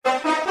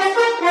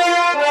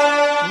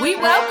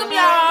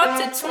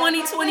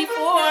2024.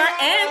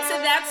 And to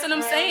That's What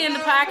I'm Saying, the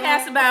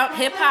podcast about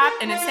hip hop,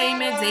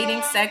 entertainment,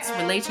 dating, sex,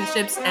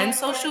 relationships, and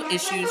social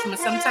issues from a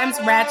sometimes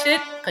ratchet,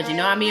 because you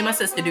know how me and my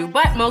sister do,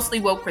 but mostly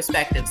woke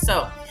perspective.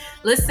 So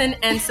listen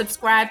and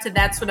subscribe to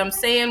That's What I'm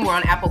Saying. We're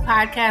on Apple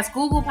Podcasts,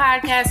 Google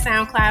Podcasts,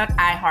 SoundCloud,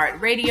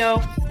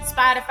 iHeartRadio,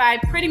 Spotify,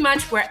 pretty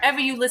much wherever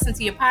you listen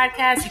to your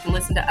podcast, you can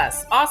listen to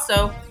us.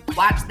 Also,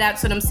 watch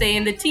That's What I'm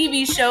Saying, the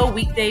TV show,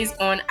 weekdays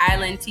on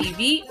Island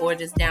TV, or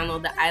just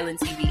download the Island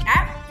TV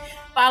app.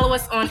 Follow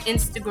us on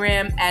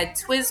Instagram at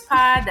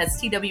TwizPod.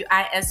 That's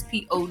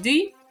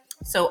TWISPOD.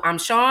 So I'm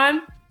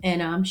Sean.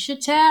 And I'm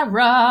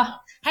Shatara.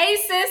 Hey,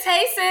 sis.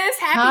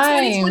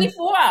 Happy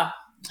 2024.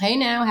 Hey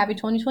now. Happy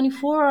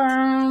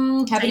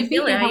 2024. Happy to be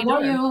here. How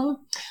are you?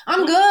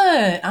 I'm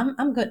good.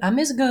 I'm good. I'm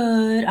as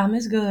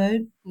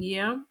good.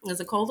 Yeah. Is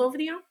it cold over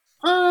there?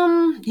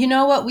 You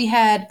know what? We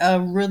had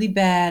a really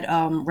bad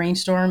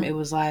rainstorm. It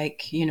was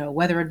like,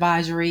 weather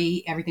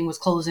advisory. Everything was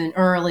closing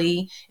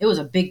early. It was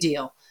a big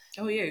deal.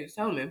 Oh, yeah, you're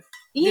telling me.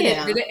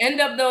 Yeah. Did it end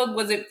up, though?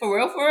 Was it for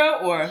real,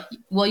 or?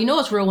 Well,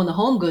 it's real when the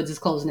Home Goods is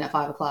closing at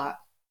 5 o'clock.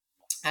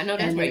 I know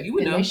that's right. You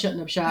would know. They shutting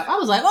up shop. I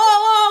was like, wait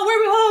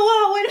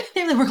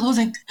a minute, we're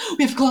closing.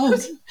 We have to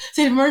close.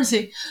 State of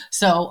emergency.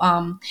 So,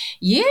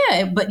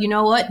 yeah, but you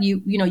know what?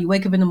 You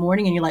wake up in the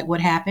morning and you're like, what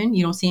happened?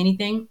 You don't see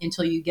anything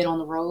until you get on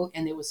the road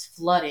and it was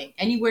flooding.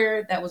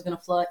 Anywhere that was going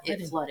to flood,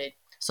 it flooded.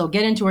 So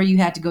get into where you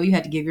had to go. You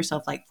had to give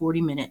yourself like 40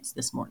 minutes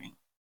this morning.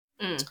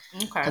 Okay.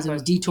 Because it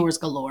was detours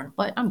galore.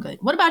 But I'm good.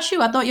 What about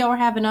you? I thought y'all were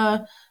having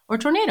a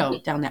tornado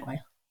down that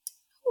way.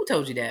 Who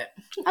told you that?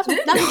 That's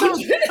what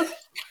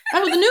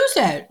the news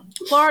said.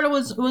 Florida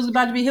was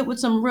about to be hit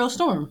with some real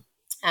storm.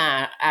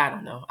 I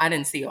don't know. I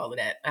didn't see all of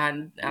that. I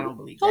don't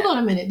believe that. Hold on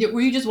a minute. Were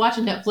you just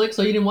watching Netflix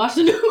so you didn't watch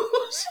the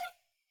news?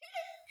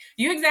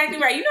 You're exactly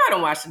right. You know I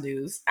don't watch the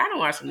news. I don't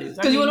watch the news.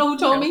 Because you know who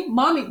told me?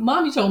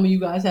 Mommy told me you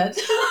guys had.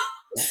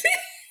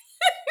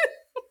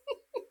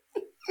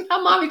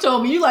 How mommy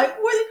told me. You like,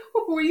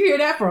 where you hear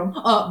that from?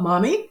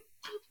 Mommy?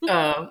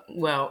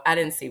 Well, I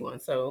didn't see one.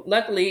 So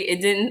luckily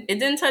it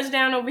didn't touch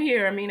down over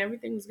here. I mean,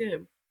 everything was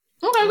good.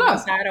 Okay, good.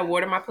 Outside, I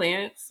watered my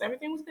plants.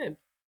 Everything was good.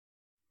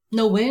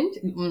 No wind?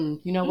 You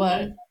know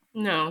what?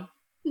 No.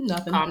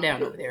 Nothing. Calm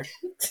down over there.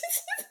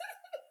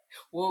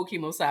 Whoa,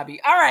 Kimosabi.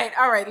 All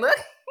right, look.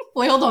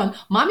 Wait, hold on.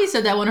 Mommy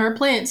said that when her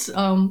plants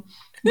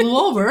blew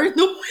over.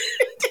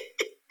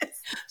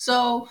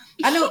 So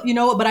I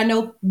know, but I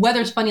know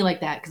weather's funny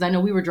like that because I know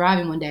we were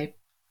driving one day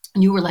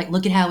and you were like,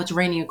 look at how it's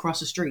raining across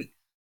the street.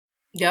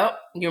 Yep.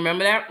 You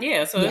remember that?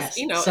 Yeah. So yes.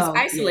 It's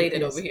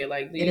isolated over here.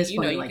 Like it is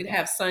funny you could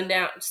have sun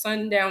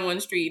down one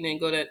street and then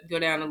go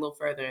down a little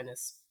further and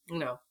it's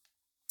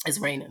it's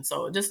raining.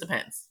 So it just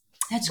depends.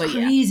 That's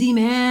crazy,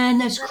 man.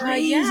 That's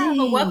crazy. Yeah,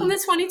 but welcome to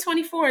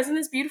 2024. Isn't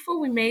this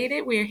beautiful? We made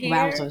it. We're here.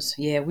 Wowzers.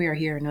 Yeah, we are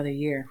here another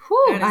year.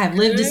 Whew, I have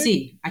lived to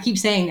see. I keep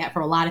saying that for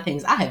a lot of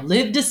things. I have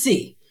lived to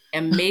see.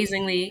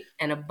 Amazingly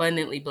and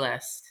abundantly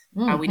blessed.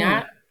 Are we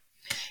not?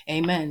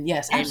 Amen.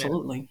 Yes, amen.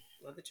 Absolutely.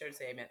 Let the church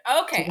say amen.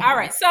 Okay. All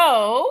right.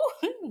 So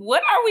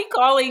what are we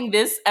calling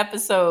this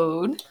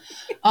episode?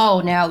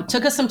 Now it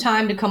took us some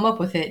time to come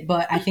up with it,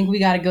 but I think we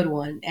got a good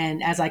one.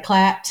 And as I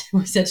clapped,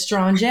 we said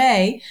Strong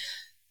J.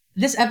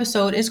 This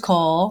episode is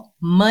called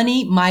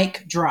Money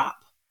Mic Drop.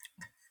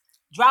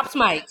 Drops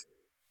mic.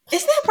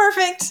 Isn't that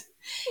perfect?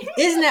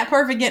 Isn't that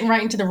perfect getting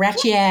right into the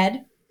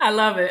ratchet? I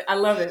love it.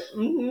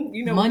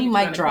 Mm-hmm. Money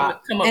Mic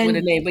Drop. Come up with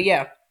a name, but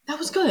yeah. That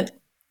was good.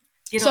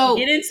 Get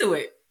into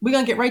it. We're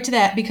going to get right to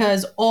that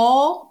because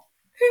all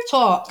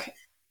talk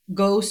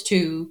goes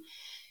to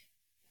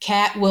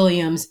Cat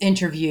Williams'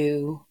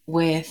 interview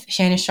with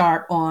Shannon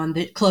Sharpe on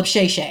the Club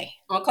Shay Shay.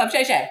 On Club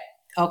Shay Shay.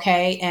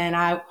 Okay. And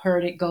I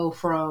heard it go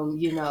from,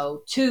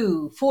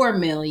 2, 4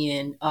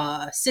 million,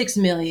 6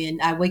 million.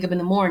 I wake up in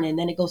the morning,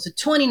 then it goes to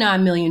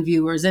 29 million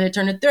viewers. Then it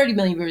turned to 30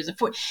 million viewers and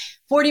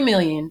 40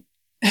 million.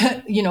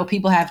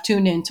 People have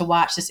tuned in to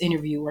watch this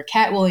interview where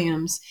Cat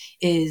Williams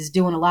is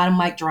doing a lot of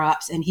mic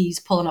drops and he's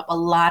pulling up a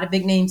lot of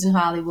big names in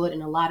Hollywood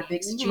and a lot of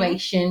big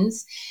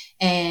situations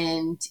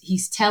and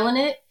he's telling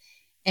it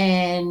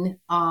and,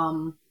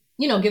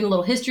 giving a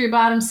little history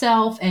about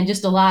himself and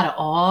just a lot of,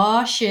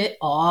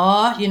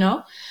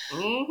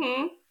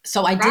 Mm-hmm.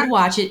 So I did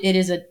watch it. It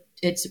is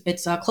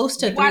it's close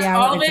to 3 hours.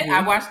 All of it?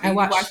 I watched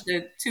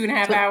the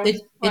 2.5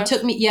 hours. It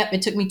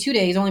took me 2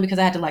 days only because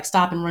I had to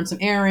stop and run some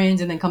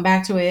errands and then come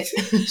back to it.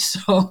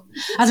 So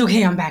I was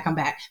okay. I'm back.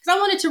 Because I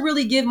wanted to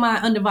really give my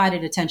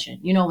undivided attention.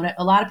 When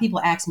a lot of people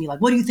ask me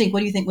what do you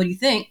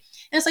think?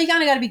 And so you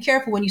kind of got to be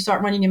careful when you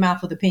start running your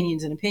mouth with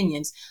opinions.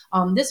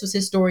 This was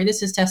his story. This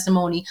is his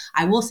testimony.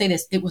 I will say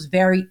this. It was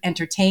very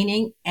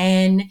entertaining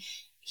and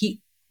he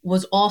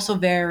was also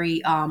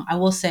very, I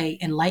will say,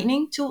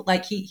 enlightening too.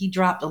 He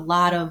dropped a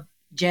lot of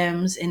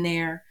gems in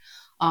there.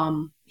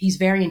 He's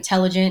very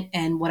intelligent.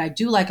 And what I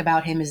do like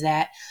about him is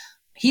that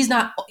he's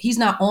not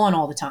on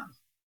all the time.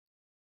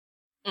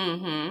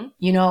 Mm-hmm.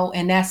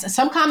 And that's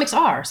some comics,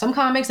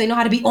 they know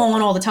how to be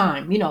on all the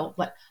time,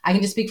 but I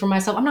can just speak for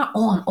myself. I'm not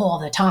on all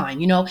the time.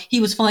 He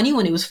was funny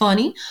when it was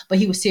funny, but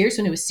he was serious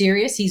when it was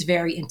serious. He's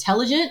very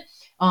intelligent.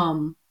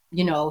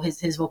 You know,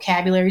 his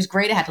vocabulary is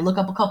great. I had to look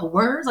up a couple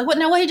words. Like, what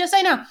now? What did he just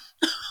say now?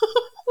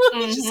 What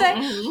did you say?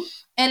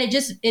 And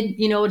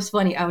you know, it's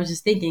funny. I was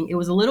just thinking, it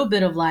was a little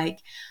bit of like,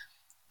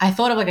 I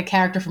thought of like a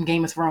character from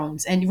Game of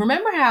Thrones. And you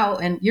remember how,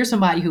 and you're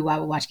somebody who I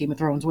would watch Game of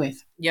Thrones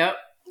with. Yep.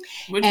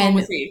 Which one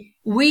was he?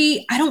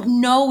 I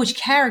don't know which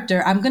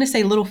character. I'm going to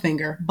say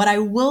Littlefinger, but I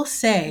will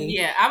say.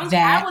 Yeah, I would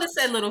have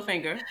said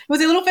Littlefinger. Was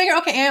it Littlefinger?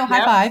 Okay, and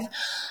high five.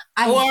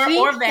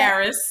 Or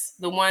Varys,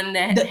 the one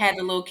that had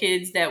the little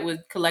kids that would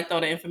collect all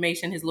the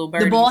information, his little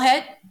bird. The bald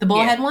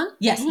head one?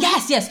 Yes,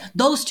 yes,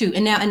 those two.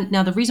 And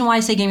now the reason why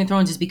I say Game of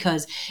Thrones is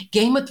because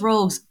Game of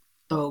Thrones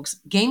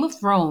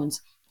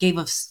gave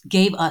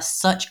us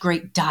such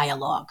great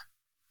dialogue.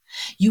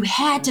 You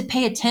had to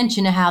pay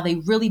attention to how they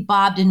really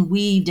bobbed and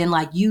weaved and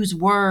like used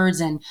words,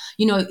 and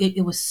you know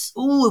it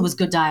was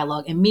good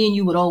dialogue. And me and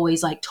you would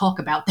always like talk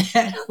about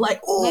that,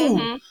 like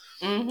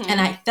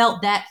And I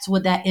felt that's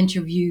what that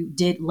interview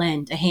did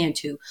lend a hand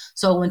to.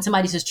 So when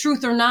somebody says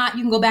truth or not,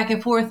 you can go back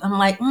and forth. I'm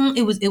like,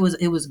 it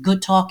was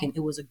good talking.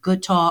 It was a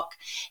good talk,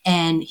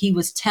 and he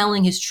was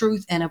telling his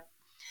truth. And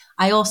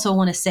I also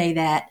want to say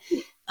that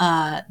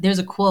there's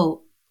a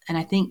quote, and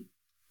I think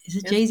is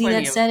it Jay-Z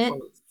that said it?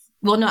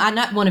 Well, no,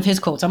 not one of his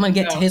quotes. I'm going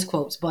to get to his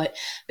quotes, but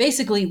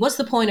basically, what's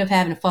the point of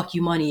having fuck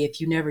you money if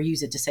you never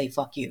use it to say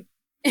fuck you?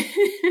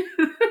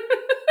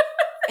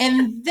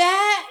 And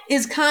that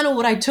is kind of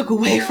what I took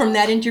away from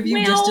that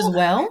interview just as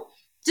well.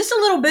 Just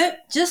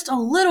a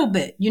little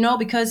bit, you know,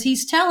 because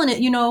he's telling it,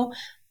 you know,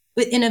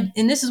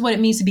 and this is what it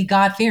means to be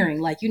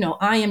God-fearing. Like, you know,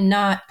 I am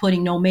not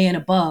putting no man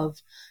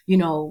above, you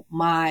know,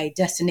 my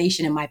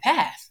destination and my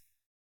path.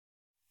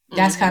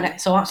 That's kind of,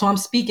 so I'm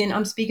speaking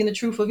the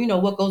truth of, you know,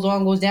 what goes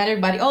on, goes down.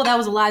 Everybody, oh, that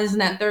was a lie, this and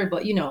that, third.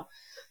 But, you know,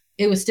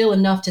 it was still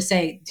enough to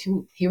say,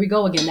 here we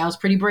go again. That was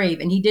pretty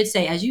brave. And he did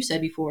say, as you said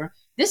before,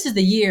 this is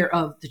the year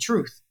of the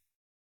truth.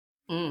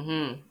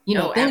 You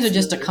know, things are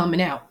just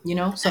coming out, you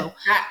know? So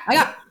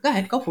go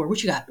ahead, go for it.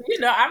 What you got? You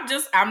know,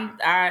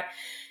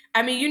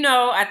 I mean, you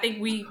know, I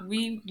think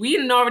we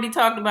had already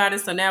talked about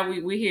it. So now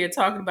we're here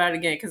talking about it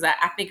again. Cause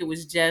I think it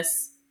was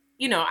just,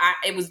 you know,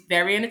 it was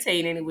very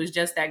entertaining. It was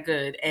just that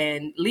good.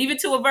 And leave it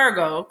to a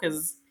Virgo,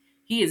 cause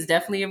he is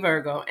definitely a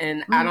Virgo.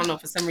 And I don't know,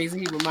 for some reason,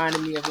 he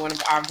reminded me of one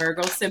of our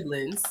Virgo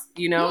siblings,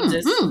 you know,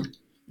 just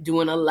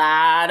doing a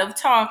lot of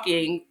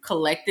talking,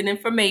 collecting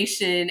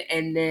information,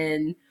 and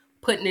then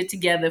putting it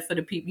together for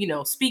the people, you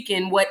know,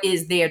 speaking what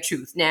is their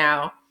truth.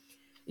 Now,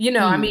 you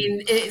know, I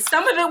mean,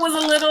 some of it was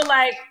a little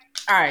like,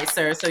 all right,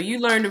 sir, so you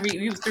learned to read,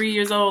 you was 3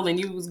 years old and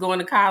you was going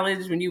to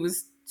college when you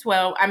was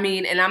 12. I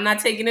mean, and I'm not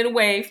taking it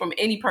away from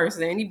any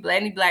person, any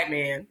black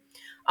man.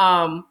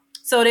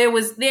 So there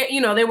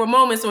were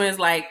moments where it's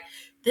like,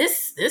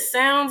 this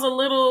sounds a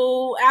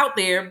little out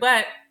there,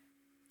 but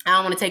I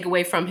don't want to take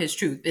away from his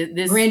truth.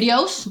 This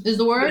grandiose is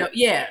the word.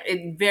 You know,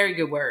 very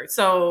good word.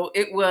 So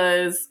it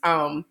was,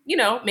 you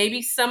know,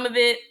 maybe some of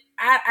it.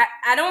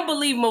 I don't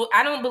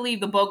believe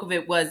the bulk of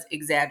it was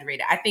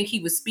exaggerated. I think he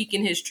was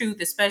speaking his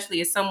truth,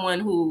 especially as someone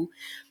who,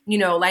 you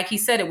know, like he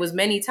said, it was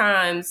many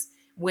times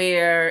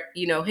where,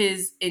 you know,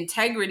 his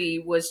integrity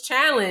was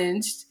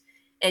challenged,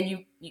 and you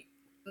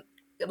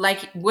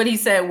like what he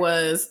said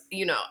was,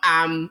 you know,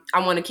 I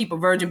want to keep a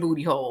virgin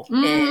booty hole,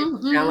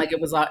 and you know, like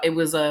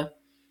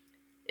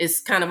it's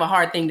kind of a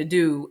hard thing to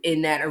do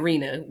in that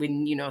arena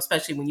when, you know,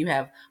 especially when you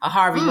have a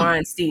Harvey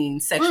Weinstein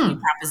sexually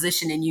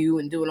propositioning you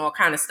and doing all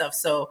kind of stuff.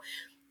 So,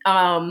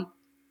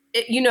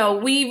 you know,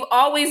 we've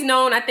always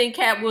known, I think,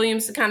 Cat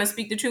Williams to kind of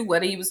speak the truth,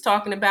 whether he was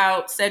talking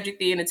about Cedric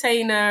the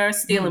Entertainer,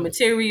 stealing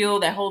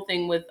material, that whole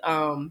thing with,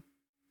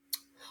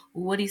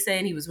 what he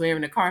saying? He was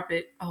wearing a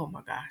carpet. Oh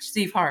my gosh.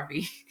 Steve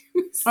Harvey.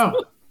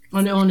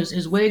 On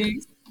his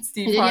wig.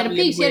 Steve he had a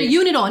piece. He had a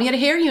unit on. He had a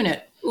hair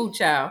unit. Ooh,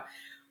 child.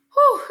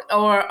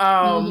 Or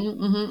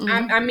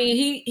I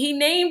mean, he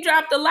name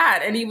dropped a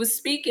lot, and he was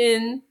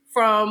speaking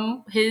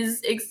from his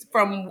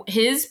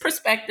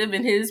perspective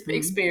and his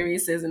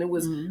experiences, and it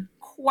was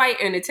quite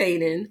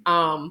entertaining.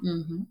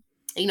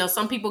 You know,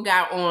 some people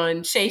got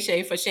on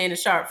Shay for Shannon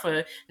Sharp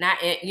for not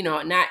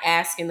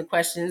asking the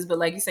questions, but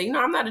like you say, you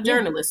know, I'm not a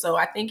journalist, so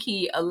I think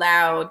he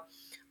allowed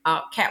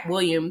Cat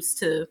Williams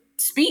to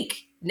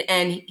speak,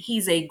 and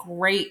he's a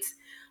great.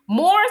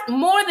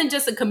 More than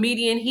just a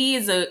comedian,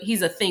 he's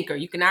a thinker.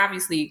 You can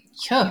obviously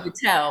you can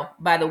tell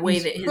by the way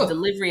that his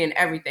delivery and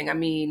everything. I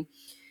mean,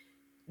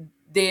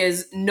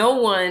 there's no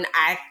one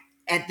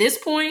at this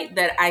point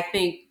that I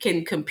think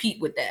can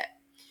compete with that.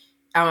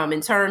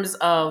 In terms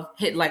of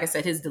like I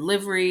said, his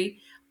delivery,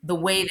 the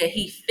way that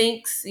he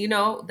thinks, you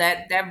know,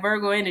 that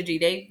Virgo energy,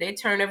 they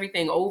turn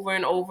everything over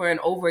and over and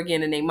over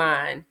again in their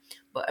mind,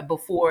 but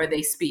before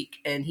they speak,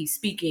 and he's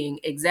speaking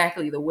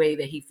exactly the way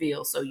that he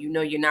feels. So you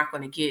know, you're not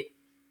going to get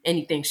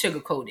anything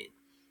sugar coated.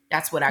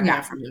 That's what I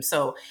got from him.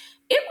 So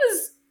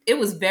it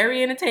was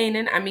very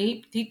entertaining. I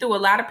mean, he threw a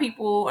lot of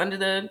people under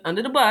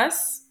the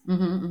bus,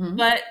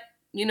 but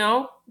you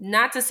know,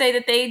 not to say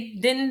that they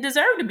didn't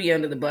deserve to be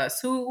under the bus.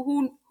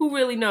 Who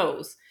really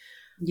knows?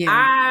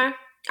 Yeah.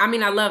 I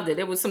mean, I loved it.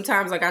 It was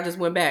sometimes like I just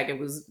went back. It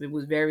was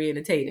very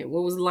entertaining.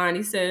 What was the line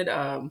he said?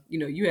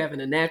 You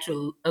having a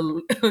natural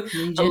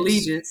Allegiance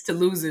allegiance to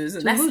losers,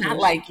 and to that's not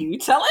losers. like you.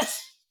 Tell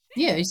us.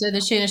 Yeah, he said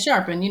that Shannon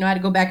Sharp, and I had to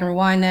go back and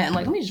rewind that and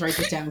like, let me just write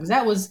this down because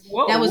that was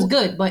Whoa.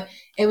 good. But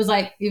it was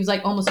like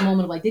almost a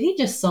moment of like, did he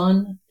just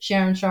son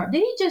Sharon Sharp?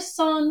 Did he just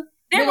son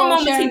There big were old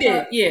moments Sharon he did.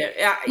 Sharp? Yeah.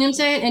 You know what I'm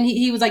saying? And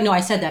he was like, no,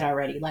 I said that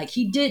already. Like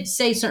he did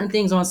say certain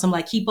things on some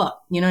like keep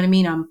up. You know what I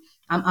mean?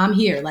 I'm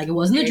here. Like it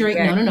wasn't a drink.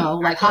 Exactly. No.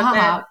 Like I caught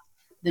that.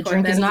 The Caught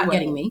drink that is as not well.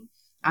 getting me.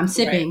 I'm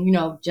sipping.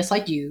 Just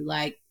like you.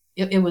 Like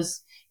it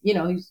was.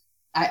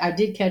 I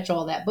did catch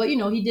all that, but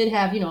he did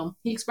have.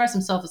 He expressed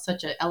himself in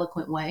such an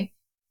eloquent way.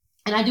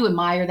 And I do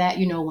admire that,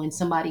 when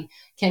somebody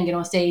can get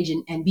on stage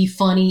and be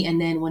funny.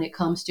 And then when it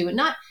comes to it,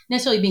 not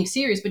necessarily being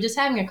serious, but just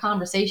having a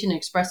conversation and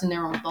expressing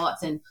their own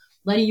thoughts and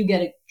letting you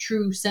get a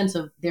true sense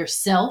of their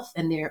self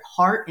and their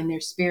heart and their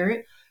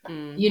spirit.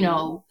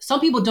 Mm-hmm. Some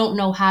people don't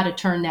know how to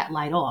turn that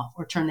light off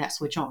or turn that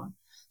switch on.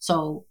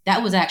 So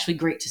that was actually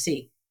great to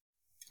see.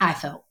 I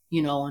felt,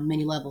 on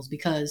many levels,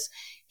 because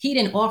he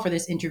didn't offer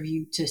this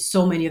interview to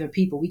so many other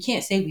people. We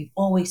can't say we've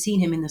always seen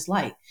him in this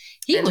light.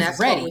 He And was that's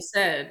ready. what was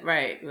said,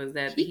 right? Was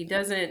that he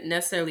doesn't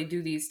necessarily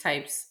do these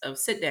types of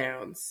sit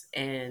downs.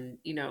 And,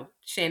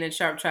 Shannon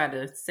Sharp tried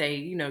to say,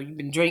 you've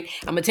been I'm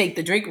going to take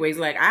the drink away. He's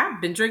like,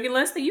 I've been drinking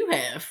less than you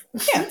have.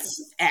 Yeah.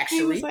 Actually.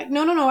 He was like,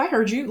 no, I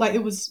heard you. Like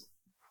it was.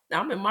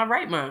 I'm in my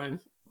right mind.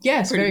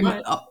 Yes, very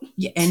much.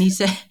 Yeah. And he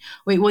said,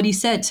 wait, what he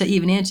said to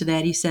even answer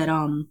that, he said,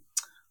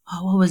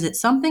 what was it?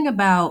 Something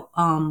about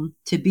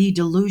to be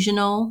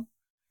delusional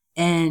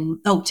and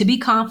to be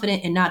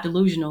confident and not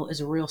delusional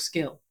is a real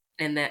skill.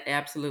 And that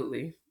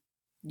absolutely.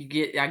 I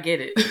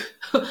get it.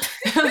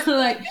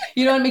 Like,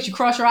 it makes you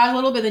cross your eyes a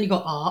little bit, then you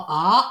go,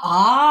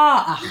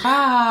 aha.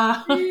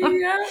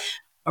 Yeah.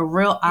 A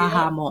real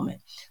aha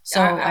moment.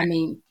 So I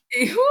mean,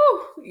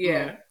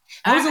 yeah.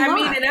 That was a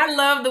lot. And I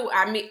love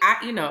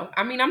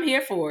I'm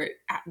here for it.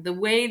 The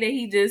way that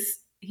he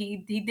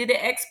did an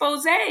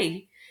expose.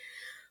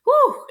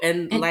 Whew.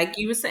 And like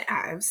you were saying,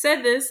 I've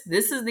said this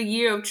is the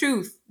year of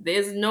truth.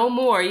 There's no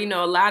more,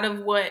 a lot of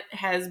what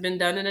has been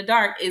done in the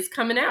dark is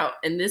coming out.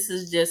 And this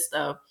is just,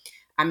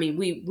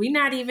 we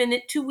not even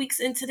 2 weeks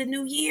into the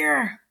new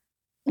year.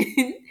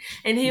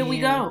 And here we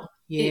go.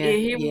 Yeah.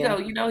 Here we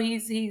go.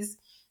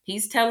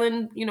 He's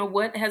telling,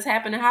 what has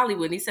happened in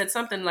Hollywood. And he said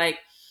something like,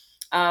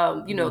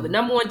 the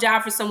number one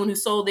job for someone who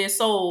sold their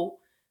soul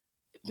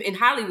in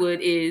Hollywood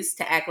is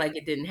to act like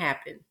it didn't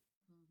happen.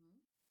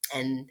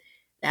 And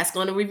that's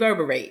going to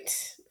reverberate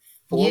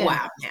for a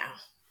while now.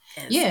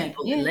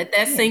 Let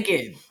that sink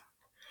in.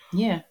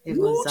 Yeah. It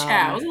was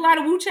a lot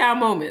of Wu Chow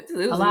moments. It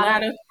was a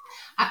lot of.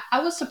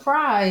 I was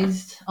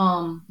surprised,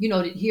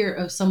 to hear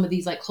of some of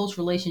these like close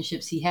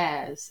relationships he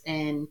has.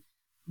 And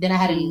then I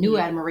had a new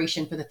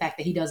admiration for the fact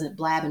that he doesn't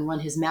blab and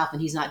run his mouth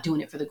and he's not doing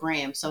it for the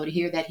gram. So to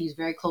hear that he's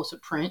very close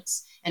with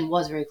Prince and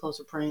was very close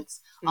with Prince,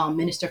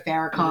 Minister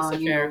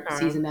Farrakhan,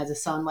 sees him as a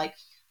son, like,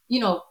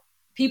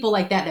 people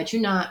like that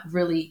you're not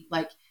really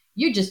like,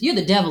 you're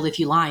the devil if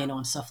you're lying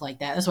on stuff like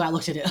that. That's why I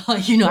looked at it.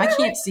 Like, I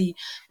can't see.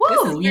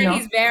 Whoa,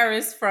 he's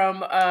Varys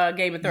from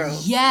Game of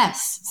Thrones.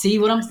 Yes. See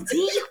what I'm saying?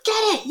 You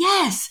get it.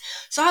 Yes.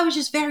 So I was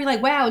just very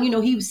like, wow.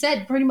 And, he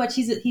said pretty much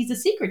he's a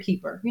secret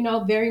keeper,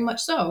 very much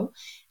so.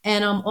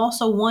 And I'm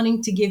also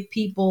wanting to give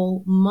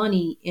people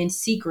money in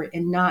secret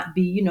and not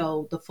be,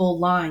 the full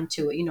line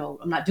to it.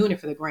 I'm not doing it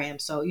for the gram.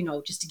 So,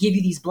 just to give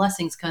you these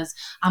blessings because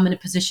I'm in a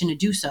position to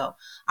do so.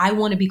 I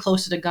want to be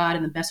closer to God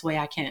in the best way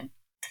I can.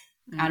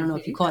 I don't know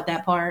if you caught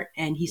that part.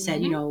 And he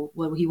said,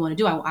 what he want to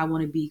do? I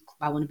want to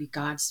be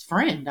God's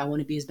friend. I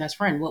want to be his best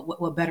friend.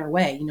 What better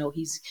way?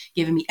 He's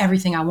given me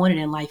everything I wanted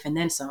in life and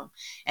then some.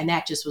 And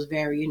that just was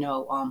very,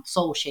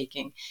 soul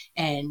shaking.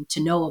 And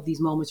to know of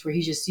these moments where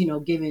he's just,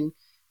 giving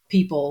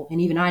people,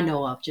 and even I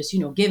know of just,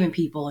 giving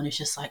people. And it's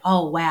just like,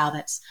 oh, wow,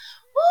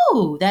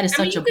 that is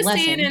such a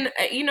blessing. See it in,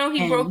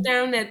 he broke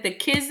down that the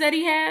kids that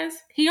he has,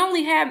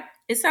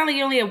 it sounded like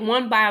he only had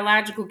one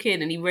biological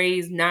kid and he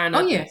raised 9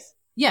 others. Yes.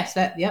 Yes,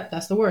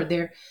 that's the word.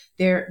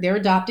 They're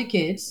adopted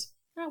kids.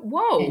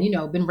 Whoa.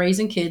 And been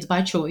raising kids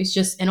by choice,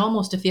 just and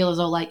almost to feel as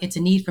though like it's a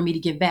need for me to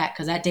give back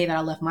because that day that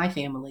I left my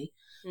family,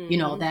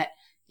 that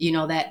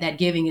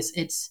giving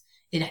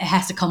it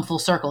has to come full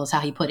circle is how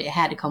he put it. It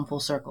had to come full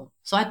circle.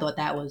 So I thought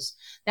that was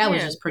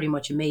just pretty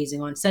much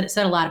amazing. Said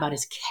a lot about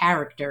his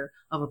character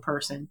of a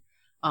person,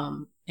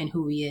 and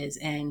who he is,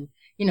 and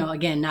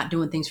again, not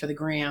doing things for the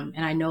gram.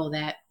 And I know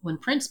that when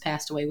Prince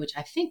passed away, which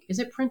I think is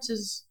it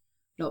Prince's.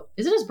 No,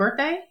 is it his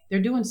birthday? They're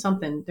doing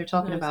something. They're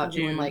talking about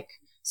doing like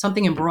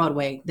something in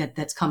Broadway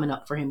that's coming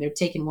up for him. They're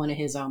taking one of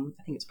his, I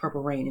think it's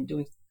Purple Rain and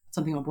doing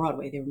something on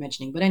Broadway they were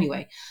mentioning. But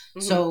anyway,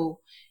 so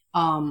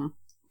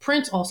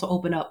Prince also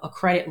opened up a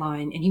credit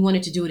line and he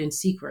wanted to do it in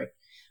secret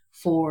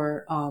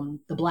for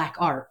the Black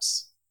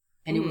arts.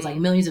 And it was like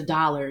millions of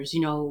dollars,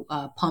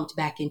 pumped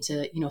back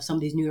into, some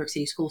of these New York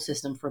City school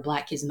system for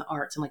Black kids in the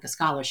arts and like a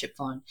scholarship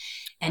fund.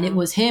 And it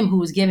was him who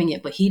was giving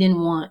it, but he didn't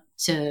want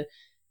to,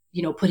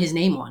 put his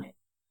name on it.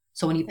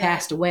 So when he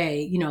passed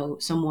away,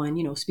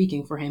 someone,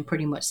 speaking for him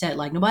pretty much said,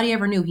 like, nobody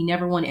ever knew. He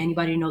never wanted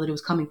anybody to know that it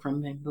was coming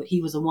from him, but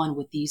he was the one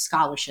with these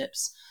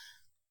scholarships.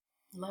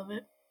 Love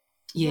it.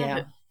 Yeah. Love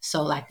it.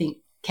 So I think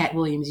Cat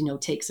Williams,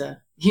 takes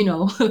a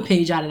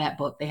page out of that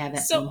book. They have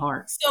that same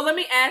heart. So let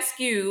me ask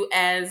you,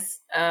 as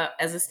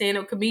a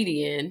stand-up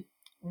comedian,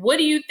 what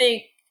do you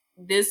think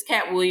this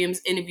Cat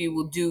Williams interview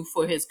will do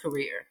for his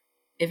career,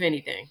 if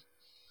anything?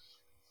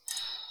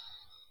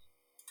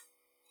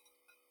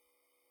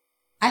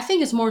 I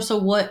think it's more so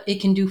what it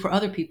can do for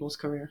other people's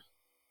career.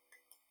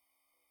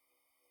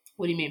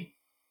 What do you mean?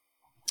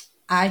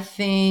 I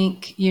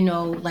think,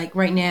 like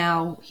right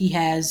now he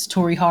has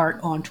Tori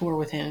Hart on tour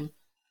with him.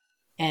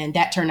 And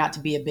that turned out to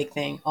be a big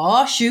thing.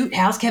 Oh, shoot.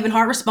 How's Kevin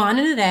Hart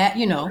responding to that?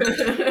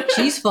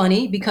 She's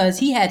funny because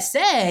he had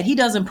said he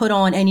doesn't put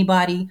on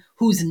anybody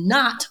who's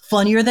not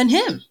funnier than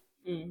him.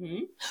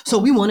 Mm-hmm. So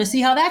we want to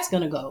see how that's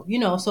going to go,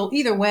 So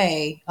either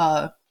way,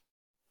 I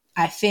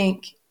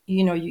think,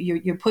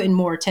 you're putting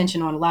more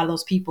attention on a lot of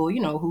those people,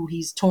 who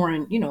he's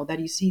touring, that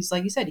he's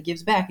like you said, he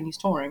gives back and he's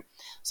touring.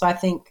 So I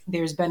think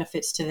there's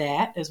benefits to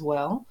that as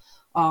well.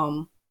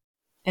 And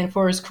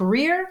for his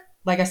career,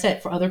 like I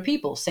said, for other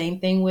people,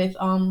 same thing with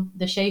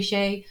the Shay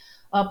Shay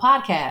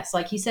podcast.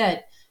 Like he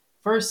said,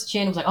 first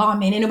Shannon was like, "Oh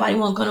man, ain't nobody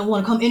gonna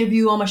want to come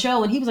interview on my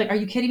show," and he was like, "Are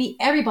you kidding me?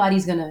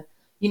 Everybody's gonna,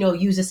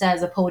 use this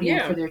as a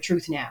podium for their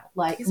truth now.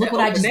 Like, look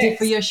what I just did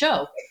for your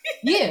show."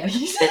 Yeah,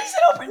 he said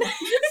open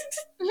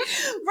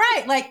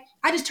right. Like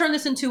I just turned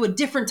this into a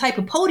different type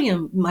of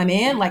podium, my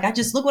man. Like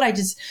look what I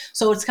just.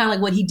 So it's kind of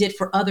like what he did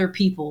for other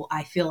people.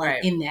 I feel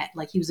like in that,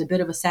 like he was a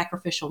bit of a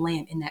sacrificial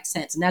lamb in that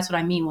sense, and that's what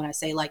I mean when I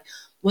say like,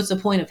 what's the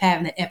point of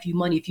having the FU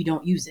money if you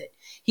don't use it?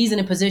 He's in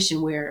a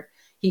position where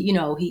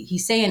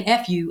he's saying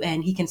F you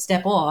and he can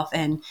step off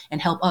and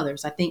help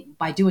others. I think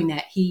by doing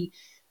that, he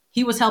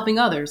was helping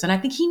others. And I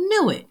think he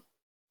knew it.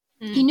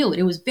 Mm. He knew it.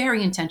 It was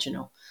very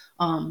intentional.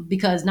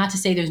 Because not to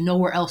say there's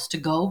nowhere else to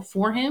go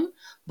for him,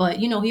 but,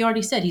 he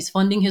already said he's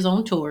funding his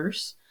own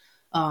tours.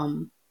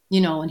 And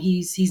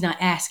he's not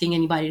asking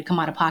anybody to come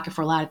out of pocket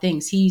for a lot of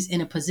things. He's in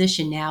a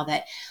position now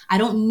that I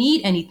don't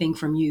need anything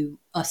from you,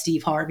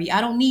 Steve Harvey. I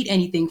don't need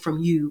anything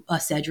from you,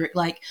 Cedric.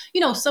 Like,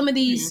 some of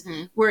these,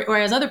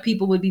 whereas other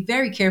people would be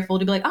very careful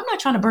to be like, I'm not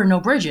trying to burn no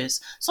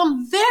bridges. So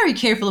I'm very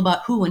careful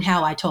about who and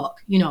how I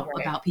talk,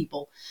 about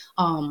people.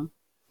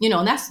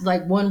 And that's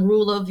like one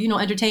rule of,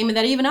 entertainment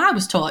that even I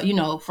was taught,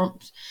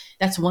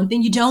 that's one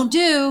thing you don't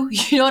do.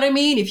 You know what I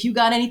mean? If you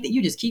got anything,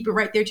 you just keep it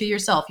right there to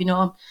yourself.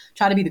 I'm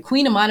trying to be the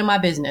queen of minding my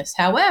business.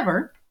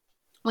 However,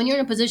 when you're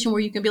in a position where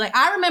you can be like,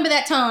 I remember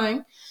that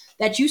time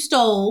that you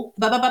stole,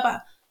 blah, blah, blah, blah.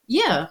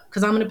 Yeah,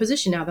 because I'm in a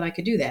position now that I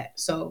could do that.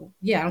 So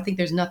yeah, I don't think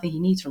there's nothing he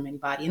needs from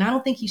anybody. And I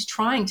don't think he's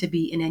trying to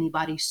be in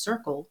anybody's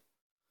circle.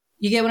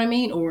 You get what I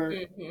mean? Or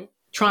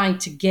trying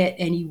to get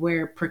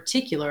anywhere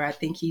particular. I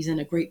think he's in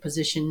a great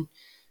position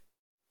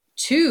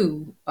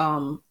to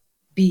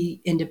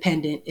be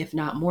independent, if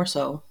not more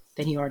so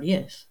than he already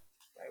is.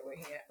 Right where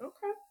he at.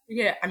 Okay.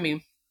 Yeah, I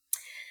mean,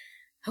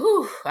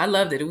 I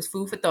loved it. It was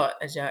food for thought,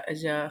 as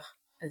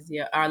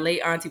our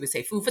late auntie would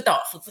say, food for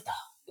thought, food for thought.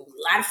 It was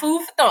a lot of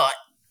food for thought.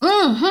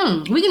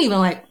 Mm-hmm.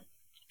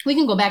 We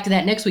can go back to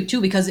that next week too,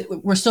 because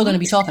we're still going to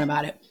be talking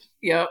about it.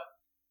 Yep.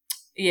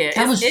 Yeah.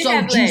 That was so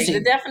has juicy.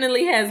 Legs. It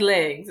definitely has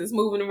legs. It's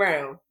moving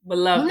around. But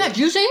love it. Wasn't that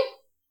juicy?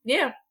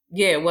 Yeah.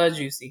 Yeah, it was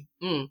juicy.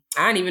 I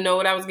didn't even know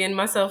what I was getting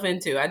myself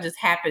into. I just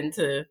happened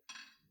to,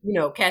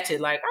 catch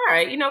it like, all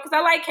right, because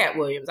I like Cat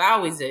Williams. I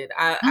always did.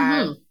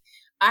 I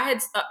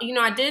had,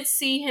 I did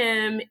see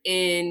him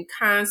in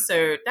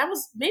concert. That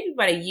was maybe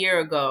about a year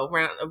ago,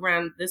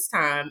 around this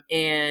time.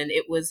 And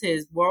it was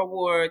his World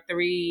War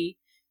III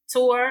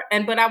tour.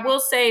 But I will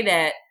say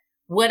that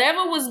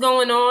whatever was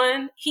going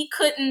on, he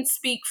couldn't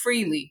speak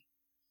freely.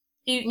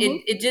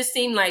 It just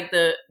seemed like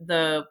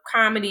the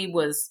comedy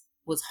was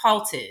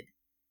halted.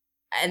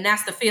 And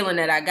that's the feeling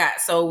that I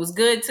got. So it was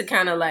good to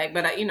kind of like,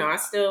 but I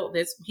still,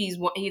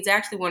 he's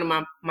actually one of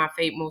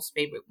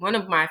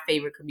my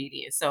favorite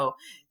comedians. So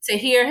to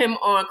hear him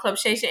on Club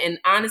Shay Shay, and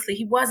honestly,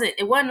 it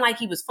wasn't like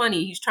he was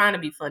funny. He's trying to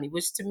be funny,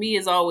 which to me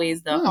is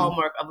always the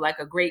hallmark of like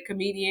a great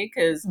comedian,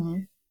 because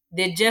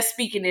they're just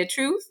speaking their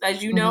truth,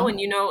 as you know, and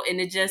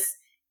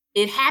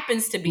it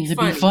happens to be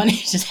funny.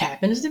 It just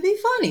happens to be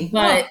funny.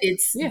 But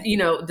it's,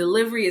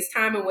 delivery is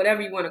timing,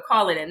 whatever you want to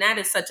call it. And that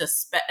is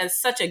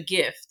such a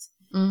gift.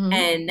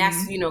 And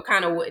that's,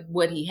 kind of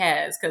what he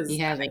has. Because, he's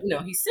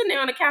sitting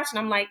there on the couch and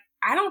I'm like,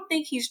 I don't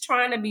think he's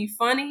trying to be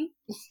funny.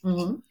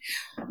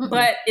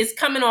 But it's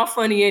coming off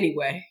funny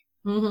anyway.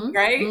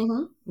 Right?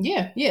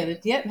 Yeah.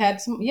 Had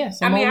some,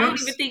 some I mean, moments. I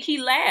don't even think he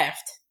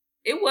laughed.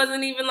 It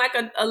wasn't even like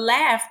a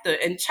laughter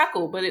and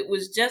chuckle, but it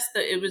was just,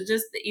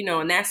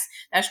 and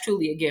that's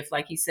truly a gift.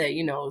 Like he said,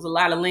 there's a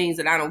lot of lanes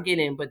that I don't get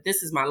in, but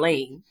this is my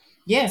lane.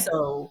 Yeah.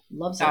 So,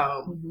 loves it.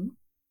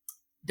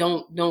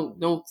 Don't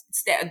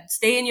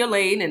stay in your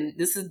lane, and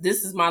this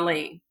is my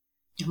lane.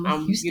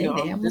 You stay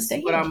there. This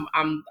is what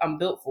I'm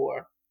built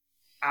for.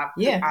 I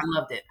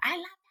loved it.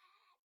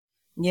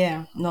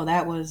 Yeah, no,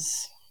 that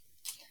was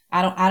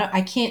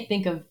I can't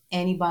think of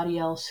anybody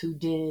else who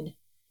did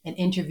an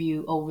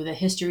interview over the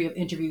history of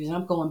interviews. And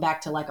I'm going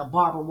back to like a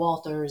Barbara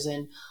Walters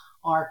and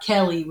R.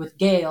 Kelly with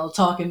Gail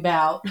talking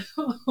about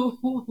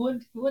what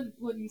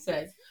do you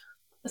say?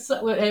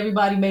 So,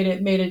 everybody made a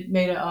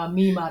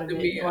meme out of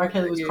it. R.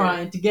 Kelly was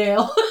crying to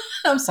Gail.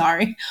 I'm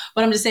sorry,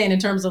 but I'm just saying in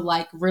terms of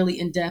like really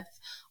in depth,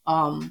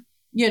 um,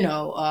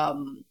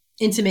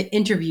 intimate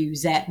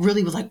interviews that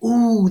really was like,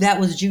 ooh, that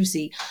was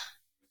juicy.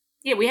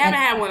 Yeah, we haven't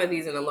had one of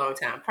these in a long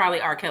time.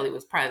 Probably R. Kelly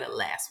was probably the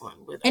last one.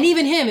 And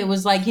even him, it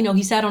was like,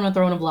 he sat on a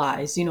throne of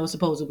lies,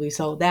 supposedly.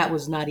 So that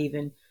was not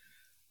even,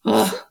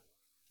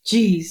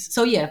 jeez.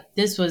 So yeah,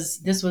 this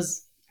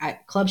was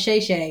at Club Shay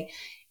Shay.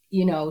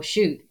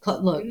 Shoot,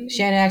 look,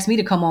 Shannon asked me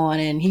to come on,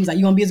 and he was like,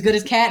 "You gonna be as good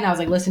as Kat?" And I was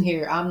like, "Listen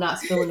here, I'm not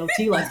spilling no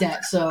tea like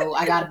that. So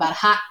I got about a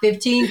hot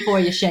 15 for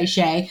you, Shay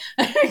Shay.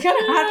 I got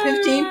a hot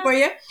 15 for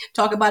you.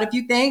 Talk about a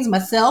few things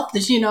myself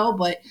that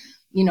but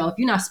if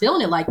you're not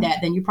spilling it like that,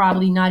 then you're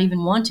probably not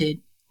even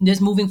wanted.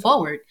 Just moving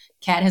forward,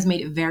 Kat has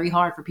made it very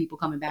hard for people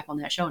coming back on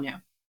that show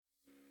now.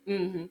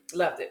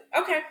 Loved it.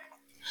 Okay.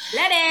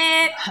 Let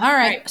it. All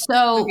right.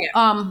 So,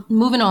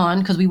 moving on,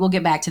 because we will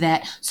get back to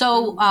that.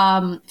 So,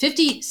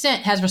 50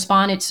 Cent has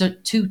responded to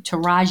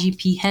Taraji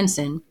P.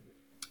 Henson.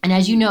 And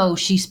as you know,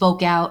 she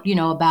spoke out,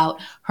 about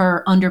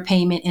her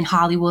underpayment in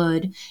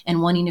Hollywood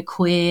and wanting to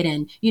quit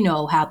and,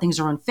 how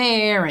things are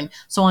unfair and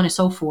so on and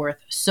so forth.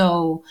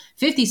 So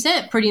 50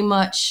 Cent pretty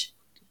much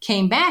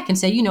came back and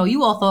said,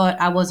 you all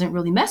thought I wasn't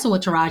really messing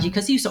with Taraji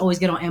because he used to always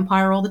get on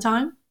Empire all the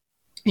time.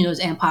 His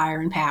Empire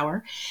and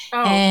Power.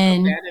 Oh,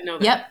 and okay. I didn't know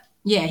that. Yep.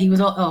 Yeah, he was.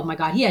 Oh my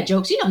God, he had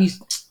jokes.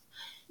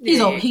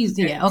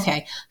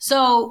 Okay.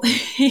 So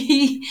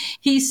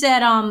he said,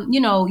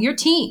 your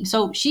team.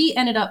 So she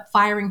ended up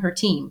firing her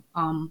team.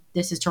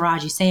 This is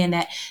Taraji saying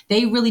that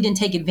they really didn't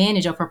take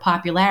advantage of her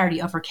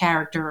popularity of her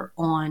character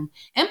on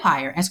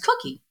Empire as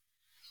Cookie,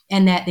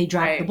 and that they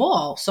dropped the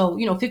ball. So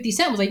 50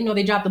 Cent was like,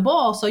 they dropped the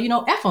ball. So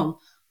F them.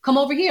 Come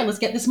over here. Let's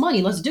get this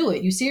money. Let's do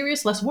it. You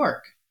serious? Let's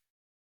work.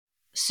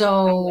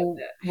 So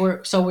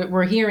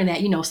we're hearing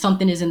that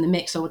something is in the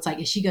mix. So it's like,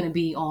 is she going to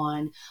be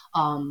on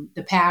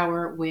The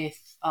Power with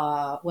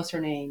what's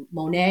her name,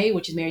 Monet,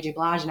 which is Mary J.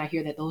 Blige, and I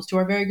hear that those two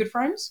are very good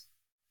friends,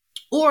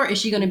 or is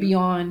she going to be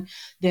on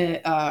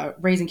the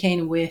Raising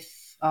Kanan with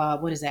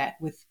what is that,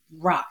 with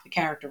Rock, the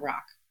character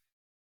Rock?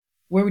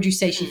 Where would you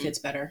say she fits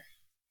better?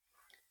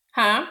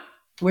 Huh?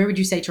 Where would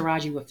you say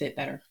Taraji would fit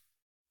better?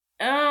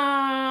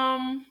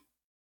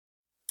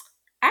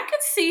 I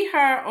could see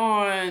her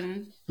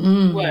on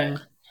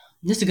what?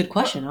 This is a good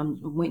question. I'm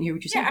waiting to hear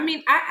what you say. Yeah, I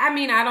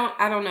mean,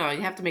 I don't know.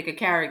 You have to make a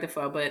character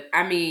for, but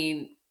I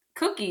mean,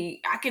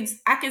 Cookie, I can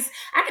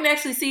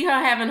actually see her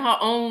having her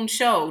own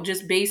show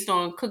just based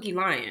on Cookie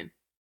lying.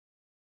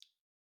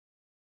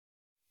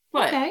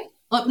 What? Okay.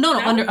 No,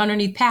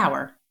 underneath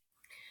Power.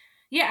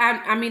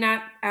 Yeah, I mean,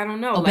 I don't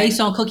know. Oh,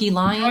 based on Cookie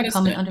lying,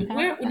 coming under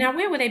Power. Now,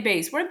 where were they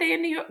based? Weren't they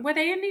in New York? Were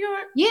they in New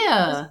York?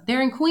 Yeah,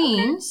 they're in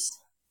Queens.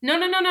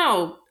 Okay.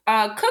 No.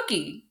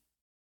 Cookie.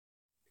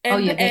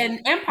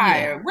 And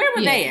Empire. Yeah. Where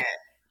were they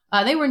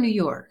at? They were in New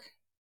York.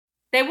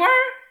 They were?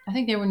 I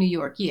think they were in New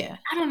York. Yeah.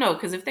 I don't know,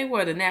 because if they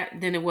were,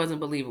 then it wasn't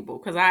believable.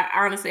 Because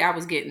I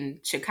was getting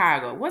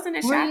Chicago. Wasn't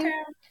it Chi-Town?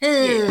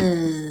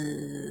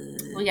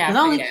 Yeah.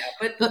 Well, yeah,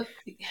 but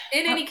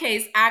in any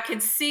case, I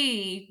could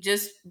see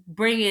just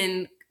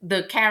bringing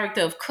the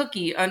character of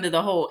Cookie under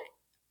the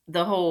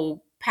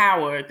whole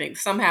Power thing,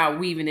 somehow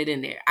weaving it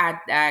in there. I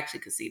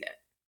actually could see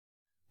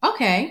that.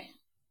 Okay.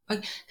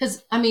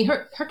 Because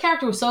her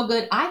character was so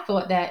good. I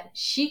thought that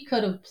she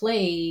could have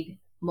played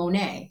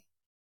Monet.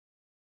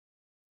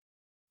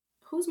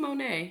 Who's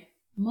Monet?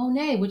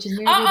 Monet, which is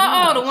Mary J.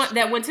 Blige. The one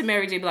that went to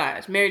Mary J.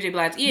 Blige. Mary J.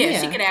 Blige. Yeah,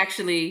 she could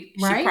actually.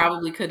 Right? She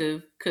probably could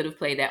have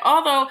played that.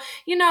 Although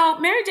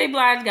Mary J.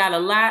 Blige got a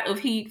lot of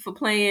heat for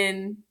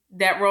playing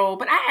that role,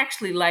 but I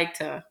actually liked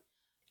her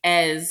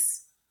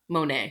as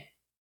Monet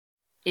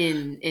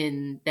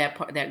in that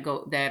part that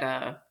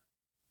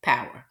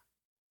Power.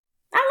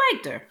 I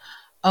liked her.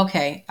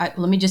 Okay,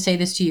 let me just say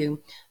this to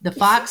you. The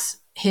Fox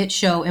hit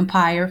show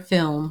Empire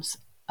films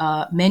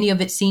many of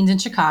its scenes in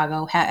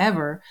Chicago.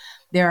 However,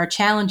 there are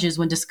challenges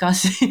when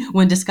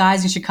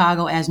disguising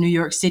Chicago as New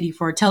York City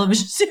for a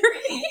television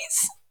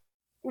series.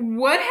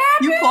 What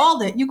happened?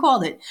 You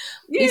called it.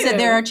 Yeah. He said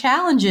there are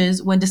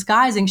challenges when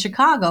disguising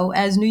Chicago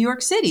as New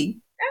York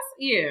City.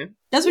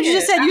 That's what you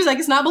just said. You was like,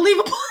 it's not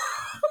believable.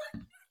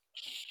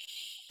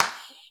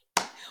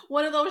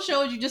 One of those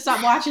shows you just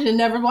stopped watching and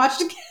never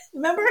watched again.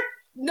 Remember?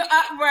 No,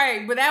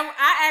 right. But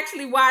I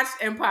actually watched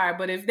Empire.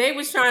 But if they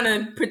was trying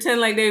to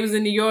pretend like they was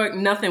in New York,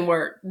 nothing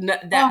worked.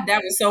 That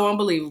was so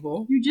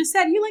unbelievable. You just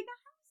said you like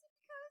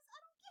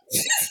that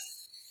house.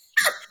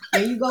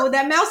 There you go with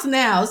that mouse in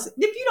the house.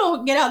 If you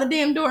don't get out the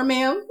damn door,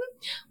 ma'am.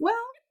 Well,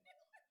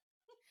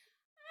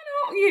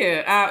 I don't.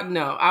 Yeah,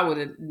 I would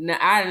have.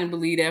 I didn't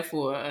believe that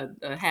for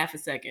a half a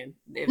second.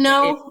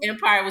 If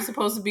Empire was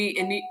supposed to be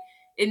in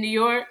New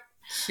York.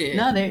 Shit.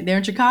 No, they're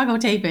in Chicago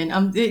taping.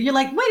 You're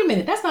like, wait a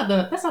minute, that's not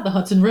the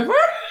Hudson River.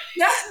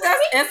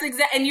 That's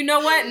exact. And you know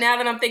what? Now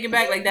that I'm thinking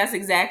back, like that's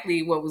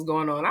exactly what was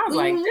going on. I was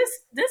like,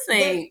 this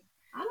ain't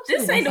I don't see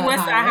this ain't the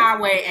West Side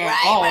Highway at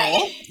right, all.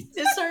 Right.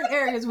 There's certain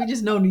areas we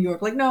just know New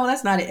York. Like, no,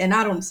 that's not it. And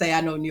I don't say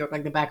I know New York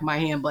like the back of my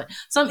hand, but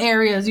some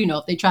areas, you know,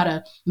 if they try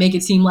to make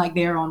it seem like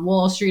they're on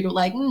Wall Street, or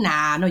like,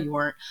 nah, no, you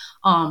weren't.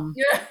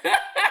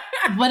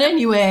 But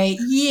anyway,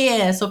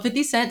 yeah. So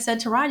 50 Cent said,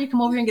 Taraji,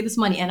 come over here and get this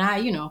money. And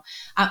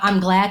I'm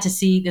glad to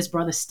see this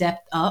brother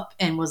stepped up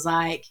and was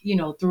like,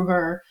 through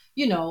her,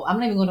 I'm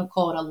not even going to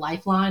call it a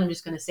lifeline. I'm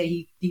just going to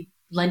say he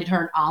lended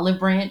her an olive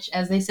branch,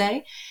 as they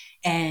say,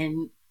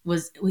 and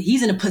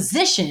he's in a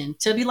position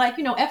to be like,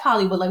 F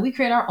Hollywood, like we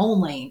create our own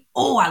lane.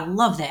 Oh, I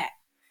love that.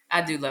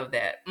 I do love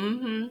that.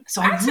 Mm-hmm.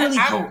 So I really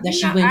hope that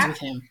she wins with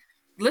him.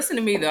 Listen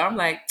to me though. I'm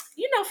like,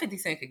 50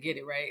 Cent could get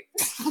it right.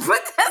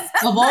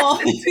 Of all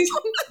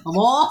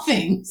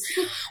things.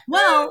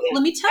 Well,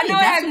 let me tell you. I know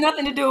it has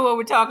nothing to do with what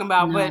we're talking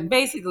about, but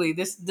basically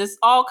this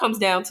all comes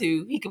down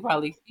to he could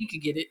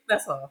get it.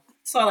 That's all.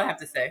 That's all I have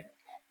to say.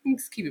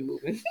 Let's keep it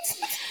moving.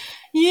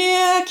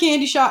 Yeah,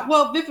 Candy Shop.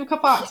 Well,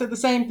 Vivica Fox said the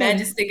same thing.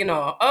 Majestic and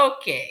all.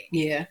 Okay.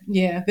 Yeah.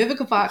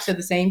 Vivica Fox said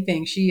the same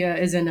thing. She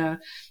is in an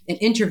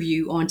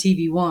interview on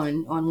TV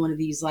One on one of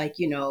these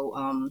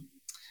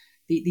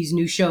these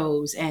new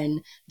shows,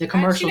 and the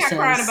commercial says, she's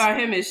not crying about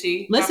him, is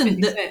she?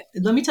 Listen,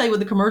 let me tell you what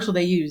the commercial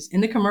they use.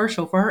 In the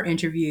commercial for her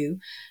interview, it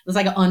was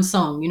like an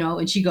unsung,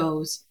 and she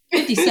goes,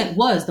 50 Cent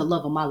was the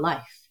love of my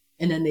life.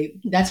 And then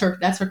that's her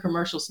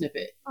commercial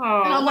snippet.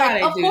 Oh, and I'm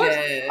like, of course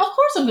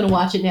I'm gonna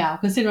watch it now,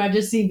 considering I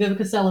just seen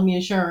Vivica selling me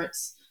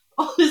insurance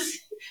in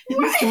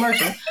this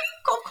commercial. Of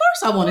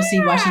course I want to see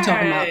why she's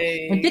talking about.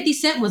 And 50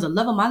 Cent was the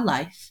love of my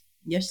life.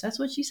 Yes, that's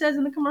what she says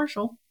in the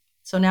commercial.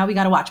 So now we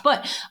got to watch.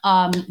 But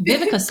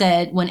Vivica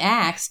said, when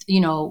asked,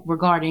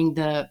 regarding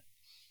the,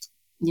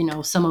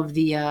 some of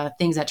the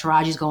things that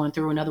Taraji's going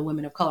through and other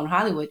women of color in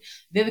Hollywood,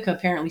 Vivica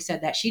apparently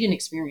said that she didn't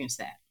experience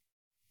that.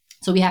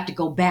 So we have to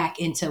go back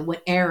into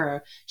what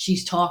era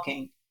she's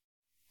talking.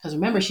 Because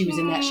remember, she was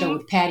in that show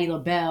with Patti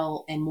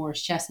LaBelle and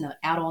Morris Chestnut,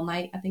 Out All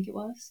Night, I think it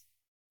was.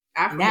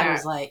 That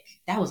was like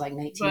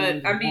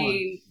 1991. But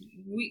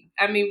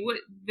what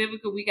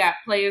Vivica, we got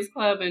Players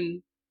Club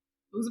and.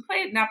 It was a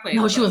play, not Players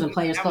Club. No, she wasn't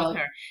Players Club.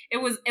 It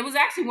was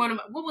actually one of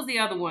my, what was the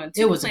other one?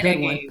 It was a good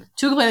one.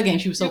 Two could play the game.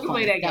 She was so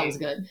funny. That was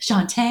good.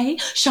 Shantae.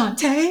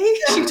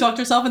 She talked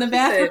herself in the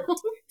bathroom.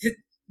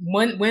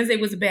 Wednesday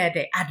was a bad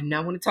day. I do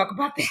not want to talk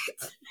about that.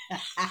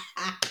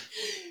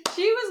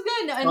 She was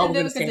good. And then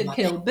Vivica did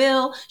Kill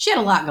Bill. She had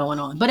a lot going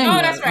on. But anyway.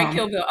 Oh, that's right,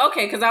 Kill Bill.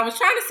 Okay, because I was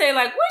trying to say,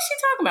 like, what is she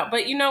talking about?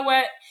 But you know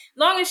what?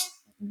 Long as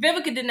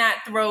Vivica did not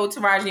throw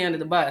Taraji under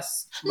the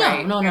bus.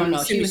 Right? No.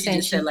 She was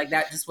saying said, like,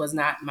 that just was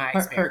not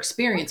her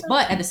experience.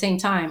 But at the same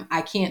time,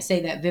 I can't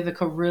say that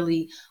Vivica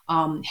really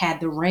had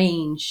the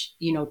range,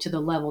 to the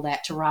level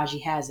that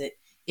Taraji has it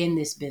in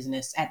this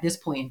business at this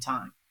point in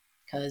time.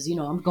 Because,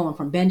 I'm going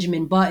from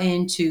Benjamin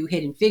Button to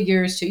Hidden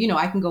Figures to,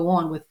 I can go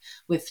on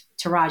with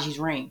Taraji's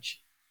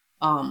range.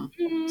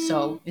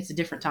 So it's a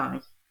different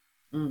time.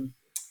 Here's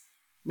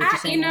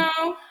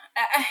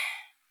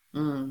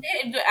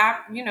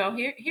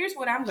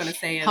what I'm gonna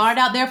say. Hard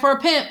out there for a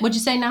pimp. What'd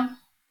you say now?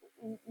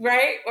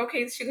 Right?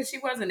 Okay, she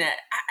wasn't that.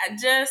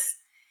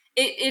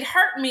 It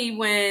hurt me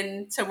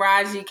when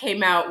Taraji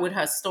came out with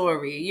her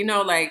story.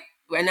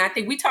 And I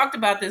think we talked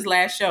about this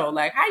last show.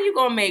 Like, how you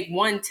gonna make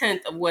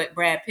 1/10 of what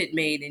Brad Pitt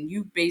made, and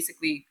you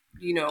basically,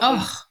 you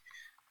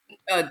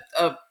had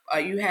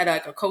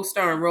like a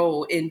co-starring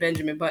role in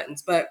Benjamin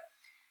Buttons, but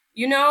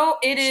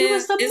it is. She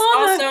was the it's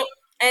mother. Also,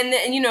 and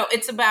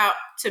it's about,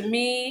 to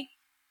me,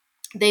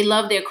 they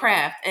love their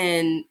craft,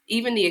 and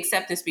even the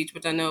acceptance speech,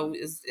 which I know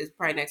is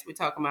probably next we're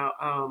talking about.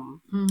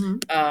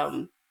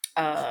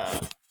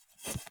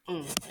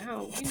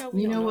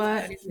 You know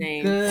what?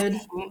 Good.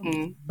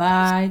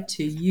 Bye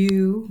to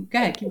you. Go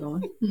ahead, keep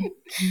going.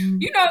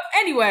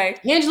 Anyway,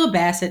 Angela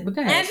Bassett. But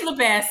go ahead. Angela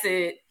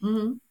Bassett.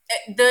 Mm-hmm.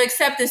 The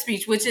acceptance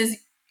speech, which is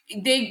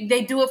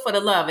they do it for the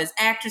love as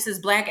actresses,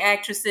 Black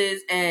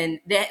actresses, and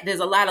there's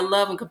a lot of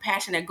love and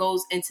compassion that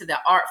goes into the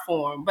art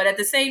form. But at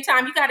the same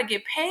time, you got to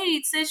get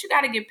paid, sis. You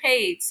got to get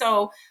paid.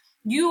 So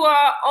you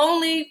are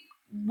only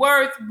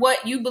worth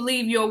what you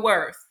believe you're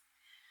worth.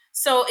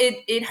 So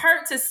it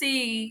hurt to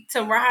see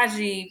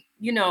Taraji,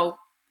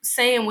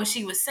 saying what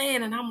she was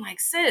saying, and I'm like,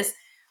 sis,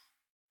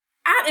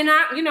 I'm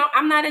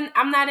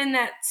not in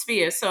that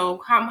sphere.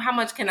 So how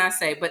much can I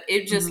say? But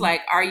it just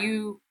like, are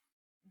you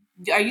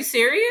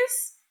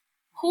serious?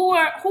 Who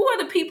are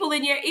the people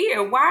in your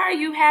ear? Why are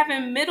you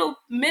having middle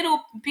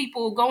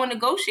people go and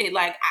negotiate?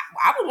 Like,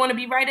 I would want to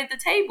be right at the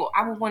table.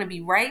 I would want to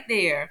be right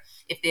there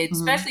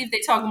especially if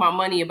they're talking about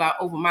money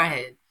over my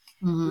head.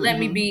 Let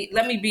me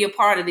be a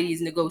part of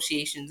these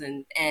negotiations,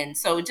 and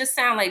so it just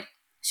sounded like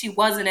she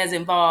wasn't as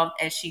involved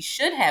as she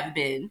should have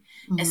been,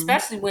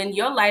 especially when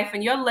your life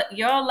and your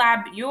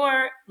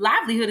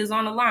livelihood is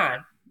on the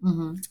line.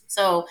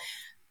 So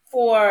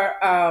for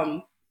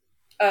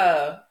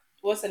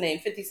what's her name,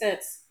 50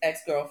 Cent's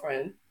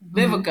ex-girlfriend,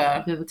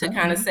 Vivica, Vivica, to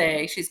kind of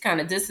say, she's kind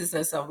of distanced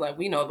herself, like,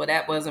 we know, but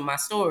that wasn't my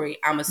story.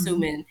 I'm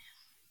assuming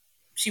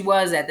she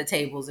was at the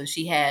tables and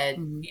she had,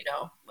 you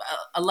know,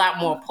 a lot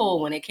more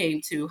pull when it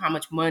came to how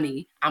much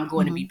money I'm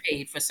going to be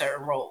paid for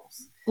certain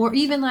roles. Or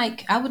even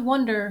like, I would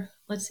wonder,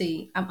 let's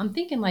see, I'm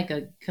thinking like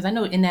because I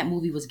know in that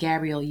movie was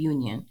Gabrielle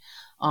Union.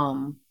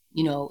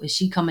 You know, is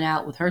she coming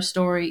out with her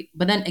story?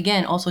 But then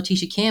again, also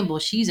Tisha Campbell,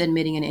 she's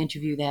admitting in an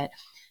interview that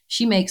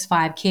she makes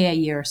 $5,000 a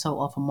year or so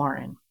off of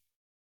Martin.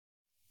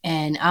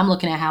 And I'm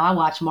looking at how I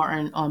watch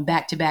Martin on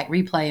back-to-back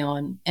replay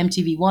on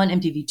MTV1,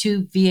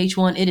 MTV2,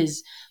 VH1. It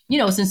is, you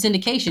know, it's in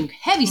syndication,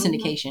 heavy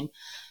syndication.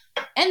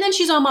 And then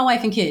she's on My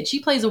Wife and Kids.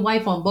 She plays a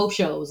wife on both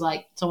shows.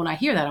 Like, so when I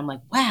hear that, I'm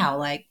like, wow,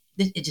 like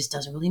it just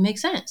doesn't really make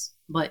sense.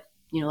 But,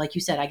 you know, like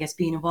you said, I guess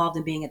being involved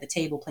and being at the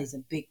table plays a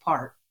big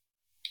part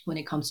when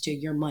it comes to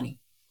your money.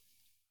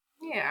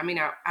 Yeah, I mean,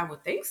 I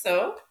would think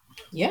so.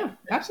 Yeah,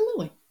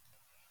 absolutely.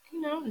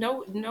 You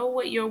know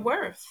what you're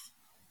worth.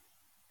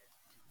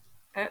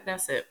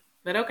 That's it.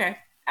 But okay.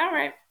 All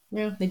right.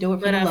 Yeah, they do it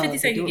for but, the love. 50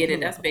 Cent can get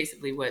it. That's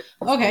basically what.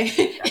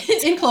 Okay.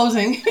 In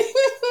closing,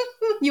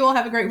 you all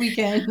have a great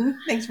weekend.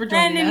 Thanks for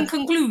joining us. And in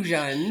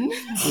conclusion.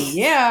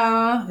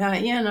 Yeah,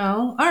 you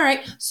know. All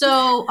right.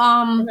 So,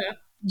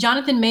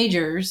 Jonathan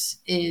Majors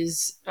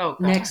is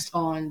next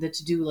on the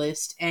to-do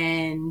list.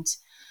 And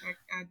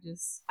I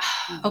just...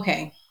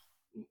 Okay.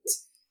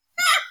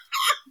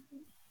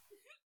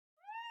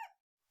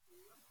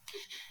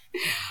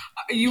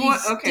 You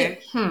want... Okay.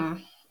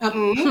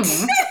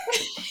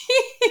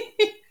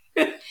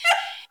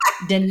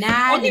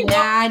 Deny.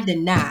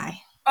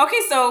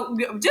 Okay, so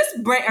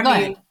just break... Go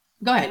ahead.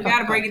 We got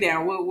to break it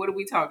down. What are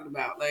we talking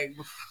about? Like,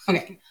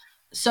 okay.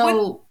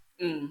 So...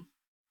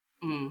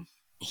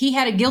 He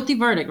had a guilty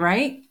verdict,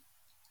 right?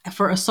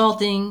 For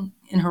assaulting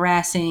and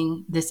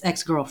harassing this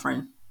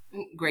ex-girlfriend.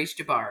 Grace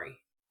Jabari.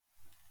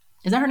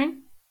 Is that her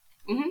name?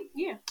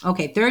 Yeah.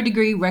 Okay, 3rd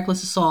degree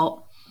reckless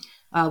assault,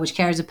 which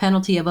carries a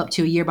penalty of up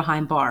to a year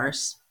behind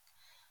bars.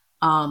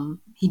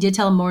 He did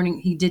tell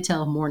Morning.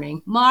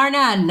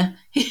 Marnan.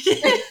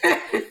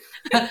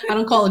 I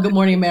don't call it Good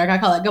Morning America. I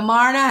call it Good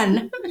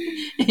Morning.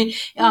 He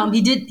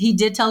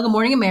did tell Good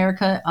Morning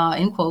America,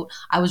 end quote,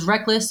 I was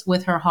reckless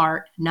with her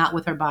heart, not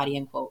with her body,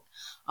 end quote.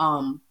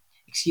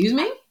 Excuse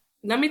me?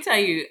 Let me tell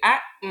you, I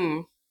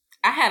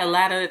had a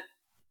lot of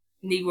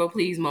Negro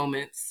please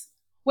moments.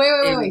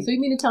 Wait. So you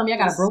mean to tell me I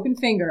got a broken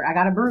finger, I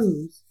got a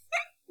bruise?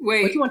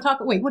 What you want to talk?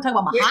 Wait, you want to talk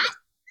about my hot?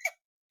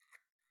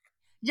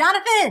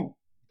 Jonathan,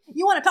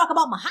 you want to talk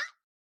about my hot?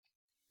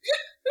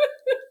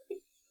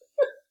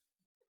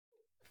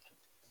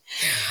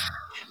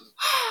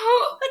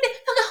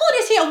 Who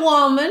this here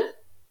woman?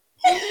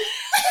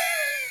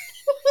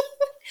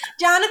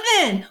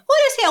 Jonathan, who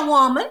this here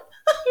woman?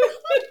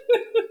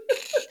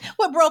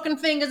 With broken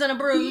fingers and a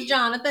bruise,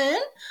 Jonathan.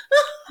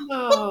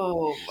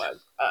 Oh my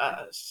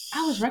gosh.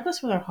 I was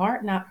reckless with her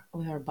heart, not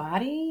with her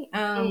body.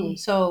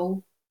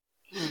 So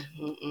let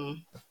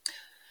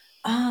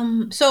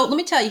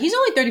me tell you, he's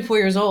only 34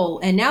 years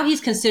old, and now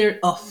he's considered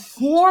a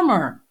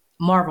former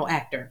Marvel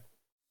actor.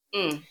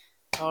 You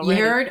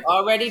heard?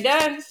 Already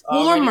done.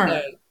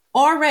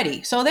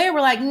 Already. So they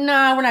were like,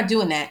 nah, we're not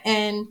doing that.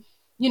 And,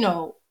 you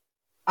know,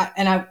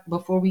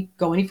 before we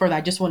go any further,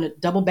 I just want to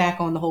double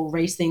back on the whole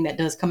race thing that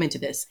does come into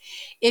this.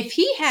 If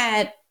he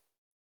had,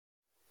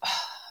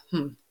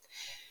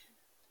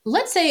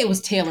 let's say it was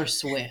Taylor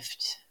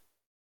Swift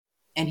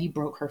and he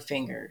broke her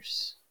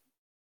fingers.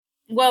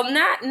 Well,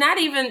 not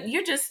even,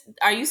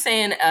 are you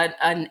saying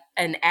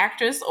an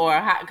actress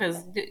or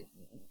because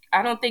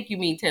I don't think you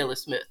mean Taylor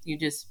Swift. You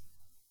just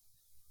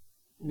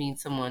mean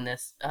someone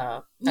that's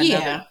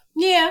yeah,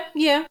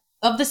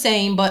 of the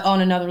same, but on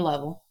another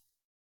level.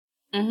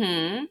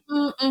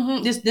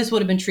 This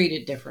would have been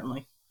treated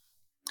differently.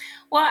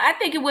 Well, I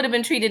think it would have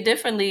been treated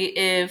differently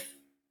if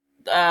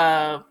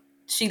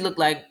she looked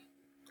like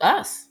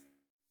us.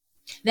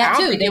 That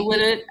too.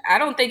 I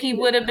don't think he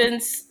would have been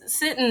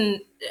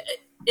sitting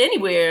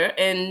anywhere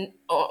and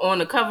on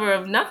the cover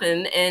of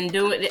nothing and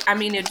doing. I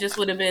mean, it just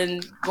would have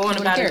been going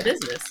about his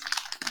business.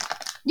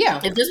 Yeah.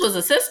 If this was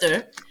a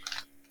sister,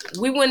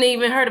 we wouldn't have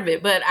even heard of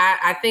it. But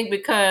I think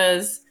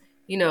because,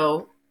 you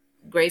know,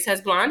 Grace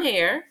has blonde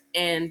hair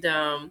and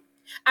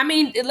I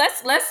mean,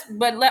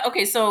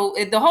 okay. So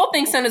the whole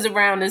thing centers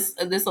around this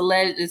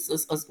alleged.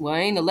 Well, it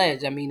ain't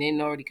alleged. I mean, they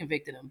ain't already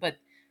convicted him. But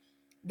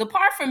the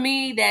part for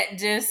me that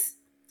just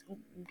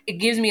it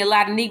gives me a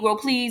lot of Negro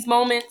please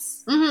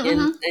moments,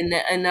 and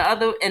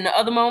the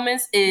other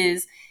moments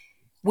is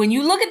when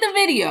you look at the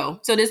video.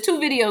 So there's 2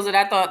 videos that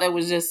I thought that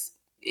was just,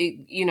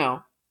 you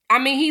know, I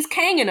mean, he's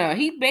canging her.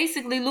 He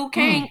basically Luke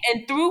Kang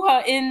and threw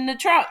her in the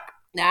truck.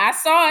 Now I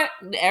saw it.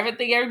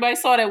 Everybody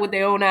saw that with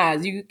their own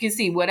eyes. You can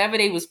see whatever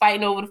they was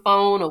fighting over the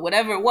phone or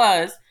whatever it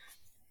was.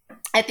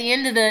 At the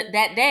end of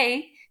that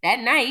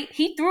night,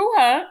 he threw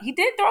her. He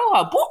did throw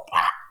her, boop,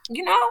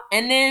 you know,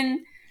 and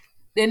then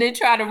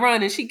tried to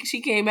run, and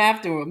she came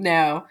after him.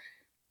 Now,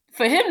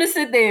 for him to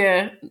sit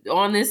there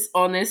on this,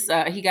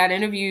 he got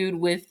interviewed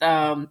with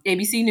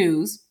ABC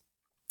News,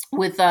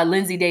 with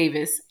Lindsay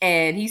Davis,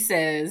 and he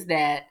says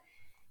that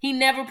he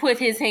never put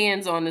his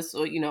hands on this,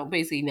 or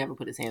basically never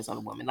put his hands on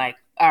a woman. Like,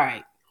 all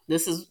right,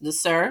 this is the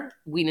sir.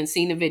 We didn't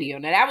see the video.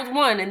 Now that was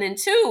one, and then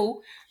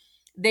two,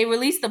 they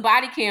released the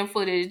body cam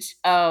footage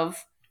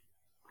of.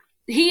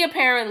 He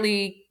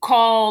apparently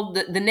called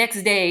the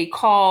next day,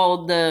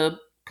 called the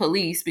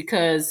police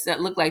because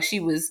that looked like she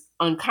was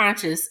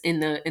unconscious in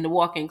the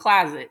walk-in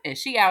closet, and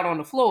she out on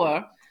the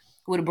floor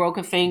with a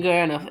broken finger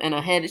and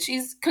a head.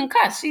 She's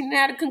concussed. She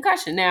had a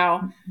concussion.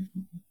 Now,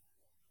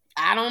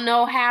 I don't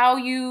know how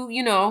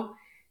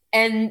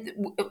and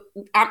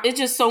it's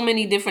just so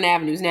many different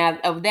avenues now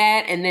of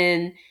that. And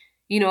then,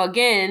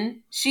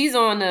 again, she's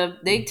on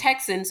they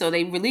texting, so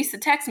they released the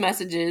text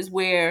messages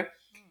where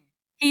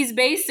he's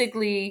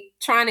basically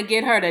trying to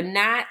get her to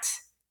not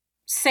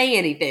say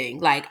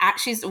anything. Like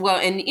she's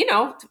and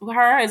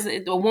her as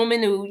a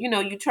woman who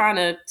you're trying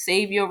to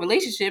save your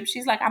relationship.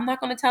 She's like, I'm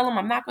not going to tell him.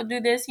 I'm not going to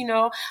do this.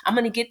 I'm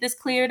going to get this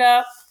cleared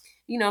up.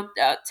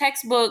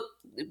 Textbook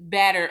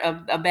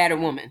a batter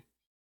woman.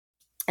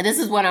 And this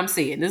is what I'm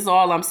seeing. This is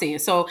all I'm seeing.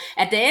 So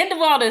at the end of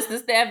all this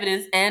is the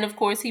evidence, and of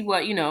course he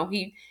was,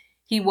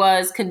 he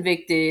was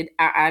convicted.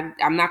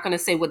 I'm not going to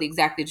say what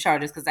exactly the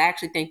charges, because I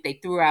actually think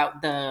they threw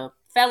out the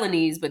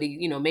felonies, but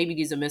maybe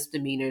these are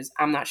misdemeanors.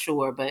 I'm not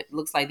sure, but it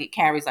looks like it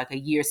carries like a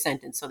year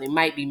sentence, so they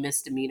might be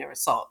misdemeanor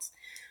assaults.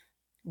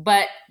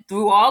 But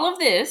through all of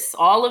this,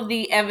 all of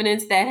the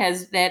evidence that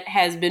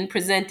has been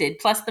presented,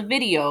 plus the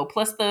video,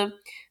 plus the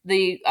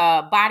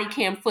body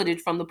cam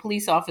footage from the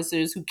police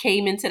officers who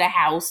came into the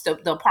house,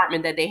 the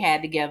apartment that they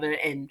had together,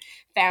 and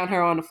found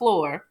her on the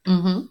floor,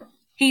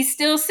 he's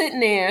still sitting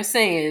there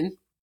saying,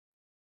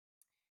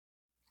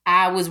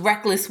 I was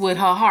reckless with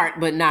her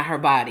heart, but not her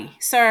body.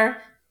 Sir.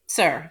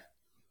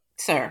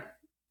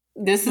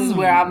 This is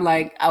where I'm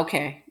like,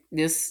 okay,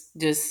 this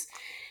just,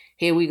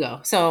 here we go.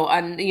 So,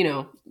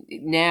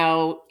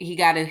 now he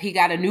got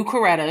a new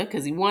Coretta,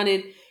 because he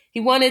wanted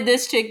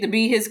this chick to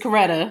be his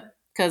Coretta,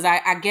 because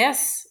I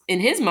guess in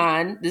his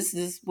mind, this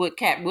is what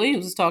Cat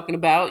Williams was talking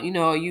about.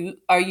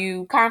 Are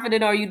you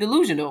confident? Or are you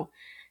delusional?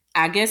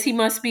 I guess he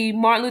must be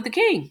Martin Luther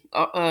King,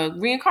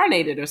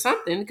 reincarnated or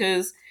something,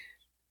 because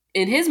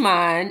in his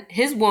mind,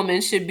 his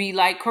woman should be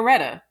like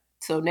Coretta.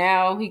 So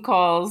now he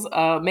calls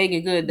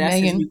Meagan Good. That's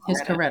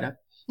his Coretta.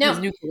 Now, his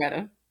new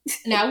Coretta.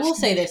 Now I will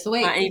say this: the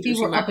way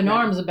people were up in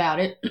arms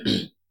about it,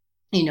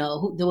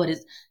 what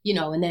is,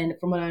 and then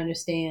from what I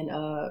understand,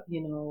 the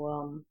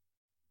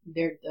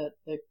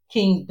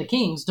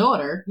king's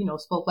daughter,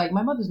 spoke like,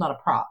 my mother's not a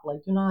prop.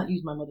 Like, do not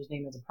use my mother's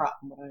name as a prop.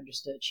 From what I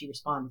understood, she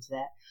responded to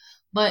that.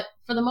 But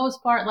for the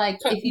most part, like,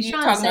 if he's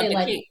trying to say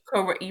like,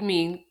 you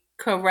mean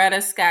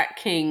Coretta Scott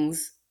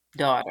King's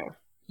daughter?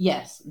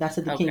 Yes, that's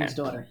the King's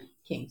daughter.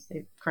 Kings,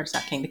 Coretta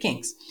Scott King, the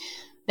Kings.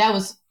 That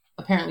was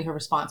apparently her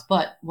response.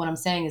 But what I'm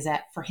saying is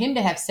that for him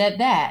to have said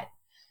that,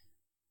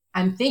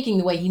 I'm thinking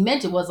the way he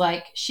meant it was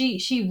like,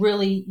 she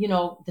really,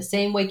 the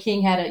same way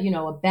King had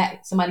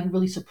somebody who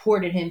really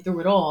supported him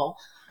through it all.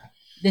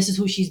 This is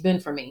who she's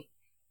been for me.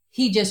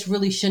 He just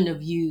really shouldn't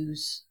have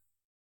used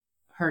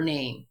her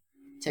name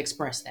to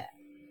express that.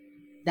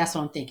 That's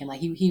what I'm thinking. Like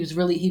he was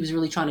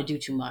really trying to do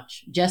too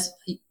much.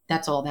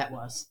 That's all that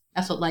was.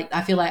 That's what, like,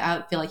 I feel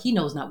like he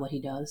knows not what he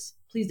does.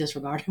 Please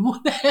disregard him on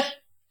that.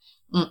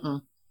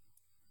 No.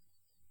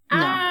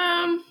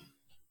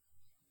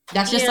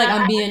 That's just like,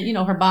 I'm being,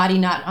 her body,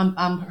 not,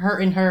 I'm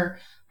hurting her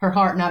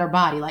heart, not her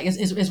body. Like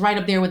it's right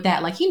up there with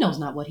that. Like, he knows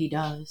not what he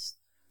does.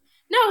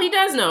 No, he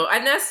does know.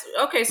 And that's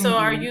okay. So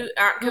are you,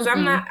 cause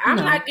I'm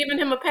not giving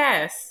him a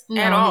pass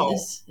at all.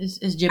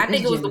 I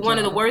think it was one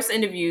of the worst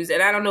interviews,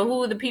 and I don't know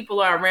who the people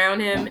are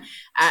around him.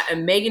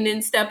 And Meagan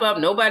didn't step up.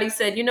 Nobody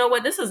said, you know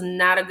what, this is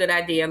not a good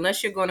idea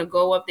unless you're going to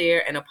go up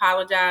there and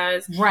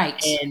apologize.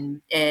 Right.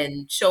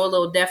 And show a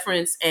little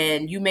deference,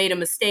 and you made a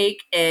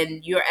mistake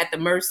and you're at the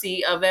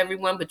mercy of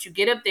everyone, but you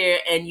get up there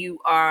and you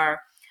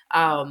are,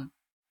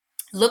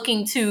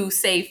 looking to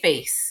save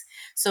face,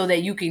 so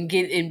that you can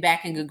get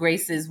back in good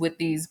graces with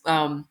these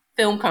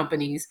film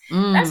companies.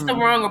 That's the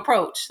wrong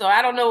approach. So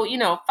I don't know,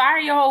 fire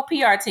your whole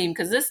PR team,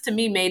 because this to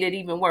me made it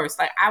even worse.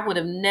 Like, I would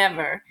have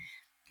never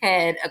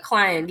had a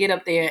client get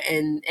up there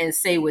and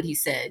say what he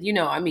said.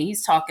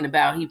 He's talking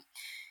about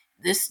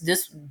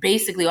this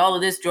basically all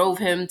of this drove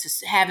him to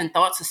having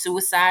thoughts of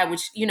suicide,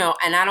 which,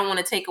 and I don't want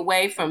to take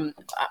away from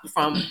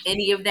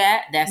any of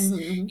that. That's,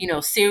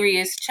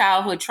 serious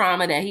childhood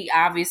trauma that he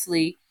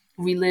obviously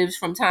relives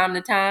from time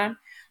to time.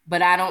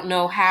 But I don't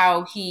know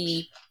how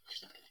he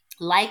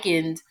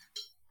likened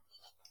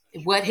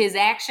what his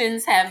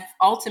actions have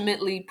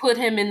ultimately put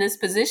him in this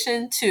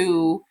position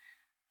to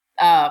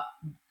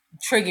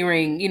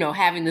triggering,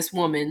 having this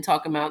woman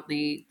talking about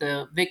the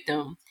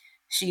victim.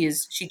 She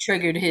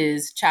triggered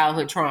his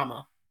childhood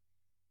trauma,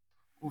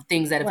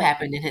 things that have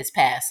happened in his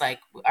past. Like,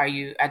 are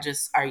you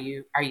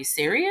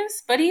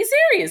serious? But he's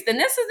serious. Then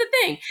this is the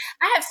thing.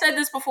 I have said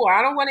this before.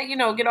 I don't want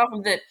to, get off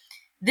of that.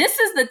 This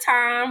is the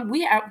time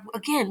we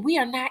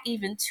are not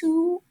even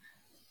 2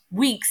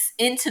 weeks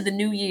into the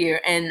new year,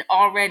 and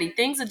already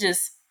things are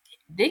just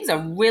things are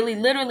really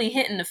literally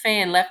hitting the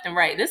fan left and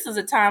right. This is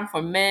a time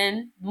for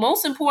men,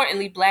 most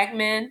importantly, Black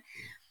men,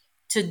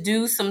 to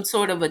do some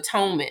sort of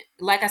atonement.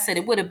 Like I said,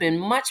 it would have been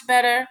much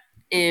better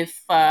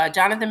if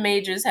Jonathan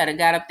Majors had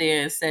got up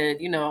there and said,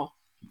 Yeah.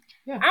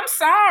 I'm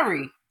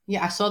sorry.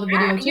 Yeah, I saw the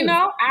video too.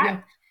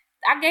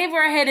 I gave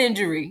her a head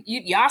injury.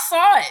 Y'all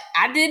saw it.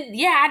 I did.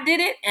 Yeah, I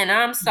did it, and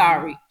I'm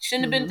sorry.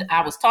 Shouldn't have been.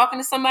 I was talking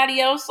to somebody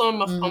else on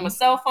my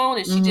cell phone,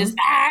 and she just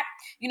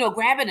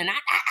grab it, and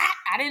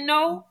I didn't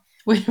know.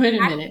 Wait a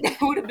minute. That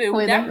would have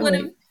been. That would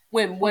have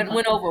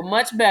went over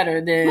much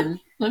better than.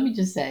 Let me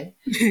just say,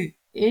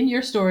 in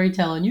your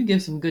storytelling, you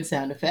give some good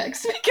sound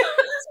effects. Because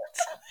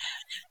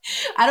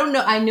I don't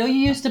know. I know you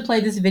used to play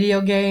this video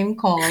game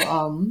called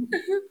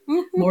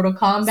Mortal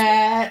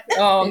Kombat.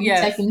 Oh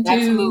yes,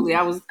 absolutely.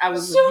 I was a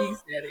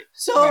beast at it.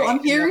 So right,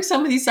 I'm hearing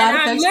some of these side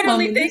effects. I'm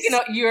literally thinking,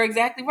 you're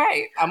exactly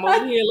right. I'm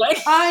over here like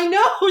I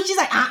know. She's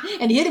like,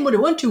 and he hit him with a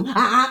 1-2,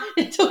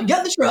 until he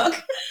got the truck.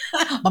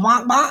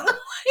 Bonk, bonk.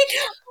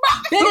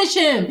 Finish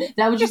him. Is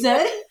that what you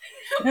said?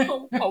 Yep.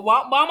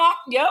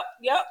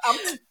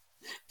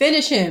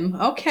 Finish him.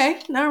 Okay.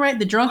 All right.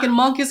 The drunken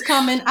monk is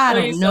coming. I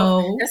don't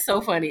know. That's so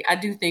funny. I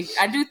do think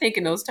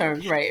in those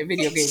terms, right? In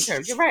video game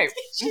terms. You're right.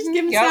 She's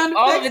giving sound effects.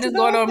 All of it is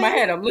going on in my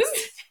head. I'm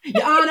listening.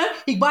 Your Honor,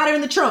 he bought her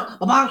in the trunk.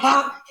 Bonk,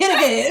 bonk. Hit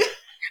again.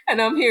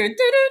 And I'm hearing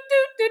do.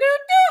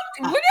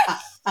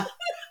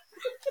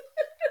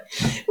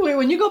 Wait,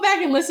 when you go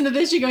back and listen to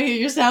this, you're going to hear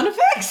your sound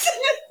effects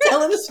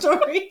telling the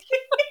story.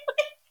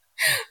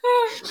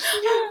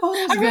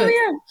 I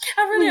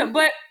really am.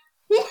 But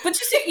you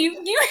see,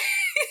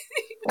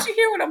 but you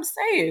hear what I'm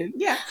saying?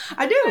 Yeah,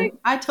 I do.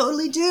 I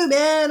totally do,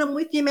 man. I'm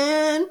with you,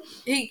 man.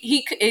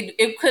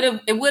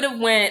 It would have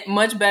went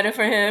much better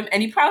for him,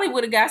 and he probably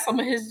would have got some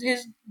of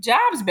his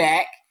jobs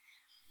back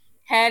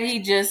had he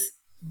just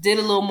did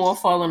a little more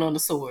falling on the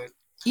sword.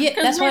 Yeah,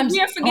 that's why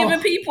we are forgiving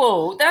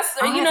people. That's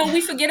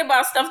we forget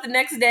about stuff the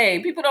next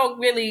day. People don't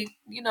really,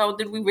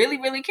 did we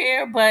really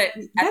care? But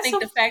I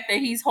think the fact that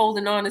he's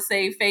holding on to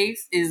save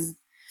face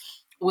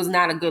was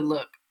not a good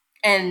look.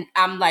 And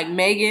I'm like,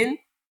 Megan,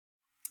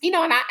 and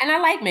I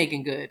like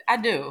Megan Good. I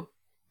do.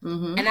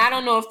 Mm-hmm. And I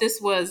don't know if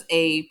this was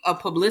a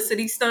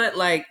publicity stunt.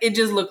 Like, it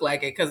just looked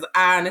like it. Because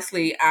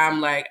honestly, I'm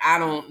like, I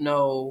don't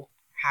know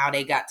how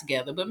they got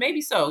together. But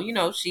maybe so.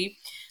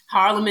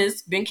 Harlem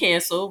has been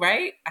canceled,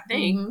 right? I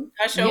think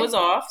her show is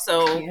off.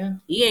 So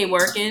he ain't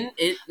working.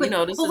 Wait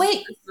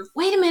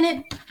a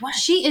minute. What?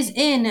 She is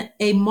in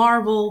a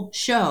Marvel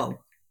show.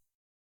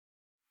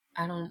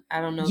 I don't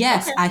know.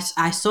 Yes, okay.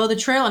 I saw the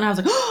trailer and I was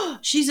like, oh,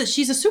 she's a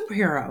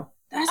superhero.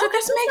 That's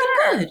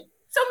Megan Good.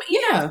 So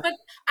but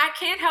I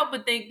can't help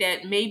but think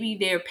that maybe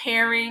their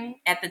pairing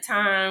at the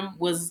time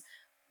was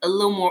a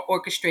little more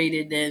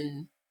orchestrated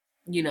than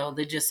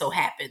that just so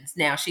happens.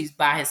 Now she's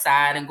by his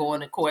side and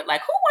going to court.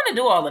 Like, who want to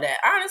do all of that?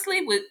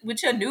 Honestly,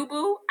 with your new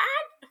boo,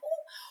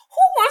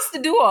 who wants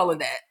to do all of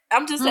that?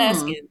 I'm just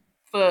asking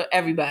for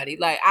everybody.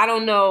 Like, I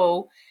don't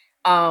know.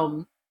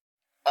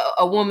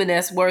 A woman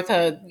that's worth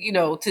her,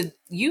 to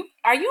you.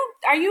 Are you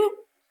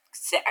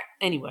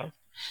anyway?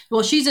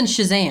 Well, she's in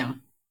Shazam.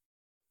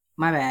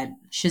 My bad.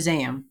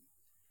 Shazam.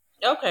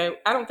 Okay,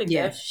 I don't think.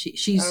 Yeah,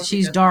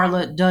 she's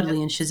Darla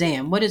Dudley in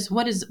Shazam. What is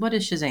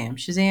Shazam?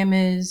 Shazam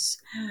is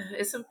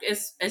it's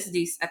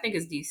DC. I think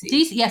it's DC.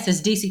 Yes,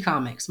 it's DC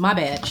Comics. My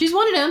bad. She's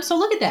one of them. So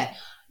look at that.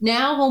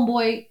 Now,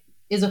 homeboy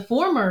is a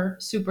former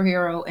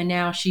superhero, and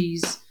now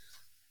she's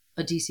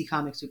a DC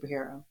Comic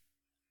superhero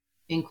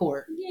in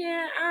court.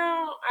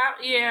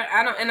 Yeah,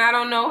 I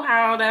don't know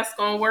how that's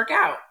gonna work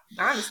out.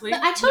 Honestly,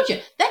 but I told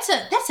you that's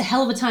a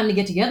hell of a time to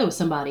get together with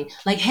somebody.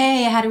 Like,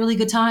 hey, I had a really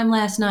good time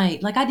last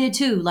night. Like, I did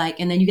too. Like,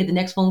 and then you get the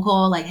next phone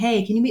call. Like,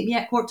 hey, can you meet me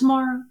at court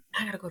tomorrow?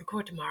 I gotta go to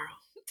court tomorrow.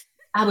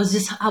 I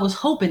was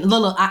hoping,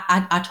 Lola.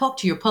 I talked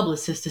to your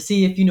publicist to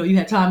see if you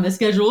had time to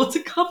schedule to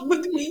come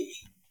with me.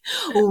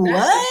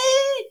 What?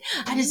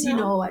 I just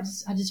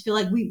I just feel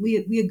like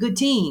we a good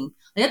team.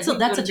 That's a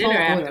tall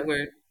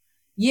order.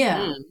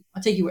 Yeah,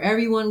 I'll take you wherever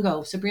you want to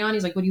go.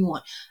 Cipriani's like, what do you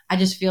want? I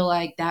just feel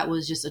like that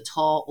was just a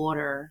tall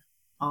order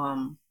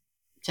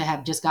to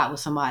have just got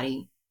with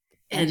somebody.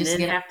 And just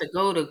have to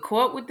go to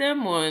court with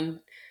them on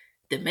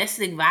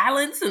domestic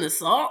violence and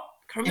assault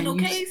criminal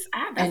case.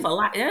 That's a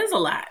lot. That is a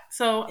lot.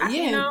 So,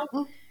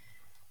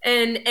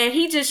 and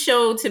he just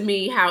showed to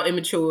me how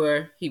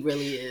immature he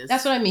really is.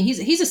 That's what I mean.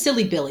 He's a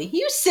silly Billy.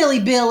 You silly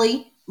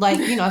Billy. Like,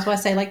 that's why I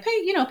say, like,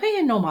 pay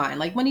him no mind.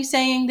 Like, when he's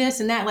saying this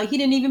and that, like, he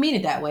didn't even mean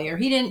it that way, or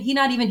he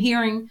not even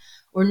hearing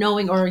or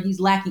knowing, or he's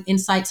lacking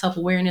insight,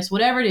 self-awareness,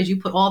 whatever it is.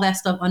 You put all that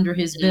stuff under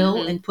his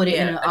bill and put it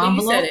in an envelope.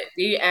 You said it.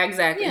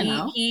 Exactly.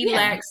 He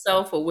lacks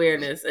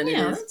self-awareness, and it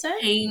is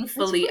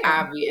painfully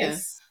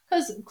obvious.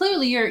 Because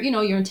clearly you're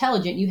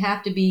intelligent. You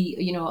have to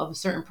be, of a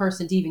certain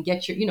person to even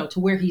get your, to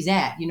where he's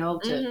at,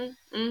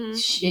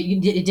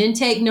 it didn't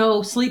take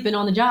no sleeping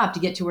on the job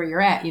to get to where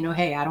you're at.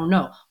 Hey, I don't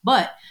know.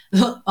 But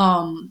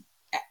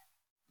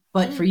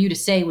for you to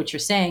say what you're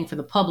saying for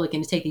the public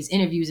and to take these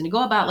interviews and to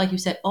go about, like you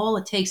said, all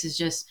it takes is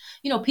just,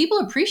 people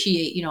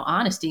appreciate,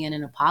 honesty and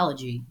an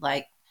apology.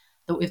 Like,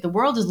 if the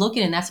world is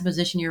looking and that's the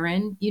position you're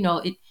in,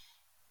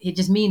 it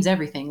just means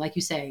everything. Like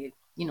you say,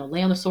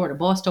 lay on the sword. A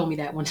boss told me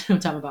that one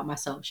time about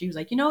myself. She was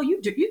like, you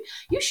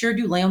sure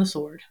do lay on the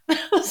sword. I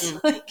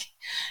was like,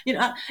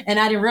 and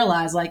I didn't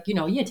realize, like,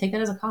 yeah, take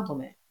that as a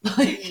compliment.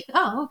 Like,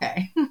 oh,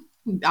 okay.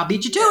 I'll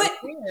beat you to it.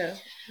 Yeah.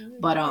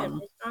 But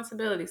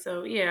responsibility.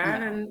 So yeah, I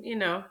didn't,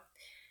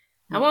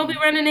 I won't be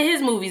running to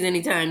his movies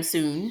anytime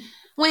soon.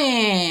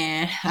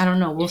 When I don't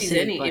know, we'll see.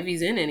 If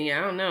he's in any, I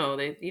don't know.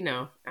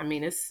 I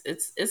mean, it's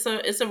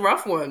a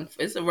rough one.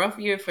 It's a rough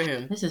year for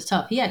him. This is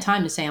tough. He had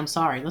time to say I'm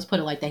sorry. Let's put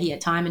it like that. He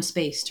had time and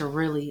space to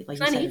really, like,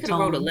 Sonny, he could have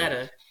wrote a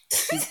letter.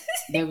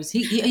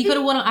 He could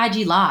have went on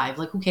IG Live,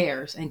 like, who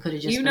cares, and could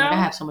have just been like,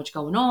 I have so much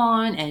going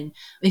on, and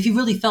if he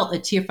really felt a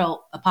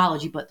tearfelt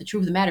apology, but the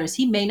truth of the matter is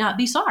he may not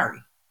be sorry.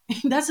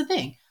 That's the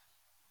thing.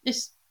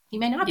 He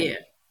may not be. Yeah.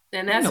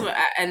 And that's what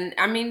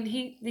I mean,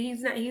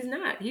 he's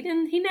not.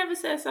 He never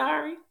said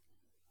sorry.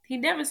 He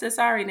never said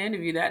sorry in the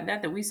interview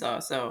that we saw.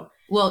 So,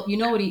 well, you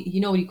know what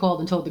he called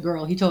and told the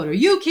girl. He told her,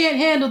 "You can't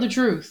handle the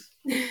truth."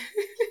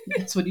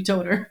 That's what he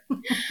told her.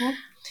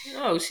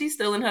 Oh, she's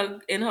still in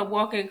her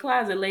walk-in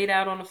closet, laid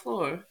out on the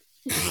floor.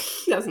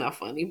 That's not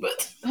funny,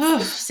 but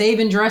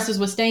saving dresses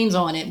with stains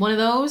on it. One of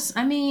those.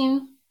 I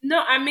mean,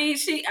 no. I mean,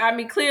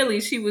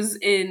 clearly she was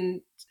in.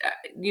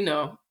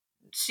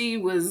 She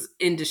was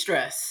in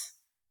distress,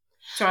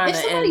 trying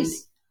to end.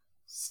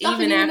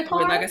 Even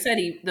afterward, like I said,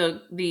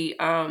 the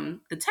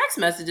text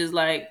messages,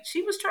 like,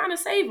 she was trying to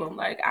save him.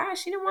 Like,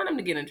 she didn't want him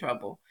to get in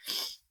trouble.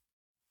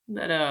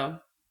 But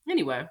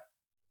anyway.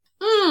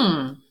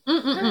 It's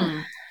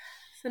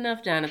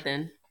enough,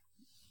 Jonathan.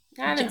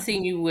 I haven't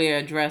seen you wear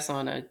a dress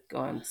on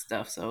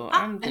stuff, so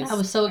I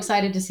was so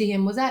excited to see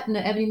him. Was that in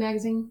the Ebony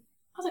magazine?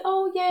 I was like,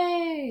 oh,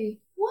 yay.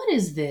 What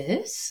is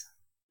this?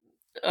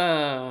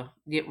 Yeah,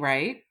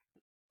 right.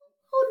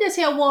 Who this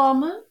here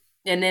woman?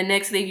 And then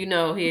next thing you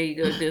know, here you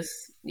go,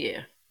 this,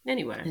 yeah.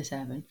 Anyway. This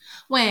happened.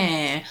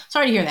 Well,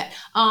 sorry to hear that.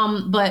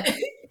 But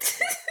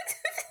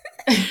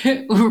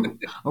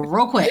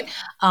real quick,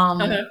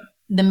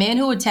 the man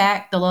who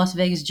attacked the Las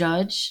Vegas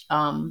judge,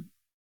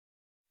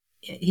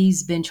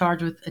 he's been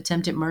charged with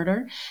attempted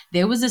murder.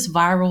 There was this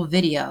viral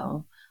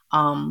video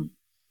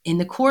in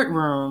the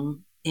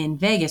courtroom in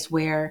Vegas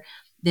where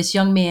this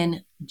young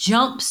man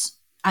jumps,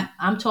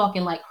 I'm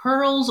talking like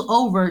hurls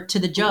over to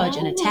the judge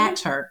and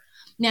attacks her.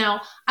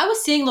 Now, I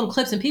was seeing little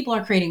clips and people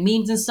are creating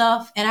memes and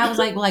stuff. And I was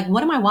like,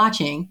 what am I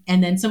watching?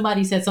 And then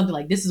somebody said something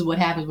like, this is what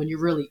happens when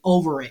you're really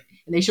over it.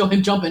 And they show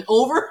him jumping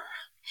over.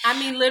 I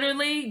mean,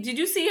 literally, did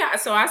you see how,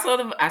 so I saw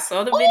the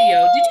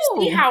video. Did you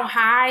see how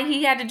high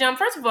he had to jump?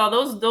 First of all,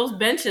 those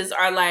benches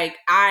are like,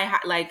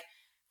 at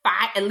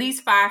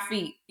least 5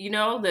 feet,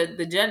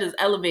 the judge is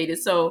elevated.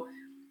 So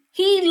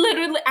he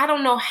literally, I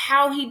don't know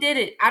how he did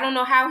it. I don't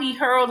know how he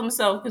hurled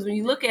himself. Because when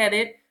you look at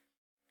it,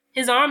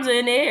 his arms are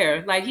in the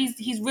air. Like,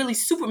 he's really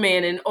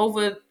Superman and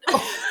over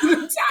the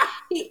top.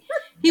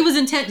 He was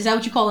intent. Is that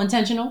what you call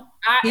intentional?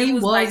 He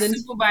was like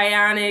super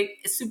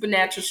bionic,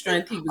 supernatural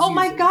strength. He was using.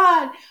 My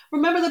God!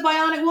 Remember the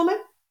Bionic Woman?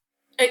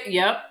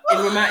 Yep.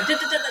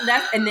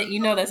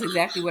 That's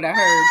exactly what I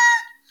heard.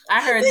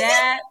 I heard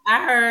that.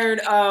 I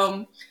heard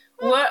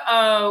what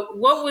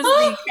was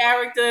the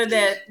character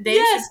that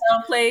Dave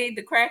Chappelle played,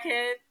 the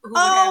crackhead who would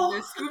have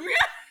this super.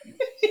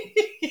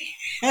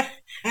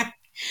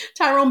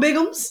 Tyrone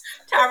Biggums.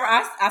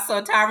 I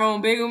saw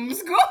Tyrone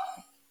Biggums go.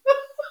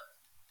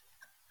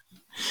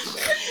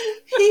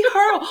 He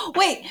hurled.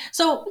 Wait,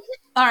 so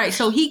all right,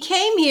 so he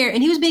came here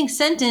and he was being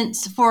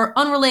sentenced for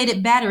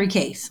unrelated battery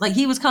case. Like,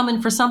 he was coming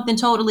for something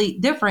totally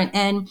different.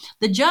 And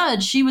the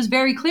judge, she was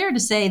very clear to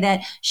say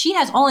that she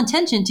has all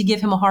intention to give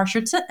him a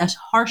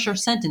harsher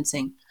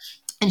sentencing.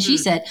 And she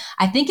said,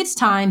 I think it's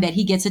time that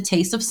he gets a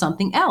taste of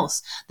something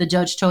else. The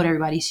judge told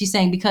everybody, she's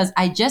saying, because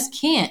I just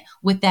can't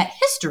with that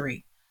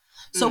history.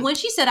 So when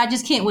she said, I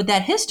just can't with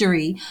that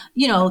history,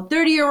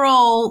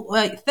 30-year-old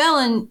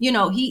felon,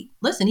 he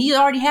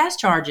already has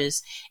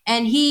charges,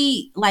 and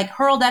he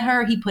hurled at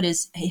her. He put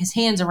his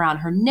hands around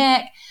her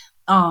neck.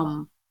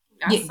 I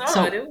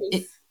saw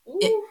it.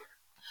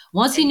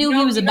 Once he knew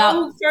he was about.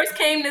 Who first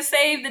came to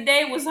save the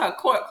day was her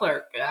court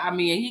clerk. I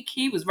mean,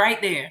 he was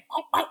right there.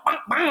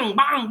 Bang,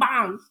 bang,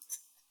 bang.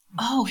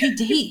 Oh,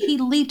 he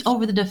leaped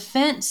over the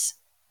defense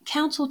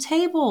counsel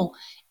table.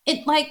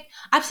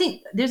 I've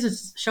seen, there's a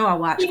show I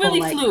watched. He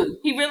really flew.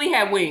 He really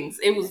had wings.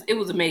 It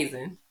was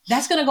amazing.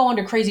 That's going to go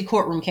under Crazy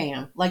Courtroom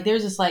Cam.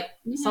 There's this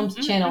some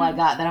channel I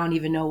got that I don't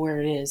even know where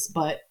it is,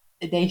 but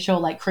they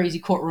show crazy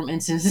courtroom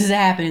instances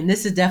happening.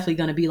 This is definitely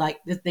going to be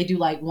they do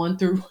 1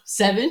 through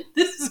 7.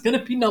 This is going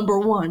to be number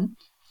 1.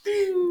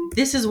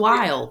 This is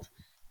wild.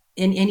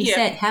 And he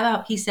said,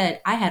 he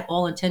said, I had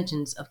all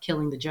intentions of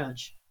killing the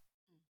judge.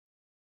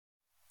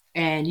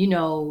 And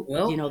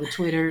the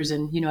Twitters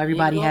and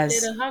everybody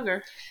has a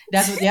hugger.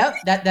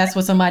 That's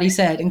what somebody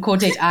said in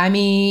quotation. I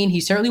mean,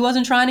 he certainly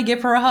wasn't trying to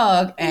give her a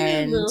hug,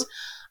 and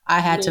I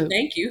had to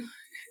thank you.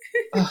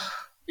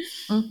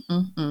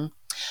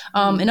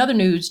 In other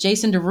news,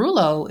 Jason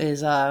Derulo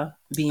is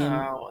being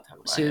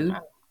sued.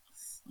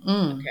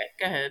 Okay,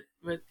 go ahead.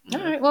 But All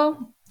right.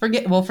 Well,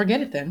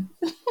 forget it then.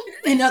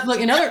 In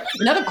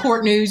other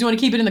court news, you want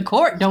to keep it in the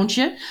court, don't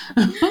you?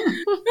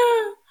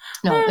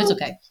 No, it's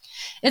okay.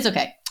 It's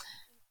okay.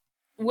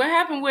 What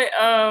happened with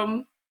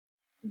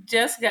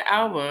Jessica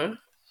Alba?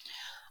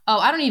 Oh,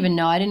 I don't even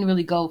know. I didn't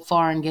really go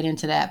far and get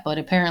into that, but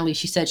apparently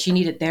she said she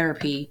needed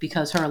therapy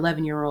because her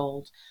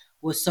 11-year-old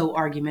was so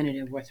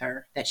argumentative with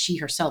her that she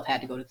herself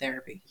had to go to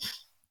therapy.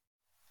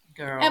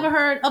 Girl. Ever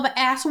heard of an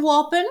ass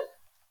whooping?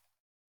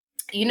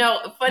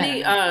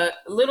 Funny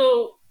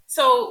little.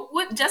 So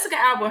with Jessica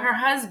Alba, her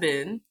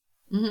husband,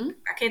 Mm-hmm.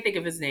 I can't think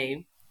of his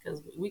name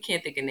because we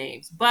can't think of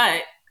names,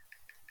 but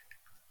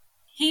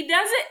he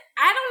doesn't.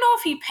 I don't know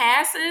if he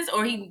passes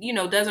or he,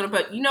 doesn't.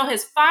 But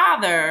his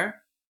father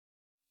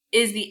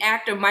is the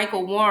actor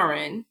Michael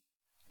Warren.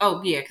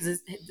 Oh yeah,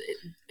 because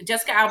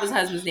Jessica Alba's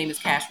husband's name is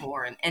Cash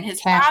Warren, and his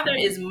father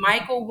is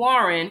Michael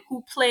Warren,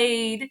 who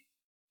played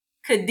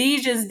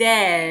Khadijah's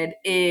dad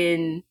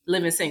in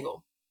Living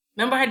Single.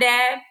 Remember her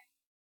dad?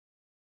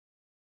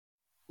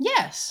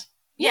 Yes.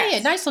 Yeah,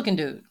 nice looking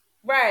dude.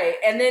 Right.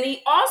 And then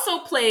he also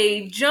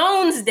played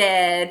Joan's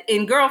dad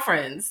in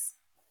Girlfriends.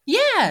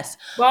 Yes.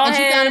 And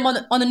she found him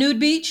on the nude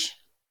beach?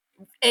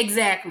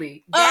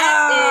 Exactly.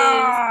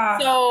 That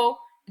is so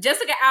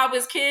Jessica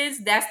Alba's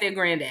kids, that's their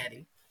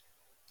granddaddy.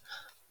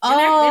 Isn't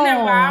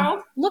that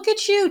wild? Look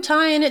at you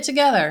tying it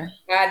together.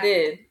 I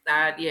did.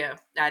 I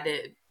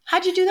did.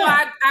 How'd you do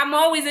that? So I'm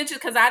always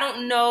interested because I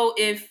don't know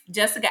if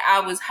Jessica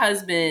Alba's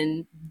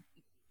husband,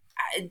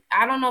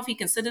 I don't know if he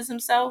considers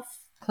himself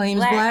claims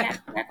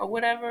black or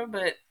whatever,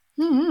 but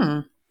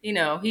mm-hmm.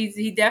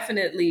 He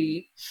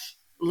definitely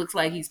looks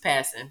like he's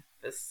passing.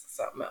 That's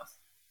something else.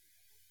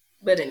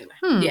 But anyway,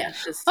 yeah.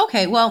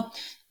 Okay, well,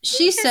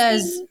 she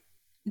says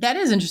that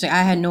is interesting.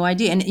 I had no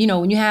idea. And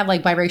when you have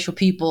like biracial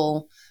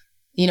people,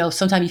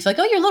 sometimes you feel like,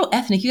 oh, you're a little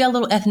ethnic. You got a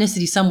little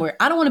ethnicity somewhere.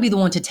 I don't want to be the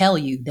one to tell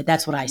you that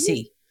that's what I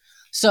see.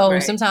 So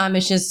sometimes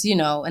it's just,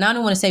 and I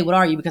don't want to say, what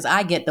are you? Because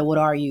I get the, what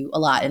are you a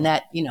lot. And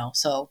that,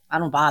 so I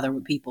don't bother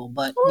with people,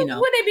 but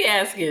what they be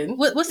asking?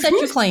 What's that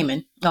you're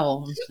claiming?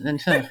 Oh,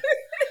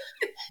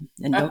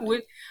 and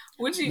don't,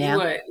 what you now,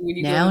 what? When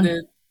you go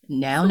to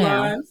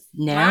now.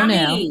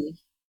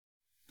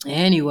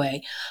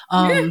 Anyway,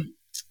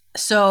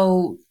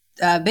 so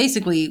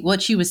basically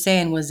what she was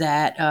saying was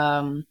that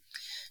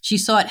she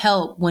sought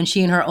help when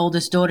she and her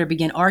oldest daughter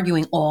began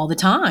arguing all the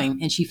time.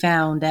 And she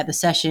found that the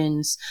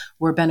sessions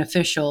were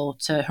beneficial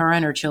to her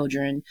and her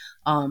children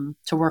to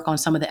work on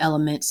some of the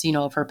elements,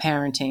 of her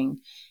parenting.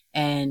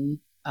 And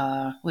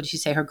what did she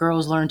say? Her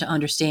girls learned to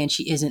understand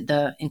she isn't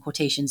the, in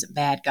quotations,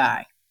 bad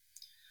guy.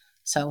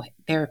 So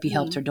therapy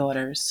helped her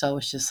daughters. So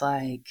it's just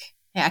like,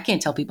 I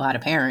can't tell people how to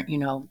parent,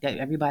 that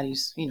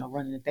everybody's,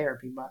 running a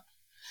therapy, but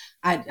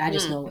I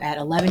just know at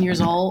 11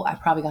 years old, I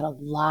probably got a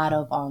lot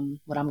of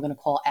what I'm going to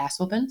call ass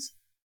whoopings.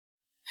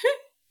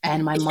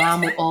 And my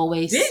mom would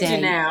always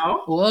say,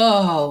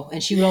 whoa.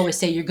 And she would always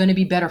say, you're going to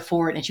be better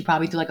for it. And she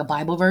probably threw like a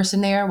Bible verse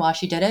in there while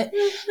she did it.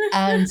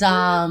 And,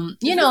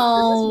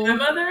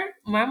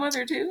 my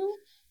mother too.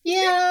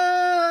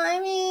 Yeah, I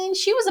mean,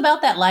 she was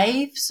about that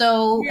life.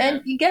 So,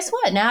 and guess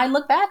what? Now I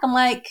look back, I'm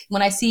like,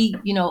 when I see,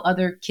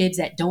 other kids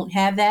that don't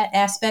have that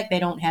aspect, they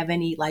don't have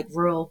any like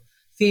real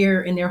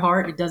fear in their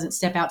heart. It doesn't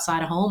step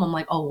outside of home. I'm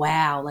like, oh,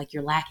 wow, like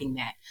you're lacking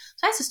that.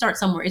 So I have to start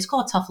somewhere. It's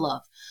called tough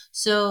love.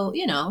 So,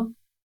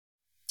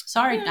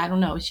 sorry, I don't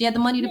know. She had the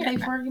money to pay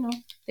for,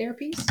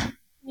 therapies.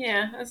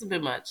 Yeah, that's a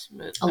bit much.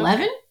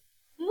 11?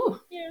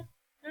 Ooh. Yeah.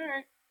 All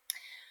right.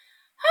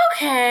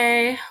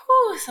 Okay.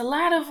 Ooh, it's a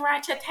lot of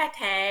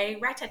ratchet-tay,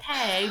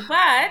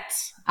 but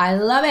I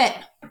love it.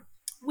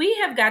 We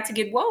have got to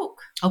get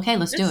woke. Okay,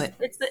 let's do it.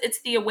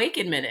 It's the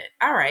awaken minute.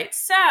 All right.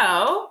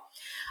 So,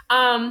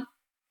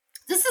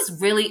 this is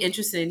really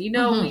interesting.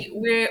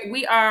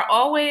 We are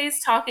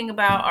always talking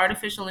about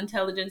artificial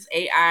intelligence,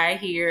 AI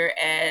here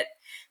at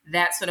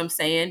That's What I'm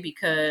Saying,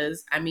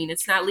 because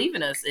it's not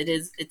leaving us.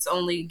 It's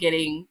only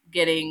getting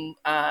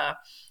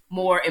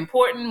more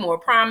important, more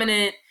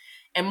prominent,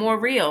 and more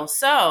real.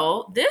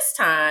 So this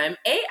time,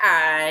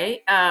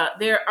 AI,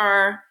 there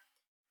are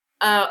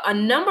a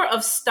number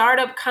of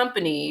startup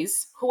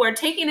companies who are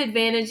taking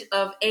advantage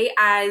of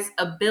AI's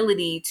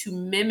ability to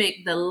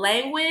mimic the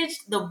language,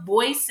 the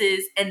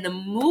voices, and the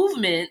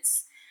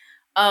movements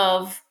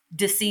of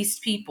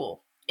deceased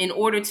people in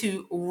order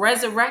to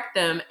resurrect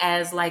them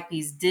as like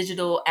these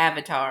digital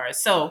avatars.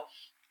 So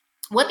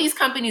what these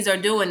companies are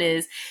doing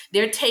is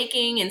they're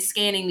taking and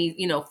scanning these,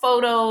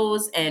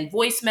 photos and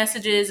voice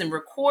messages and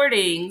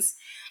recordings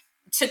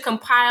to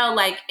compile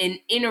like an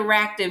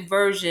interactive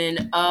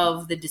version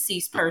of the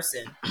deceased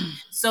person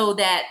so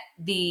that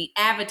the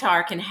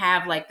avatar can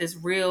have like this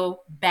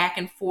real back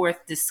and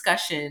forth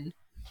discussion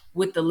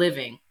with the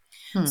living.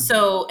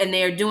 So, and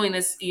they're doing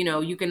this,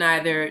 you can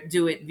either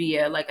do it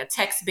via like a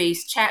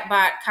text-based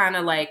chatbot, kind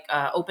of like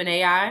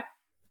OpenAI,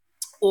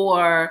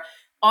 or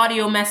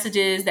audio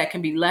messages that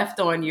can be left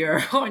on your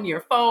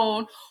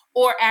phone,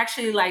 or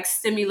actually like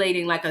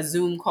stimulating like a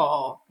Zoom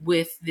call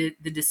with the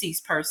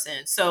deceased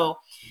person. So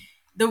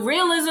The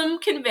realism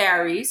can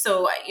vary.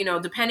 So,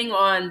 depending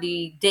on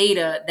the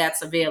data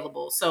that's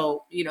available.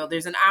 So,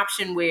 there's an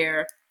option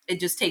where it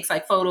just takes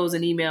like photos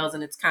and emails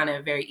and it's kind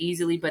of very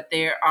easily, but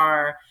there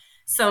are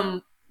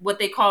some what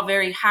they call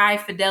very high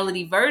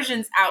fidelity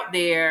versions out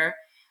there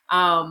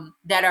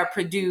that are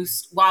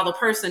produced while the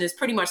person is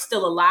pretty much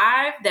still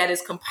alive, that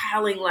is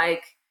compiling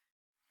like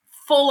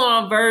full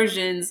on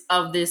versions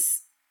of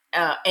this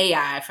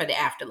AI for the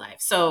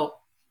afterlife. So,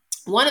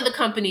 one of the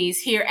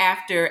companies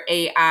Hereafter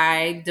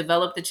AI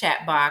developed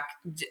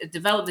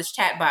developed this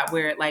chatbot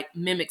where it like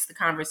mimics the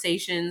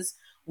conversations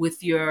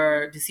with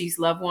your deceased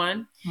loved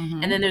one.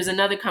 Mm-hmm. And then there's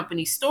another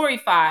company,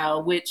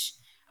 Storyfile, which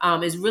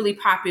is really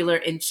popular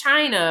in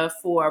China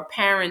for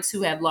parents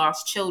who have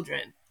lost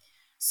children.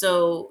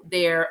 So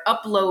they're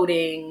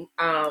uploading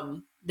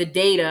the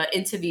data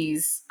into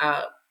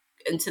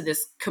into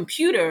this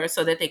computer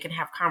so that they can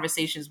have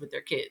conversations with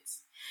their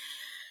kids.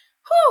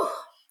 Whew.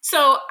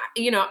 So,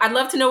 I'd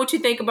love to know what you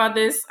think about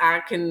this.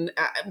 I can,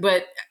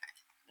 but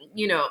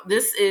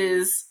this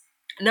is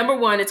number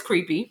one. It's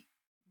creepy.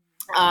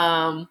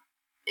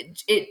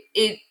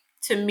 It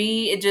to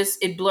me,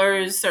 it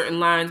blurs certain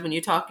lines when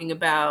you're talking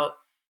about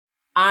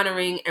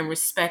honoring and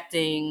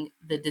respecting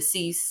the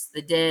deceased,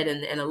 the dead,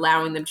 and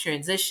allowing them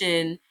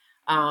transition.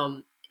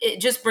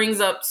 It just brings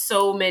up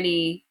so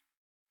many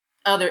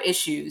other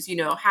issues.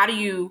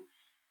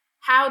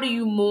 How do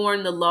you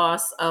mourn the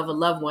loss of a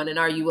loved one, and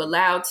are you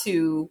allowed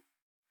to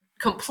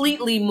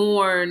completely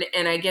mourn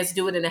and I guess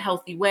do it in a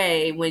healthy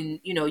way when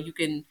you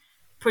can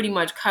pretty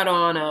much cut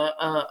on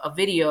a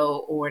video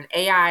or an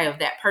AI of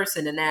that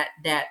person, and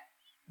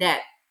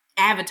that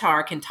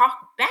avatar can talk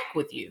back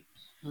with you.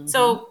 Mm-hmm.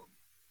 So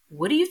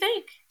what do you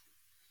think?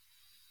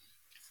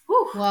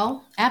 Whew.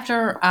 Well,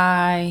 after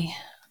I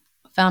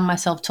found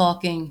myself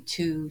talking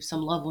to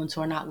some loved ones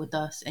who are not with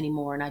us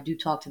anymore, and I do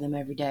talk to them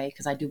every day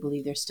because I do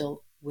believe they're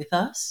still with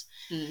us.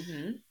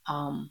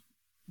 Mm-hmm.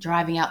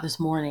 Driving out this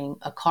morning,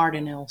 a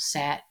cardinal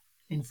sat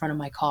in front of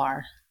my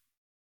car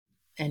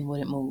and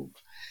wouldn't move.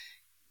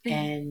 Mm-hmm.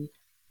 And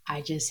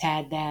I just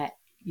had that,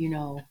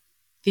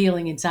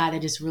 feeling inside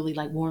that just really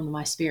like warmed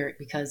my spirit,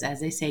 because as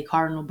they say,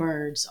 cardinal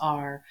birds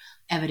are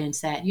evidence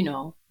that,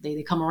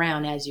 they come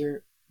around as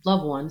your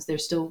loved ones, they're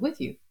still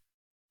with you.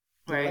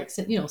 Right.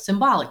 Like,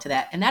 symbolic to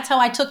that. And that's how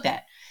I took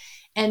that.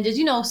 And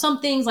just, some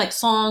things like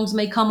songs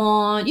may come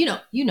on,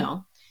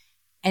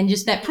 and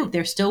just that proof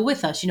they're still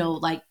with us,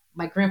 like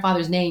my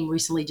grandfather's name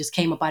recently just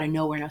came up out of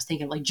nowhere, and I was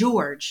thinking like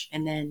George.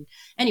 And then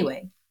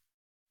anyway,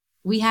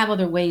 we have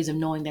other ways of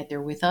knowing that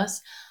they're with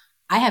us.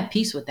 I have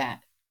peace with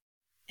that.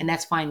 And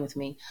that's fine with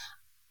me.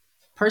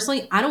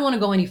 Personally, I don't want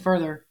to go any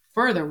further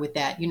with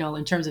that,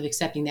 in terms of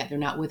accepting that they're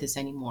not with us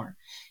anymore.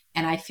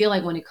 And I feel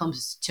like when it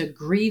comes to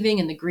grieving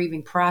and the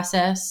grieving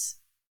process,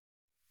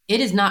 it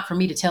is not for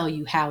me to tell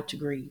you how to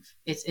grieve.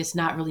 It's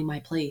not really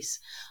my place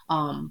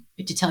to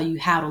tell you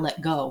how to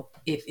let go,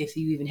 if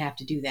you even have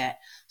to do that.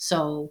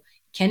 So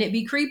can it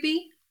be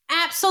creepy?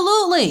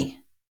 Absolutely.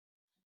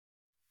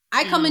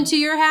 I come into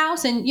your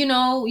house and,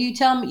 you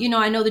tell me,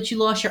 I know that you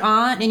lost your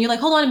aunt, and you're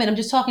like, hold on a minute, I'm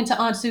just talking to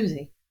Aunt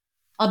Susie.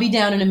 I'll be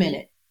down in a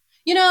minute.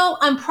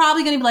 I'm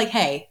probably going to be like,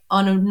 hey,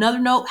 on another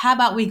note, how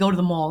about we go to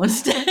the mall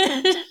instead?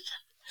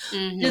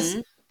 Mm-hmm. Just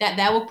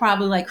that will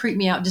probably like creep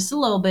me out just a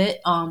little bit.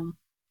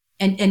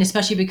 And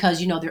especially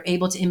because, they're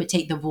able to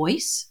imitate the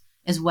voice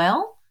as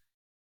well.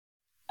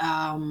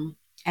 And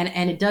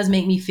it does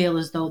make me feel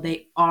as though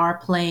they are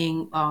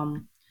playing,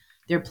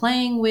 they're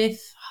playing with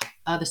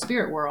the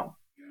spirit world,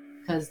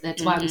 because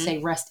that's why we say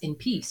rest in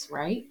peace,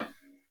 right?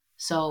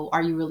 So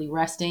are you really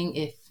resting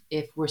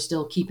if we're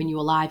still keeping you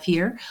alive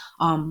here?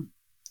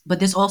 But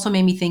this also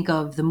made me think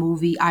of the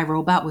movie I,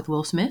 Robot with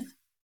Will Smith.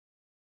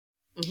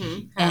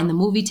 Mm-hmm. And the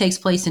movie takes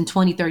place in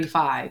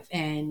 2035,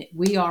 and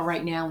we are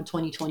right now in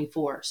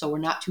 2024. So we're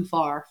not too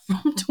far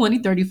from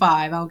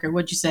 2035. I don't care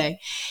what you say.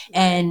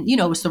 And,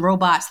 it's the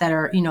robots that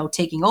are,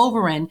 taking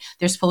over, and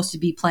they're supposed to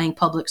be playing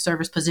public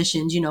service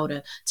positions,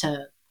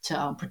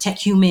 to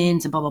protect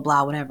humans and blah, blah,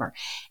 blah, whatever.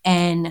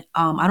 And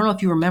I don't know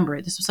if you remember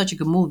it. This was such a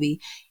good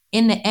movie.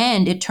 In the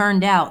end, it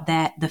turned out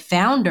that the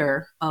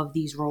founder of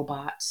these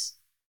robots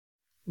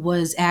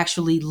was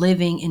actually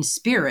living in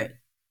spirit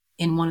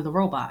in one of the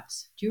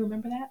robots. Do you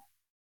remember that?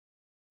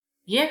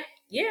 Yeah.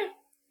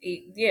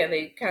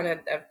 They kind of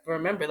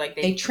remember, like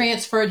they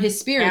transferred his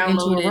spirit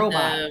into a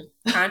robot,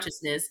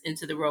 consciousness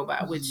into the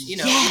robot, which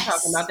yes. We're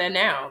talking about that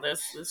now.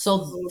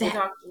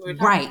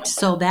 Right.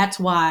 So that's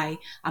why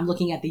I'm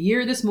looking at the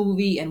year of this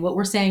movie and what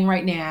we're saying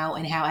right now,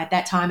 and how at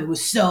that time it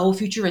was so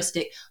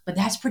futuristic. But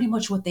that's pretty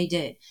much what they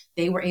did.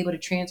 They were able to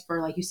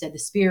transfer, like you said, the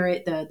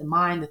spirit, the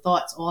mind, the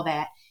thoughts, all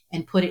that,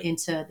 and put it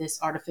into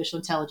this artificial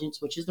intelligence,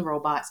 which is the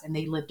robots, and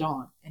they lived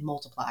on and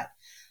multiplied.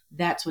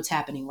 That's what's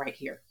happening right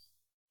here.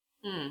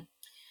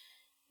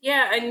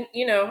 Yeah, and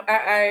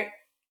I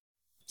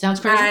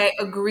sounds crazy. I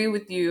agree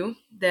with you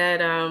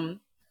that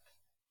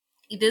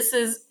this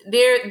is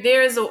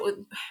there's a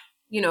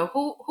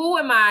who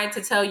am I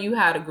to tell you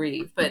how to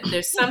grieve? But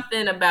there's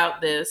something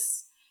about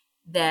this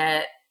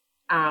that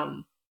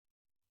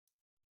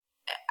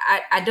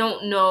I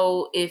don't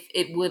know if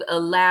it would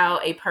allow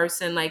a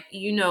person like,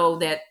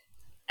 that,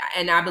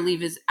 and I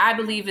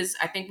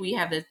think we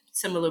have the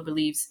similar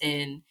beliefs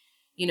in,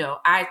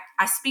 I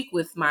speak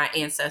with my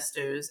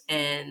ancestors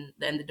and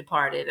the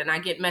departed, and I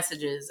get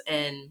messages,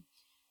 and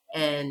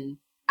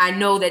I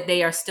know that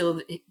they're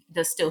still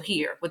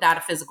here without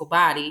a physical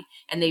body,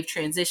 and they've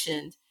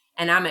transitioned,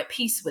 and I'm at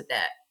peace with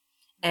that,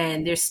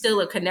 and there's still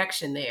a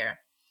connection there.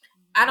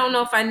 I don't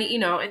know if I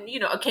need,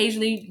 and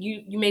occasionally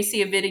you may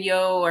see a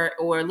video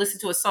or listen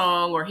to a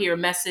song or hear a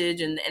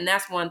message, and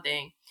that's one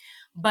thing.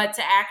 But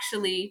to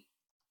actually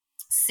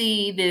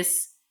see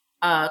this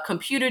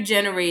computer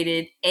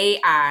generated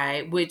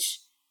AI,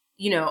 which,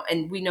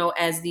 and we know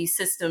as these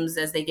systems,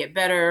 as they get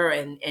better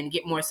and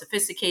get more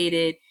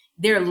sophisticated,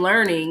 they're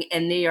learning,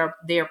 and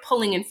they're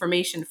pulling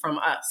information from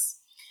us.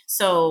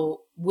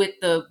 So with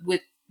the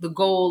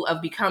goal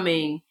of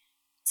becoming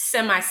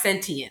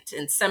semi-sentient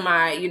and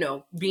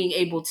being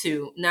able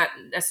to not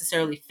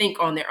necessarily think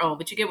on their own,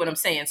 but you get what I'm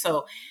saying.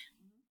 So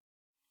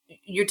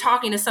you're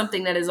talking to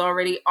something that is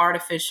already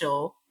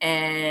artificial,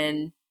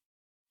 and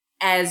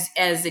as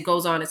it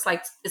goes on, it's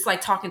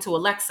like talking to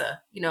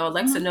Alexa.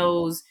 Alexa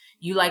knows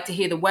you like to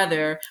hear the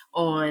weather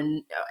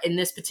on in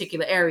this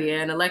particular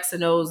area, and Alexa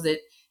knows that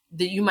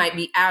you might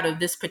be out of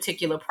this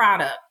particular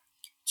product.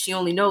 She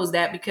only knows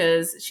that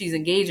because she's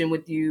engaging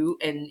with you,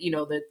 and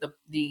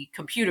the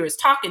computer is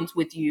talking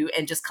with you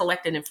and just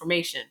collecting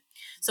information.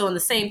 So in the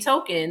same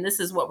token, this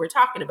is what we're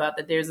talking about,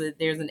 that there's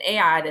an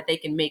AI that they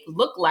can make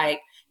look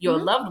like your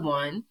loved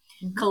one,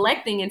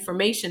 collecting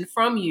information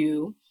from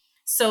you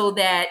so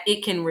that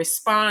it can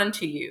respond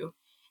to you.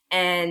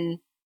 And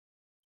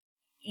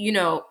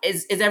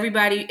is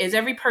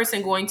every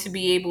person going to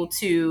be able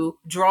to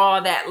draw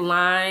that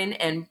line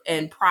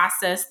and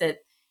process that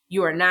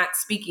you are not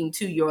speaking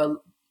to your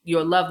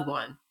loved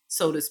one?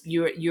 So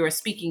you're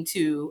speaking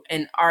to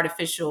an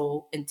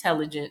artificial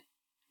intelligent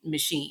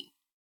machine.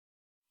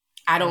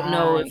 I don't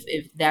know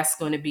if that's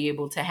going to be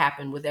able to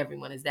happen with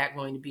everyone. Is that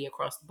going to be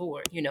across the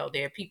board?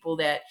 There are people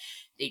that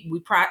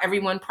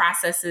everyone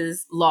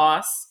processes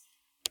loss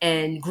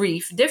and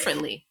grief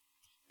differently.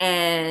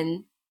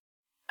 And,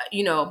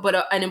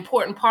 but an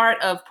important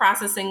part of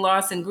processing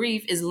loss and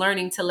grief is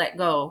learning to let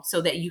go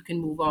so that you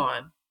can move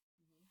on.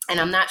 And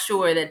I'm not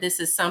sure that this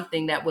is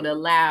something that would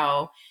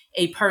allow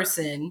a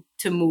person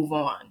to move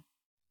on.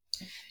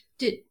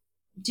 Did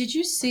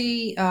you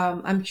see,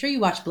 I'm sure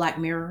you watched Black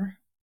Mirror.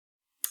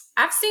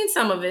 I've seen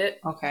some of it.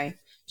 Okay.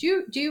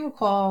 Do you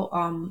recall,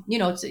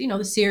 it's,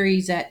 the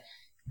series that,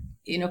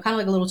 kind of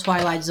like a little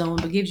Twilight Zone,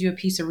 but gives you a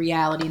piece of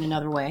reality in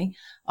another way.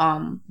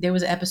 There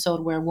was an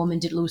episode where a woman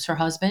did lose her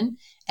husband,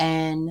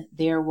 and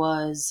there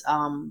was, a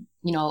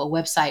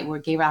website where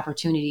it gave her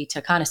opportunity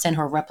to kind of send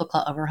her a replica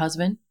of her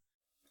husband,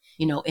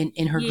 in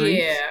her grief.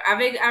 Yeah,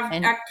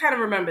 I kind of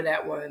remember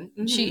that one.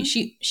 Mm-hmm.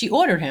 She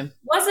ordered him.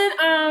 Was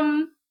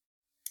it,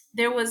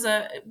 there was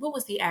what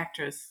was the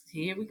actress?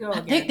 Here we go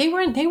again. They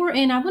were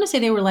in, I want to say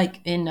they were like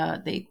in,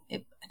 I think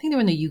they were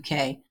in the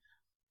UK.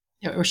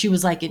 Or she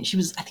was like, I think she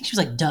was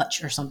like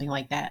Dutch or something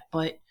like that.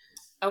 But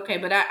okay,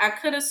 but I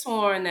could have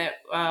sworn that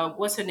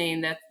what's her name?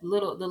 The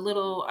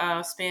little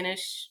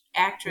Spanish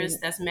actress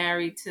that's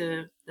married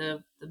to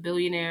the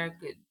billionaire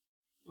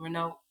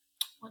Renault.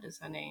 What is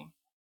her name?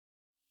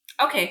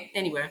 Okay,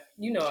 anyway,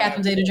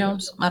 Catherine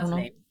Zeta-Jones. I don't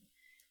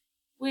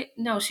know.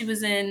 No, she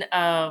was in.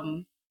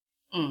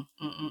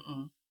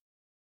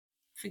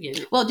 Forget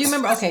it. Well, do you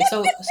remember? Okay,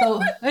 so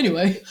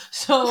anyway,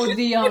 so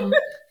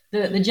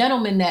the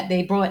gentleman that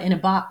they brought in a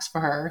box for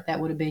her, that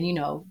would have been,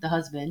 the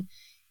husband.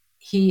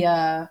 He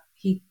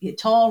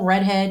tall,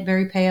 redhead,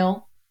 very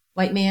pale,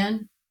 white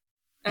man.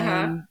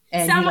 And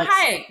Salma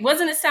Hayek.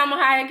 Wasn't it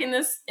Salma Hayek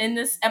in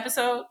this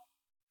episode?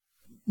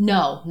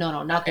 No,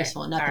 not this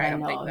one. Not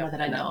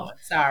that I know.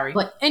 Sorry.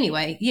 But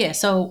anyway, yeah.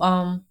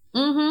 So,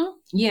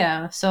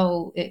 yeah.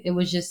 So it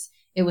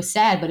was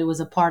sad, but it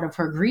was a part of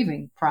her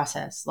grieving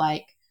process.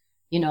 Like,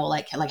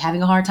 like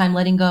having a hard time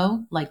letting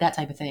go, like that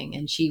type of thing.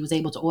 And she was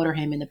able to order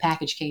him, and the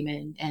package came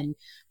in, and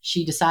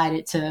she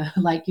decided to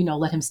let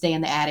him stay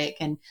in the attic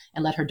and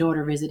let her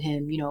daughter visit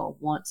him,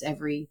 once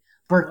every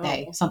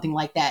birthday, something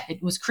like that.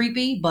 It was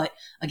creepy, but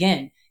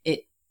again,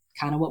 it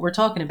kind of what we're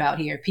talking about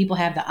here. People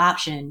have the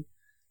option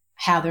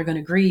how they're going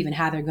to grieve and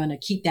how they're going to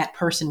keep that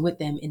person with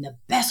them in the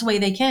best way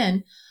they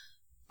can.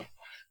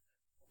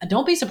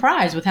 Don't be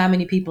surprised with how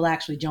many people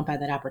actually jump at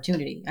that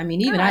opportunity. I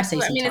mean, even I say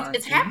sometimes. I mean,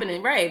 it's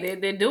happening, right?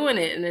 They're doing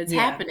it, and it's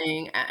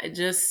happening. I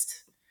just,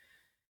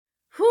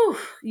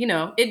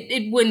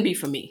 it wouldn't be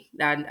for me.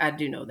 I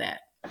do know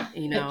that,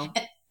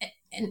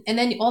 And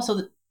then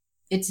also,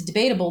 it's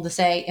debatable to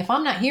say, if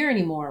I'm not here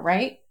anymore,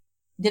 right?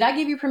 Did I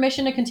give you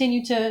permission to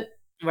continue to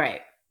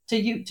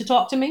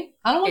talk to me?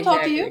 I don't want to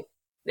talk to you.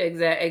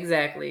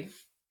 Exactly.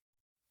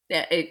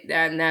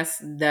 And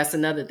that's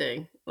another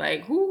thing.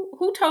 Like,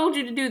 who told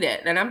you to do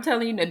that? And I'm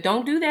telling you,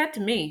 don't do that to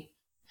me.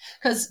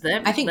 Because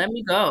let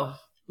me go.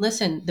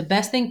 Listen, the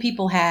best thing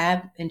people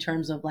have in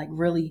terms of like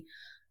really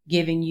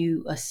giving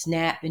you a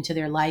snap into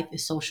their life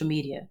is social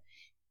media.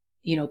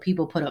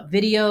 People put up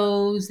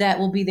videos that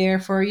will be there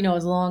for,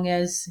 as long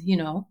as,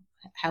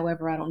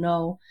 however, I don't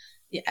know.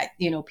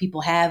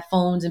 People have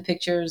phones and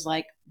pictures.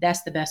 Like,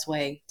 that's the best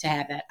way to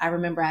have that. I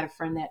remember I had a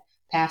friend that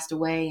passed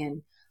away,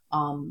 and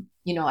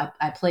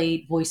I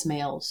played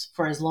voicemails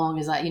for as long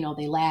as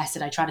they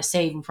lasted. I tried to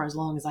save them for as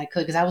long as I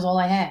could because that was all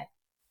I had.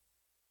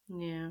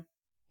 Yeah.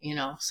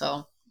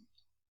 So.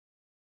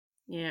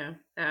 Yeah,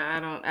 I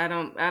don't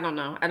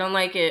know. I don't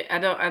like it.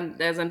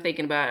 As I'm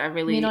thinking about it,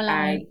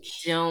 I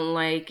don't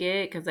like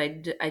it because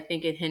I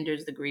think it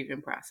hinders the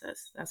grieving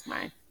process. That's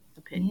my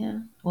opinion. Yeah.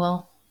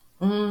 Well,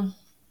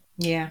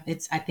 yeah,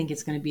 I think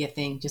it's going to be a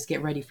thing. Just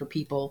get ready for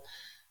people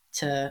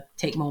to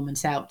take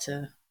moments out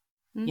to,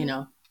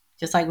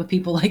 just like with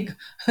people like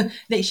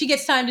she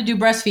gets time to do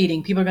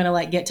breastfeeding. People are going to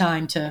like get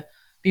time to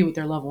be with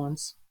their loved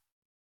ones.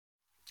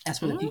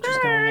 That's where the future's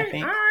going, I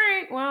think. All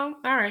right. Well,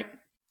 all right.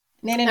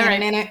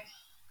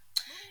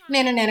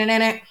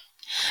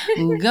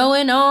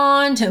 Going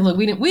on to look,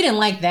 we didn't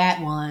like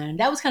that one.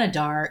 That was kind of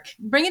dark.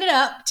 Bringing it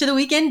up to the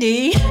Weekend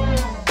D.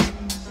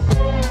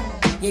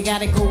 You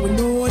got it going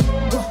on.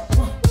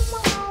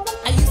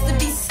 I used to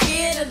be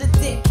scared of the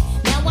dick.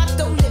 Now I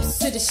throw lips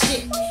to the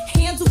shit.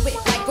 Handle it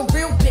like a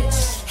real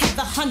bitch. Have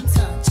the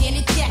hunter,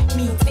 Janet Jack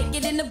me, take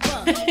it in the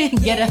bun.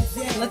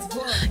 Let's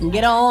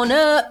get on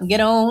up. Get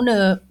on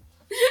up.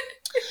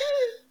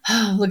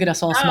 Look at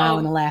us all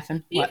smiling and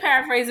laughing. You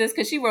paraphrase this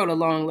because she wrote a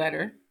long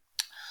letter.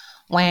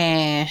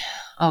 Wah.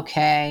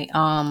 Okay.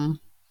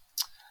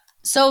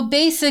 So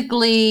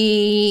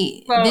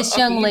basically, this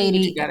young lady.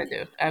 You gotta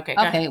do. Okay.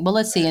 Okay. Well,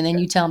 let's see, and then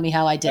you tell me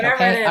how I did. But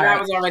okay. I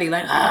was already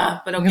like,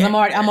 but okay. Because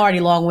I'm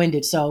already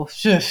long-winded. So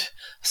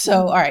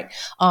all right.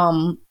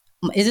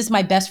 Is this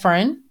my best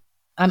friend?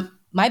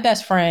 My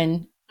best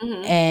friend,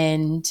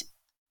 and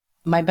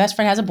my best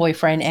friend has a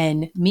boyfriend,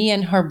 and me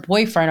and her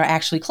boyfriend are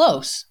actually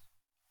close.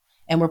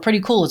 And we're pretty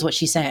cool is what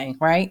she's saying,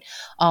 right?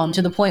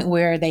 To the point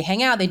where they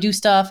hang out, they do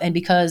stuff. And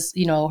because,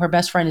 her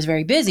best friend is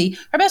very busy,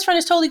 her best friend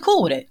is totally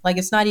cool with it. Like,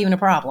 it's not even a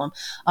problem.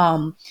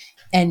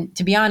 And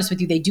to be honest with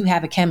you, they do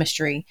have a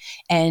chemistry.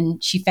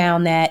 And she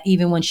found that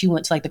even when she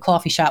went to like the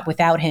coffee shop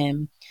without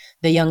him,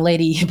 the young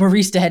lady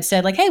barista had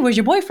said like, hey, where's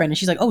your boyfriend? And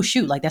she's like, oh,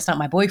 shoot, like, that's not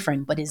my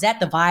boyfriend. But is that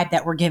the vibe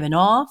that we're giving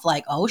off?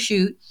 Like, oh,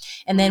 shoot.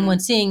 And then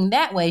when seeing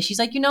that way, she's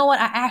like, you know what?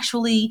 I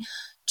actually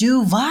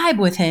do vibe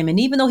with him. And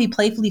even though he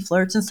playfully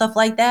flirts and stuff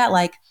like that,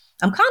 like,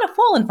 I'm kind of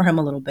falling for him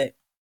a little bit.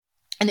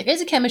 And there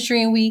is a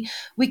chemistry, and we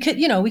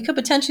could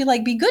potentially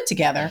like be good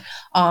together.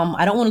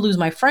 I don't want to lose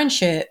my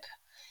friendship.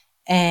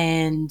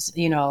 And,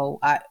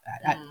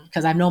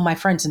 because I've known my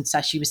friend since,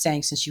 as she was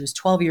saying, since she was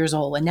 12 years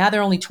old, and now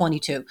they're only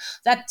 22.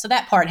 So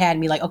that part had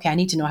me like, okay, I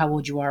need to know how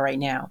old you are right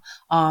now.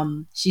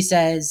 She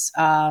says,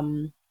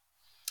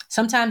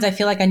 sometimes I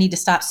feel like I need to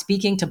stop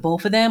speaking to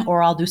both of them,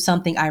 or I'll do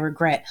something I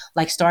regret,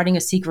 like starting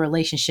a secret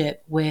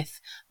relationship with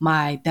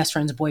my best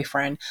friend's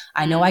boyfriend.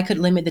 I know I could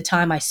limit the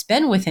time I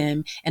spend with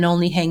him and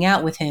only hang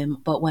out with him,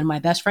 but when my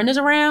best friend is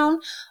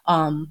around,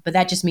 but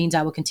that just means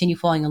I will continue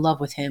falling in love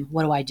with him.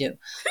 What do I do?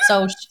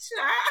 So,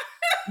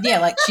 yeah,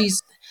 like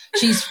she's.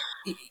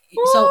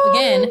 So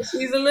again,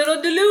 she's a little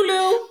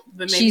delulu,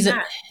 but maybe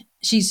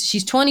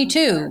she's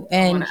 22,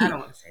 and I don't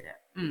want to say that.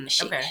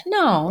 Okay.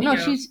 No,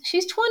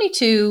 she's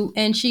 22,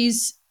 and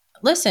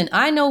listen,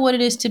 I know what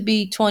it is to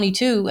be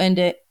 22,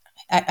 and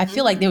I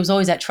feel like there was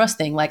always that trust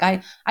thing. Like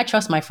I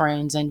trust my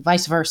friends and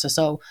vice versa.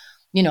 So,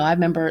 I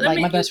remember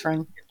my best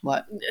friend,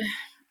 what?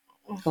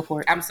 Go for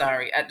it. I'm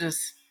sorry.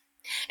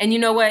 And you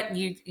know what?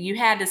 You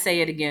had to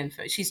say it again.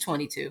 She's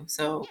 22,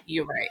 so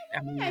you're right. I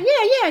mean,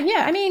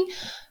 yeah. I mean,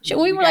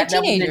 we were like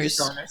teenagers,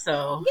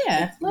 so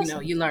yeah.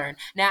 You learn.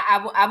 Now,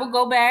 I will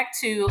go back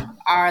to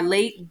our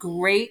late,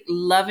 great,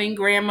 loving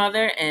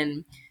grandmother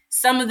and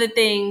some of the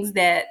things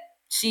that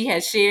she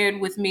has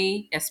shared with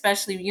me.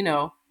 Especially,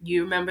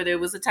 you remember there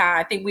was a time.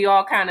 I think we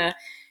all kind of.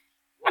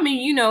 I mean,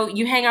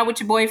 you hang out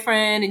with your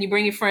boyfriend and you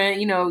bring your friend.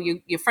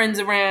 Your friends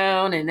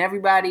around and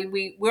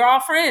everybody. We're all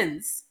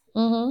friends.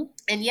 Mm-hmm.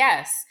 And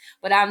yes,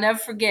 but I'll never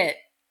forget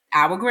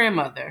our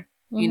grandmother,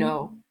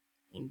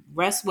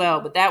 rest well.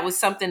 But that was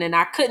something, and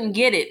I couldn't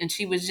get it. And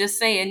she was just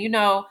saying, you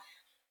don't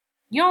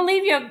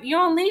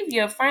leave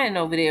your friend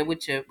over there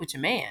with your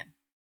man.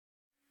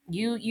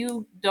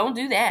 You don't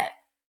do that.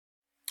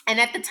 And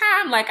at the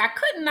time, like I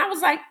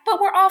was like,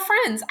 but we're all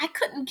friends. I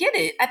couldn't get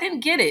it. I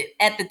didn't get it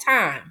at the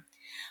time.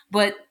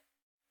 But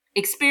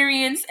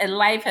experience and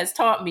life has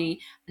taught me.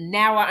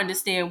 Now I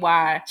understand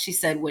why she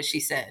said what she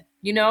said,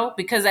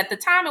 because at the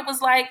time it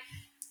was like,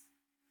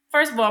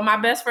 first of all, my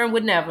best friend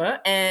would never,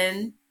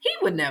 and he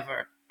would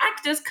never. I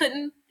just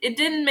couldn't, it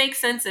didn't make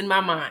sense in my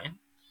mind.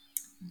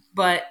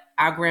 But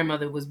our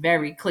grandmother was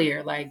very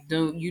clear, like,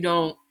 you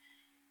don't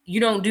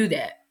do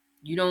that.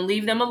 You don't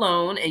leave them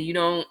alone, and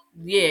y'all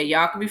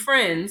can be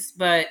friends,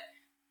 but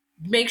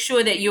make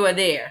sure that you are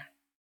there.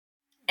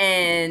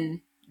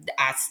 And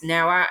I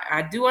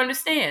do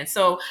understand.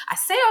 So I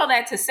say all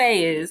that to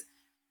say is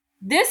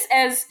this,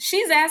 as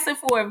she's asking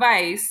for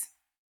advice,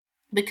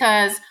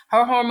 because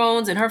her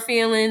hormones and her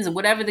feelings and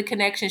whatever the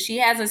connection, she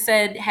hasn't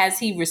said has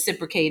he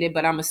reciprocated,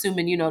 but I'm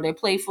assuming, they're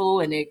playful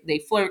and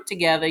they flirt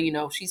together.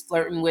 She's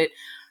flirting with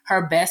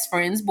her best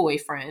friend's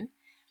boyfriend.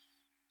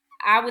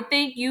 I would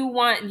think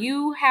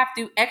you have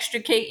to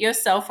extricate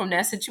yourself from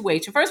that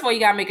situation. First of all, you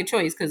gotta make a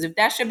choice, because if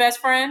that's your best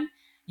friend,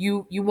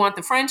 you want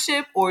the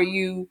friendship, or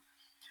you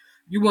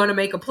want to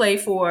make a play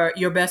for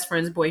your best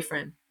friend's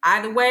boyfriend.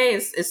 Either way,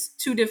 it's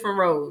two different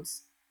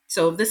roads.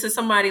 So if this is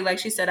somebody, like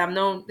she said,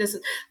 this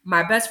is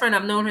my best friend,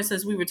 I've known her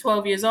since we were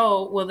 12 years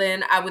old, well,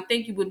 then I would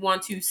think you would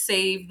want to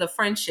save the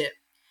friendship.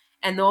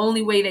 And the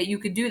only way that you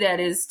could do that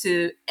is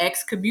to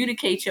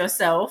excommunicate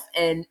yourself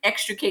and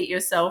extricate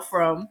yourself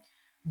from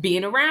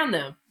being around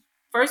them.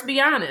 First, be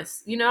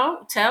honest,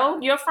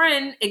 tell your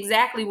friend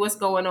exactly what's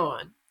going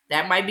on.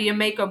 That might be a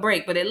make or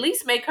break, but at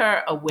least make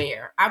her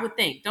aware. I would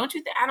think. Don't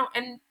you think?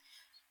 And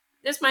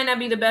this might not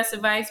be the best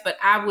advice, but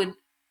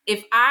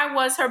if I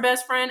was her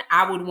best friend,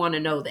 I would want to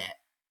know that.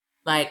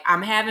 Like,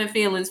 I'm having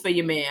feelings for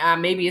your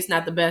man. Maybe it's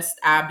not the best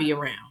I'll be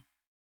around.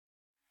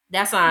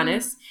 That's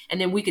honest.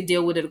 And then we could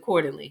deal with it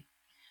accordingly.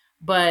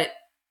 But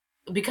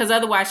because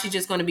otherwise she's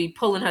just going to be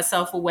pulling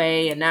herself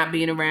away and not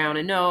being around,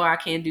 and no, I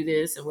can't do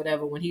this and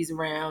whatever when he's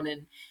around,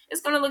 and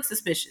it's going to look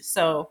suspicious.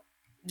 So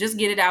just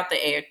get it out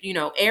the air,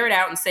 air it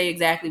out and say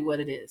exactly what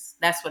it is.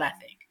 That's what I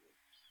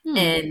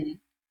think.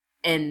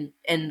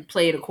 And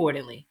play it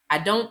accordingly. I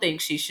don't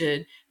think she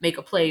should make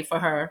a play for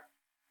her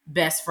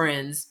best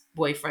friend's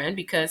boyfriend,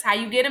 because how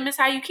you get him is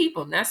how you keep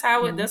him. That's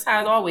how it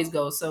always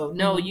goes. So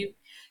no,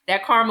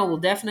 that karma will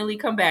definitely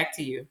come back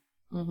to you.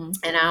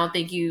 And I don't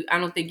think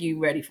you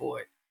ready for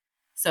it.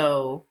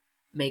 So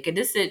make a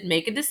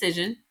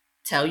decision,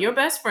 tell your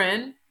best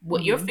friend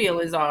what your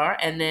feelings are,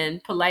 and then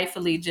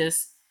politely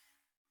just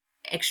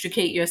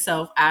extricate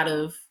yourself out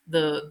of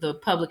the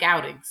public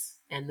outings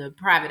and the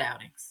private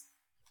outings.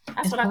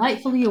 That's Is what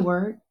politely I think. A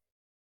word?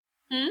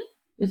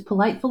 Is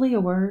politely a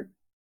word?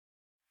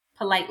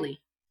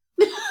 Politely.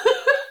 No,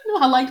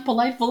 I liked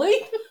politely.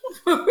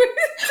 I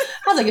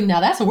was like, now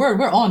that's a word.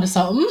 We're on to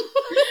something.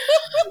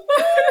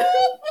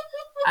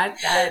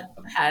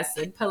 I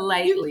said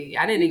politely.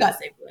 I didn't even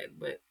say politely,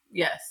 but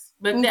yes.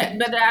 But okay.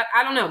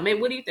 I don't know. Maybe,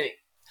 what do you think?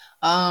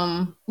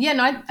 Yeah,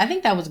 no, I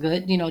think that was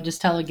good.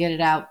 Just tell her, get it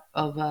out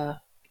of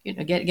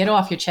get it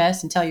off your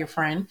chest and tell your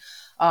friend.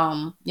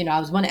 I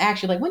was going to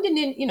ask you, like, when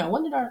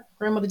did our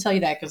grandmother tell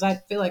you that? Because I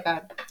feel like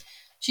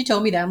she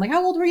told me that. I'm like,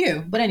 how old were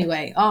you? But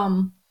anyway,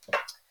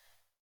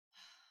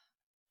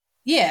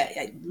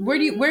 yeah,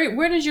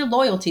 where does your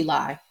loyalty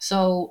lie?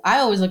 So I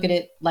always look at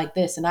it like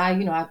this, and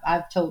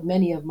I've told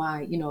many of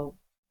my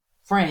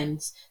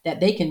friends that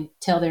they can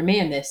tell their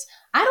man this.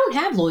 I don't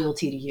have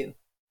loyalty to you,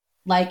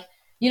 like.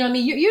 What I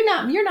mean? You're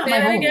not my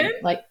homie.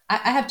 Like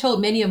I have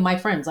told many of my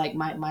friends, like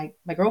my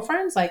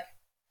girlfriends, like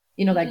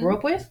that I grew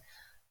up with,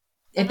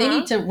 if they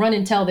need to run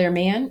and tell their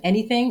man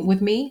anything with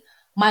me,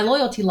 my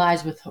loyalty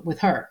lies with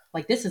her.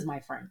 Like, this is my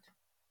friend.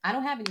 I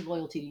don't have any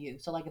loyalty to you.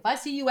 So like, if I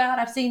see you out,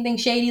 I've seen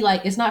things shady,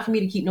 like, it's not for me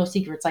to keep no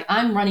secrets. Like,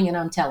 I'm running and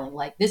I'm telling.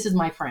 Like, this is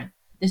my friend.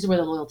 This is where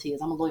the loyalty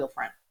is. I'm a loyal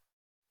friend.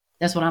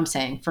 That's what I'm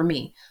saying for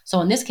me.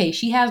 So in this case,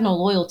 she has no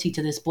loyalty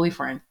to this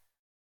boyfriend.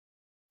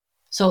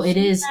 So it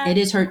is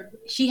her.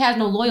 She has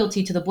no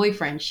loyalty to the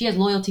boyfriend. She has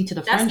loyalty to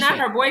the friendship. That's not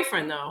her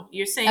boyfriend, though.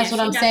 You're saying that's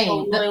what I'm saying.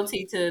 No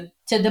loyalty to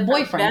the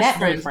boyfriend. That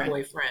boyfriend.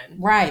 boyfriend.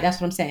 Right.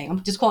 That's what I'm saying.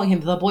 I'm just calling him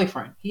the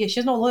boyfriend. She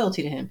has no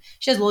loyalty to him.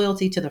 She has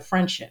loyalty to the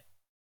friendship.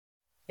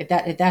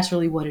 If that's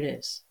really what it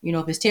is,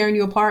 if it's tearing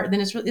you apart,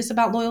 then it's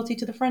about loyalty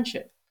to the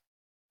friendship.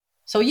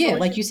 So yeah,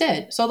 like you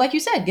said,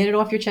 get it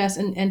off your chest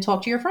and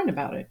talk to your friend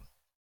about it.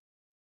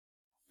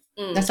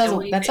 That says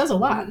a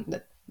lot.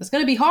 That's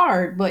going to be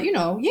hard, but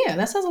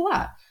that says a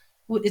lot.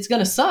 It's going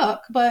to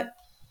suck, but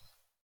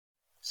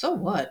so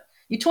what?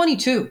 You're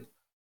 22.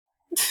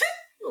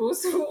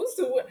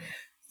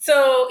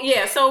 So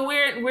yeah, so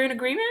we're in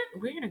agreement.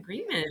 We're in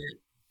agreement.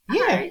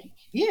 Yeah, right.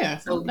 Yeah.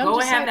 So go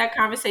and have that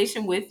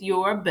conversation with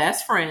your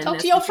best friend. Talk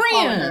to your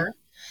friend.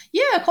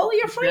 Yeah, call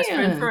your friend. Best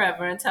friend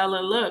forever, and tell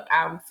her, look,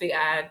 I'm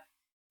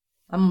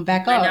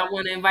back up. Might not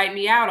want to invite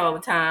me out all the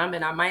time,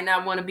 and I might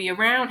not want to be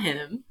around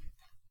him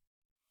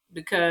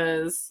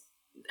because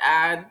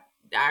I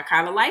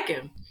kind of like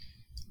him.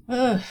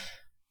 Ugh.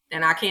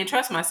 And I can't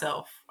trust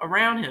myself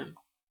around him.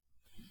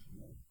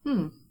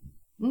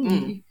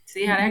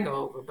 See how that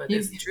go over, but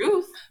it's the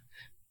truth.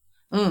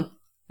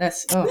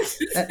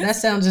 That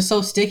sounds just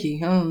so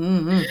sticky.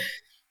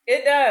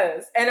 It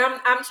does, and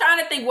I'm trying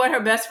to think what her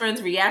best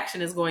friend's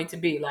reaction is going to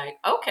be. Like,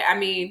 okay, I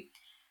mean,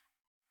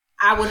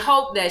 I would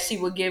hope that she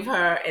would give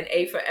her an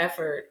A for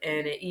effort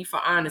and an E for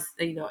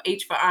honesty.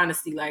 H for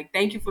honesty. Like,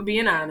 thank you for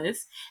being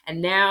honest,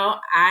 and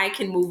now I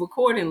can move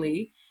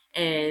accordingly.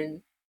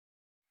 And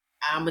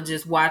I'm gonna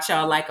just watch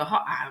y'all like a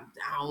hawk. I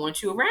don't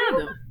want you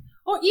around him.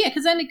 Or yeah,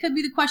 because then it could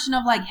be the question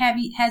of like,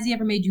 has he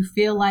ever made you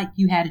feel like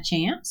you had a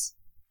chance?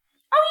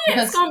 Oh yeah,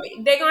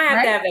 they're gonna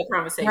have to have that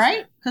conversation,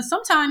 right? Because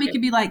sometimes it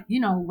could be like,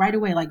 right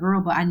away, like,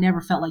 girl, but I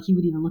never felt like he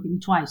would even look at me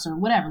twice or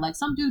whatever. Like,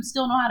 some dudes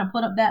still know how to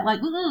put up that,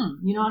 like, you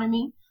know what I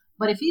mean?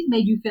 But if he's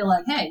made you feel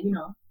like, hey,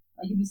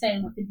 Like you be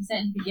saying with 50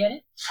 Cent, you could get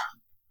it.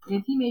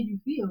 If he made you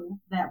feel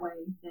that way,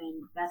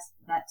 then that's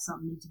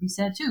something needs to be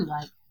said too.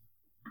 Like,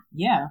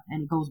 yeah,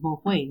 and it goes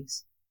both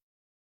ways.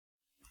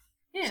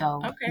 Yeah.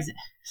 So, okay.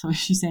 So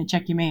she said,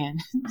 check your man.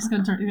 It's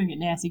gonna get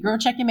nasty. Girl,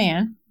 check your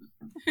man.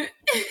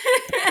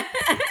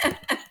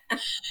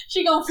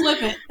 She gonna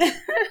flip it.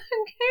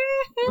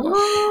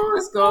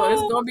 It's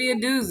gonna be a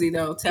doozy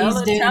though. Tell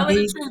her the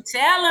truth.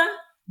 Tell her.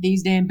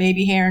 These damn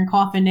baby hair and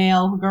coffin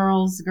nail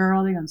girls, they're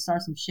gonna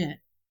start some shit.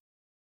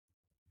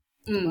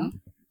 Mm.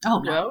 Oh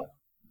no. Well,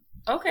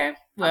 okay.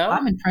 Well,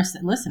 I'm impressed.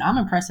 Listen, I'm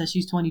impressed that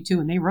she's 22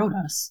 and they wrote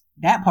us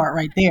that part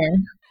right there.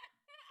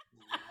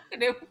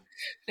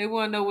 They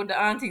want to know what the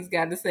aunties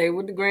got to say.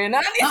 What the grand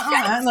aunties?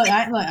 I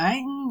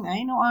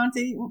ain't no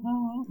auntie.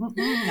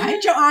 I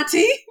ain't your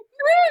auntie.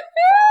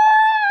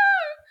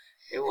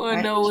 They want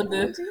to know what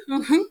the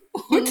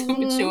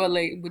mature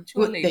lady.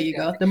 There you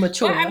go. The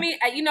mature. But I mean,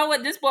 you know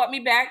what? This brought me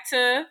back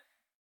to.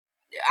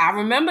 I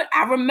remember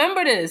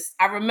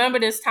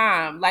this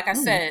time. Like I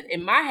said,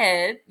 in my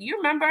head, you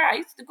remember I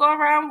used to go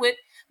around with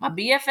my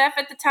BFF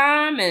at the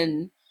time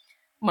and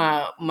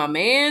my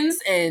mans,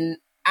 and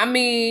I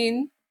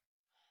mean,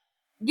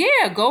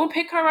 yeah, go and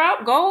pick her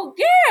up. Go,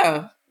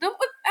 yeah. That's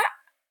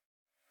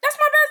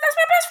my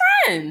best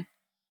friend.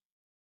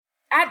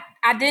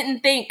 I didn't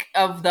think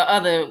of the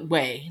other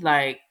way.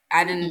 Like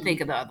I didn't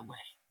think of the other way.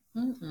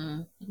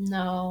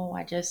 No,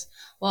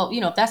 well,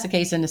 if that's the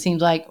case, then it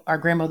seems like our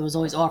grandmother was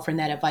always offering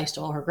that advice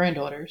to all her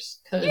granddaughters.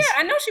 Yeah,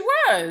 I know she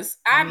was.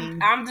 I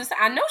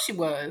know she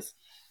was.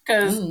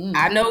 Because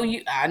I know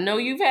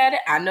you've had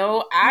it. I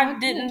know I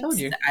didn't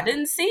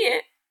see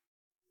it.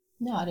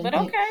 No, I didn't. But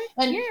okay.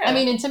 And yeah. I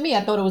mean, and to me,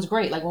 I thought it was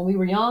great. Like when we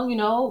were young,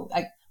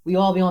 like we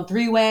all be on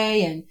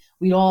three-way and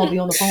we'd all be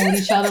on the phone with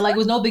each other. Like it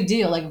was no big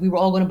deal. Like if we were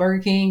all going to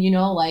Burger King,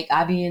 like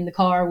I'd be in the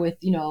car with,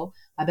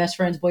 my best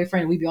friend's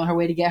boyfriend. We'd be on her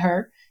way to get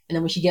her. And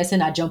then when she gets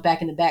in, I jump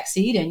back in the back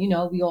seat and, it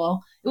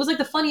was like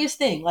the funniest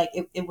thing. Like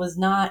it was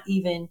not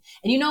even,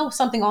 and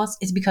something else,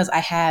 it's because I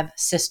have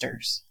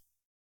sisters.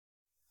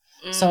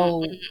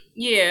 So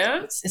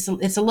yeah,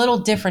 it's a little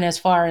different as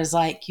far as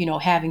like,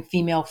 having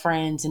female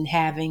friends and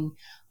having,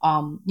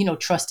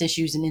 trust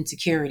issues and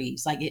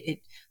insecurities. Like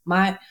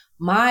my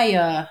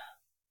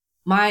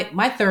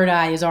third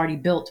eye is already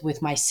built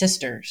with my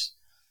sisters.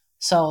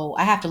 So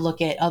I have to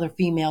look at other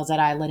females that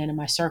I let into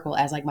my circle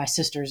as like my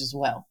sisters as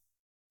well.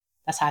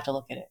 That's how I have to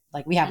look at it.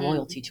 Like we have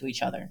loyalty to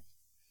each other.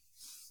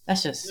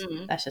 That's just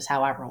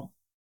how I roll.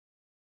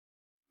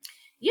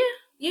 Yeah,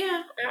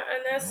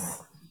 and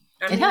that's.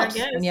 It helps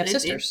when you have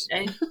sisters.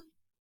 And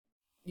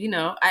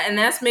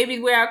that's maybe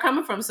where I'm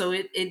coming from. So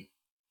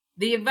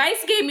the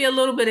advice gave me a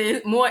little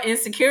bit more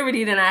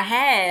insecurity than I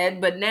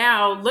had, but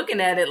now looking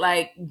at it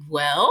like,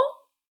 well,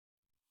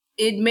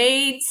 it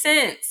made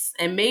sense.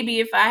 And maybe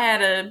if I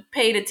had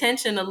paid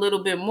attention a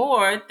little bit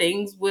more,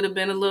 things would have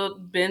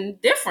been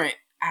different.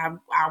 I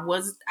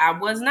was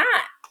not.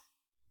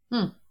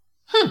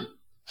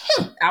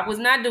 I was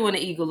not doing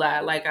an eagle eye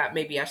like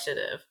maybe I should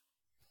have.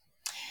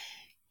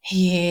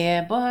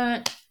 Yeah,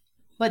 but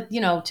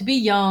to be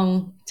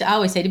young, I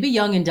always say to be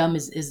young and dumb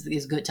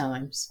is good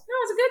times. No,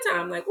 it's a good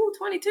time. Like,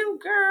 22,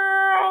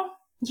 girl.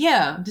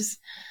 Yeah,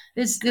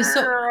 it's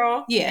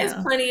girl. Yeah, it's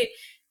plenty.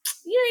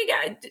 You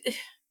ain't got.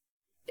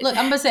 Look,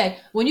 I'm gonna say,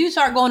 when you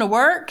start going to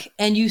work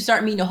and you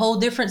start meeting a whole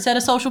different set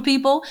of social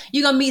people,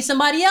 you're gonna meet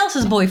somebody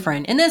else's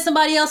boyfriend and then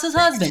somebody else's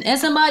husband and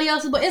somebody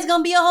else's it's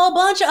gonna be a whole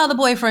bunch of other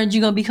boyfriends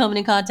you're gonna be coming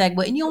in contact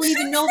with, and you don't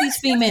even know these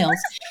females.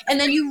 And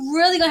then you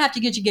really gonna have to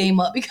get your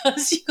game up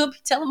because you're gonna be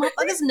telling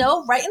motherfuckers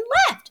no, right and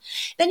left.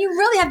 Then you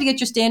really have to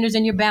get your standards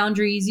and your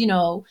boundaries,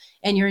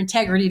 and your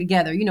integrity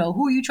together.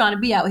 Who are you trying to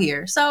be out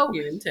here? So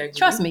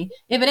trust me,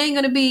 if it ain't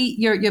gonna be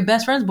your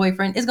best friend's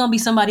boyfriend, it's gonna be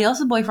somebody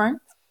else's boyfriend.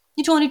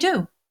 You're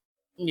 22.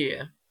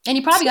 Yeah. And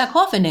you probably got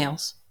coffin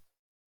nails.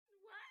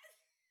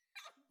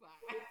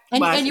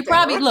 And you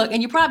probably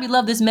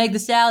love this Meg Thee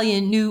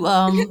Stallion new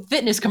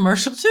fitness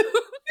commercial too.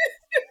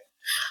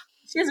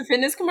 She has a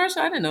fitness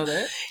commercial? I didn't know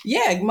that.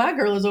 Yeah, my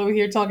girl is over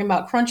here talking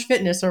about Crunch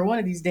Fitness or one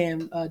of these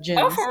damn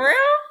gyms. Oh, for real?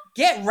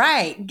 Get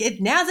right.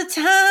 Now's the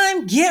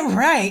time. Get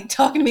right.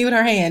 Talking to me with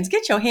her hands.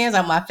 Get your hands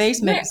out my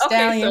face, Meg Thee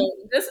Stallion. Okay,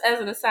 so just as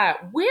an aside,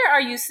 where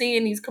are you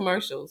seeing these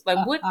commercials?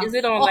 Like, what is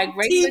it on? Like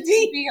regular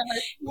TV? I'm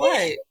like,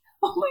 what?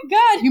 Oh my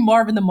God, you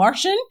Marvin the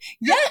Martian?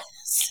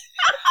 Yes.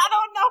 I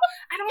don't know.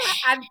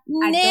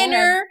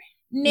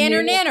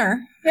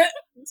 Nanner.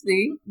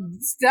 See,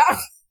 stop.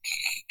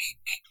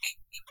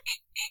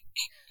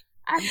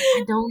 I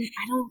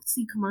don't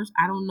see commercials.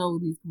 I don't know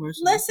these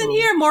commercials. Listen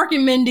here, Mark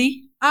and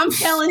Mindy. I'm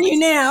telling you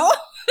now.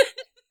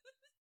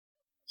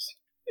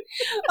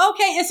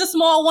 Okay, it's a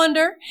small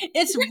wonder.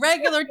 It's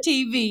regular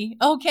TV.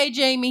 Okay,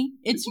 Jamie.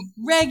 It's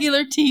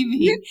regular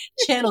TV.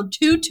 Channel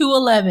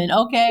 2211.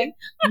 Okay?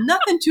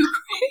 Nothing too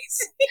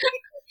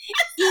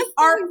crazy.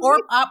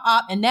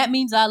 Op, and that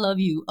means I love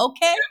you.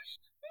 Okay?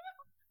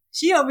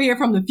 She over here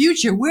from the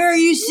future. Where are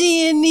you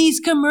seeing these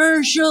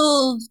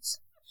commercials?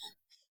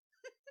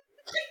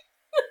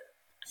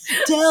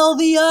 Tell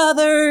the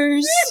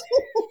others.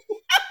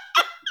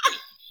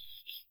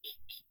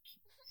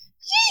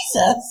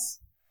 Jesus.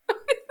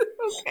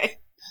 Okay.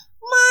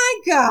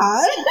 My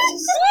God.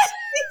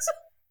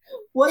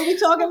 What are we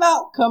talking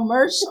about?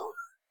 Commercial.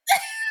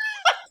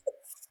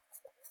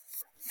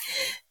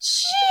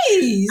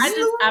 Jeez.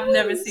 I've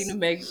never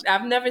seen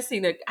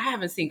I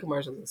haven't seen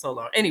commercials in so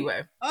long.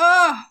 Anyway.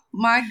 Oh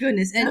my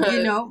goodness. And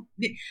I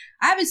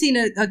haven't seen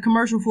a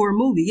commercial for a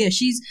movie. Yeah,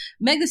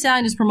 Meg Thee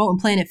Stallion is promoting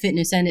Planet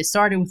Fitness, and it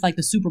started with like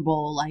the Super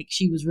Bowl. Like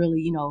she was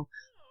really, no,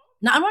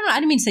 I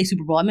didn't mean to say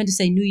Super Bowl. I meant to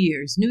say New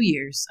Year's.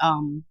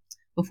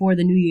 Before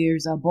the New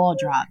Year's ball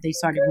drop, they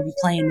started really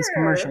playing this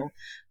commercial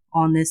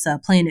on this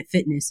Planet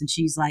Fitness, and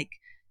she's like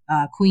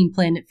Queen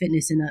Planet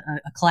Fitness in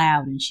a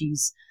cloud, and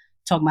she's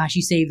talking about how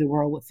she saved the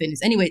world with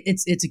fitness. Anyway,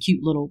 it's a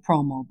cute little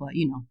promo, but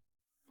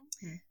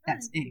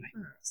that's anyway.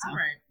 So. All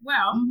right.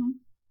 Well,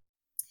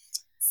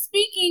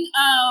 speaking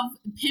of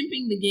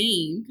pimping the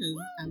game, because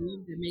I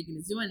love that Megan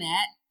is doing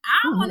that,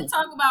 I want to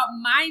talk about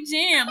my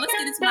jam. Let's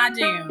get into my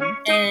jam.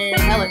 And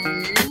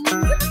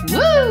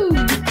woo!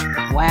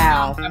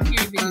 Wow. I'm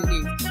here in video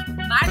games.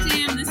 My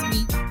jam this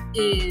week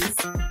is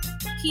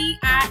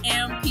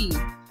PIMP.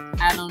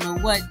 I don't know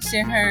what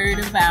you heard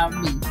about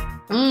me.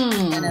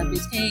 And a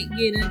bitch can't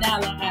get $1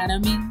 out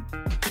of me.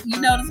 You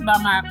notice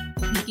about my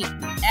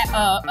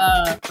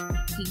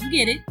you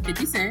get it,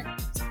 50 Cent.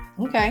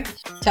 Okay.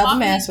 Tell the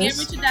masses. Get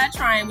Rich or Die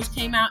Trying, which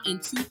came out in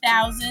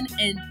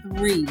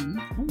 2003.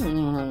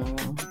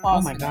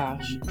 Oh my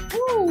gosh.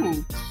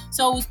 Ooh.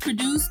 So it was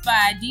produced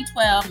by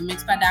D12 and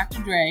mixed by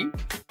Dr. Dre.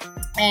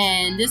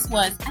 And this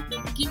was, I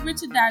think Get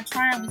Rich or Die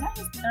Trying, was that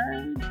his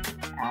third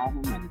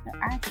album?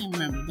 I can't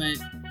remember, but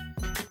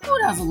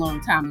that was a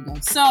long time ago.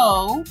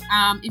 So,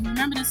 if you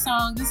remember the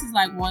song, this is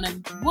like one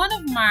of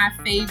my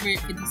favorite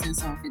 50 Cent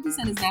songs. 50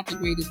 Cent is not the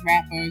greatest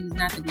rapper, he's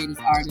not the greatest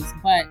artist,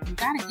 but you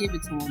gotta give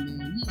it to him,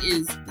 man.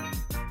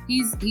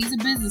 He's a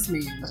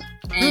businessman,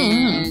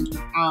 and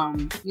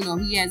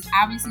he has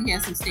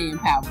some staying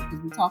power, because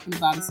we're talking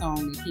about a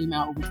song that came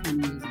out over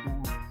 20 years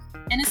ago,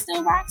 and it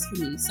still rocks for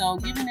me. So,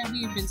 given that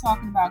we have been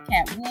talking about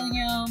Cat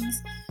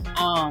Williams,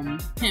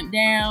 Pimp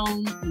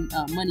Down,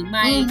 Money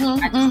Mike,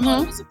 I just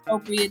thought it was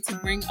appropriate to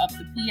bring up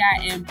the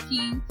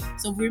PIMP.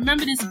 So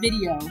remember this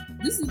video.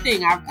 This is the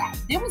thing.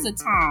 There was a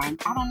time,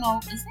 I don't know,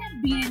 is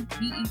that BET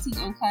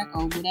Uncut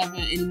or whatever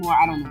anymore?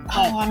 I don't know.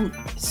 But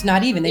it's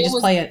not even. They just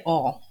play it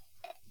all.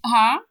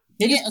 Huh?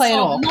 They just play it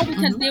all. No,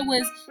 because there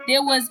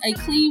was a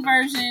clean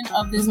version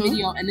of this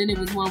video, and then there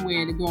was one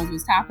where the girls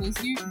was topless.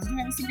 Did you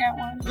ever see that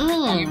one?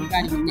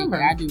 Everybody was naked.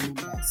 I do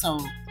remember that. So.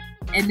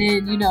 And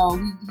then, he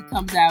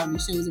comes out and he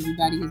shows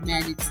everybody his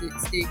magic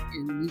stick,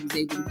 and he was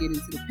able to get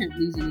into the Pimp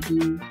Legion of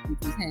Doom, which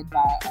was head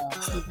by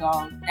Snoop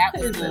Dogg. That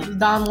was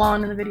Don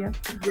Juan in the video.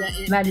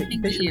 Magic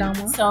Bishop Don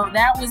Juan. So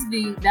that was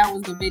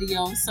the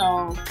video.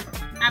 So,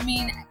 I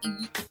mean,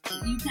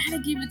 you gotta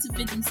give it to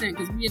 50 Cent,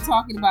 because we are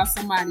talking about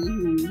somebody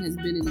who has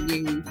been in the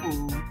game for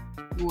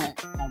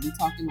what? Are we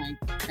talking like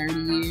 30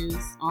 years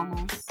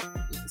almost?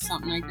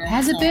 Something like that.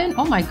 Has it been?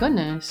 Oh my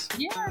goodness.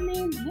 Yeah, I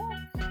mean, look.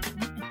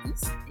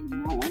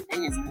 One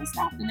thing is not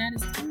stopping at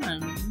is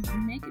time. You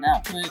make it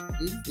up, but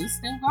it's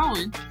still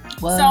going.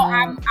 What? So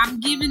I'm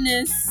giving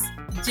this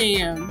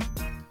jam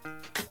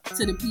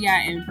to the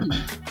PIMP.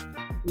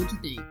 What you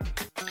think?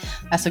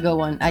 That's a good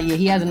one. Yeah,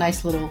 he has a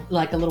nice little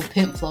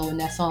pimp flow in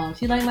that song.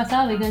 She like my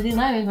style because she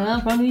like me because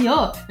I'm from New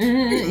York.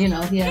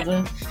 He has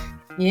a.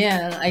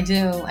 Yeah, I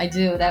do.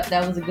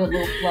 That was a good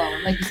little flow.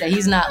 Like you said,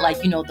 he's not like,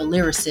 the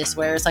lyricist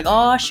where it's like,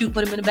 oh, shoot,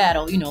 put him in a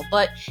battle,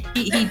 but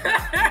he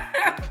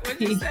What'd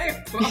you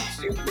say? Oh,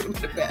 shoot, put him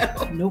in a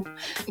battle. Nope.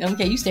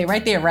 Okay, you stay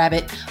right there,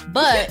 Rabbit.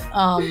 But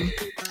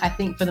I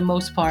think for the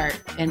most part,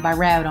 and by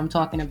Rabbit, I'm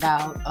talking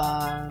about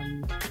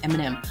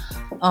Eminem.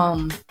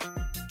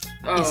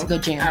 It's a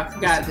good jam. I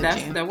forgot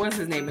that was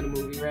his name in the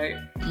movie, right?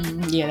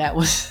 Yeah, that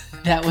was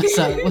what's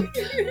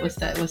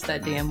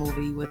that damn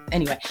movie with?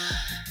 Anyway.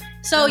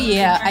 So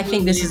yeah, I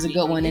think this is a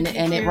good one, and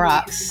it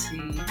rocks.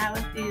 How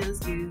it feels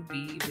to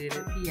be with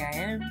a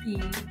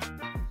PIMP.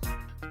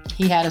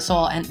 He had us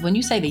all, and when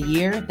you say the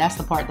year, that's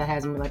the part that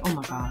has me like, oh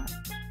my god.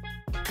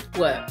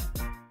 What?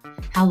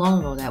 How long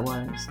ago that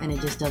was, and it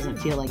just doesn't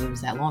feel like it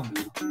was that long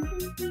ago.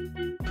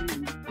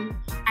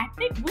 I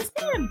think, was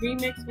there a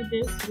remix with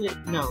this?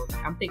 No,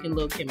 I'm thinking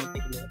Lil' Kim. I'm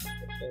thinking that.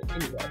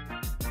 But anyway,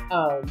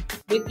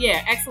 but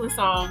yeah, excellent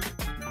song.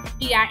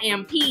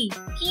 PIMP. He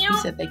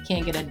said they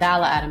can't get $1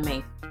 out of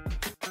me.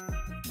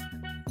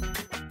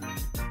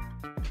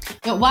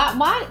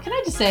 Why can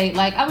I just say,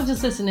 like, I was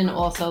just listening to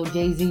also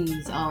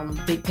Jay-Z's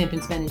Big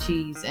Pimpin' Spending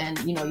Cheese, and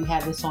you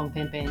have this song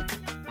Pimpin',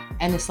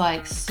 and it's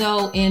like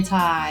so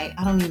I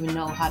don't even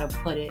know how to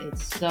put it.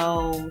 It's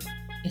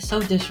so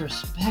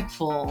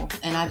disrespectful,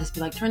 and I just be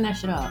like, turn that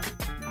shit up.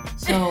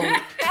 So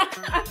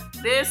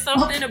there's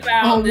something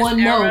about on this one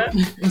era.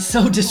 note, it's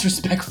so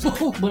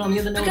disrespectful, but on the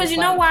other note, because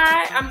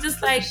why? I'm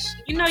just like,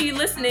 you're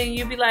listening,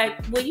 you'd be like,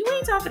 well, you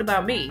ain't talking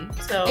about me,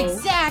 so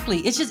exactly.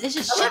 It's just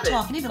shit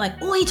talking. They'd be like,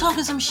 oh, he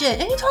talking some shit.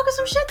 Ain't he talking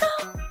some shit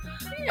though?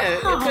 Yeah,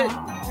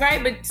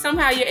 Right, but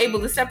somehow you're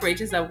able to separate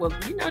yourself. Well,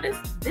 you know, this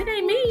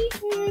ain't me.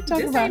 Yeah,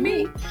 talking about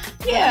me.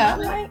 Yeah,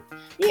 right.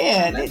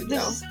 Yeah,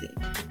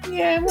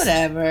 yeah,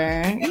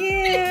 whatever.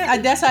 Yeah,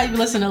 that's how you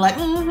listen to like,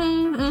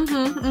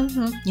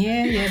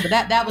 yeah. But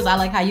that was, I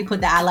like how you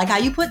put that. I like how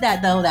you put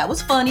that though. That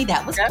was funny.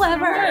 That was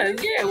clever.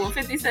 Yeah, when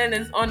 50 Cent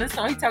is on the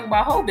song, he talking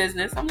about whole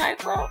business. I'm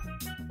like, well,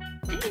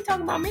 he ain't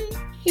talking about me.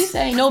 He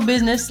saying no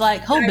business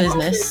like whole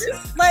business.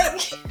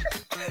 Like,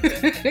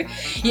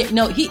 yeah,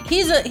 no,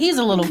 he's a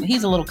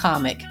little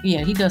comic.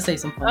 Yeah, he does say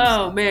some funny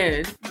stuff.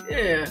 Man,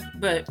 yeah,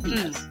 but.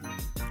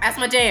 That's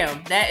my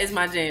jam. That is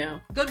my jam.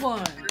 Good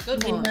one.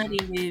 Money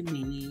with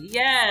me.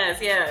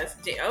 Yes.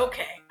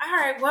 Okay. All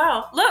right.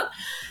 Well, look,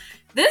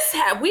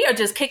 we are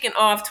just kicking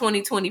off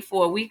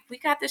 2024. We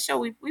got this show.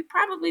 We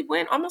probably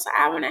went almost an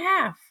hour and a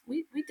half.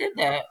 We did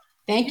that.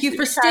 Thank you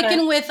for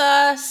sticking with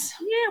us.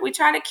 Yeah, we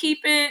try to keep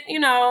it,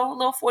 a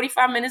little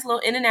 45 minutes, a little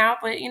in and out.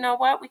 But you know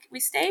what? We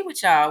stayed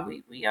with y'all.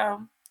 We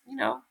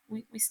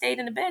stayed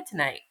in the bed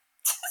tonight.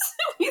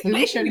 we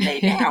lay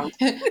down.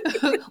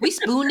 We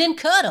spooned and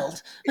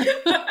cuddled. We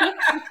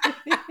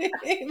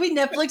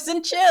Netflix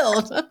and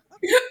chilled.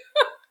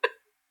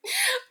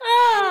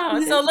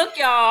 So look,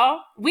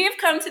 y'all, we have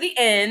come to the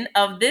end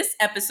of this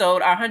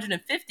episode, our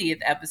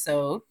 150th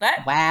episode.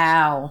 But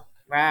wow,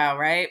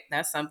 right?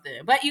 That's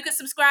something. But you can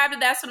subscribe to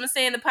That's What I'm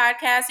Saying, the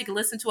podcast. You can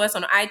listen to us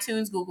on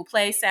iTunes, Google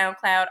Play,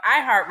 SoundCloud,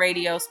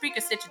 iHeartRadio, Spreaker,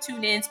 Stitcher,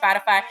 TuneIn,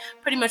 Spotify,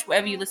 pretty much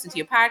wherever you listen to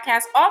your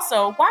podcast.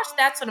 Also, watch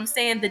That's What I'm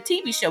Saying, the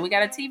TV show. We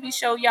got a TV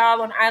show,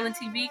 y'all, on Island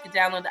TV. You can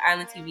download the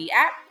Island TV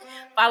app.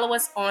 Follow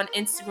us on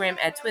Instagram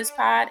at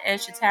TwizPod. And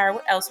Shatara,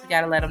 what else we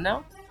got to let them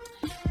know?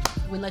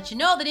 We let you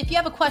know that if you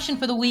have a question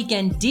for the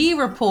Weekend D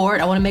Report,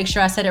 I want to make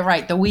sure I said it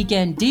right, the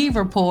Weekend D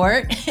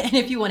Report. And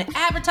if you want to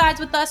advertise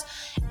with us,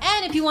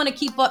 and if you want to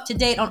keep up to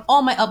date on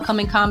all my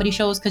upcoming comedy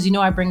shows, because you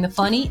know I bring the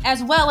funny,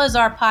 as well as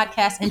our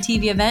podcast and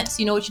TV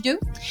events, you know what you do?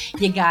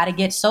 You got to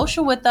get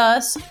social with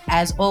us.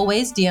 As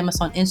always, DM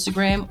us on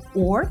Instagram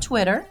or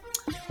Twitter.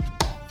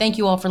 Thank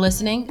you all for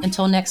listening.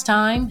 Until next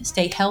time,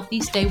 stay healthy,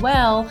 stay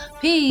well.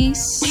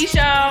 Peace. Peace,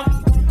 y'all.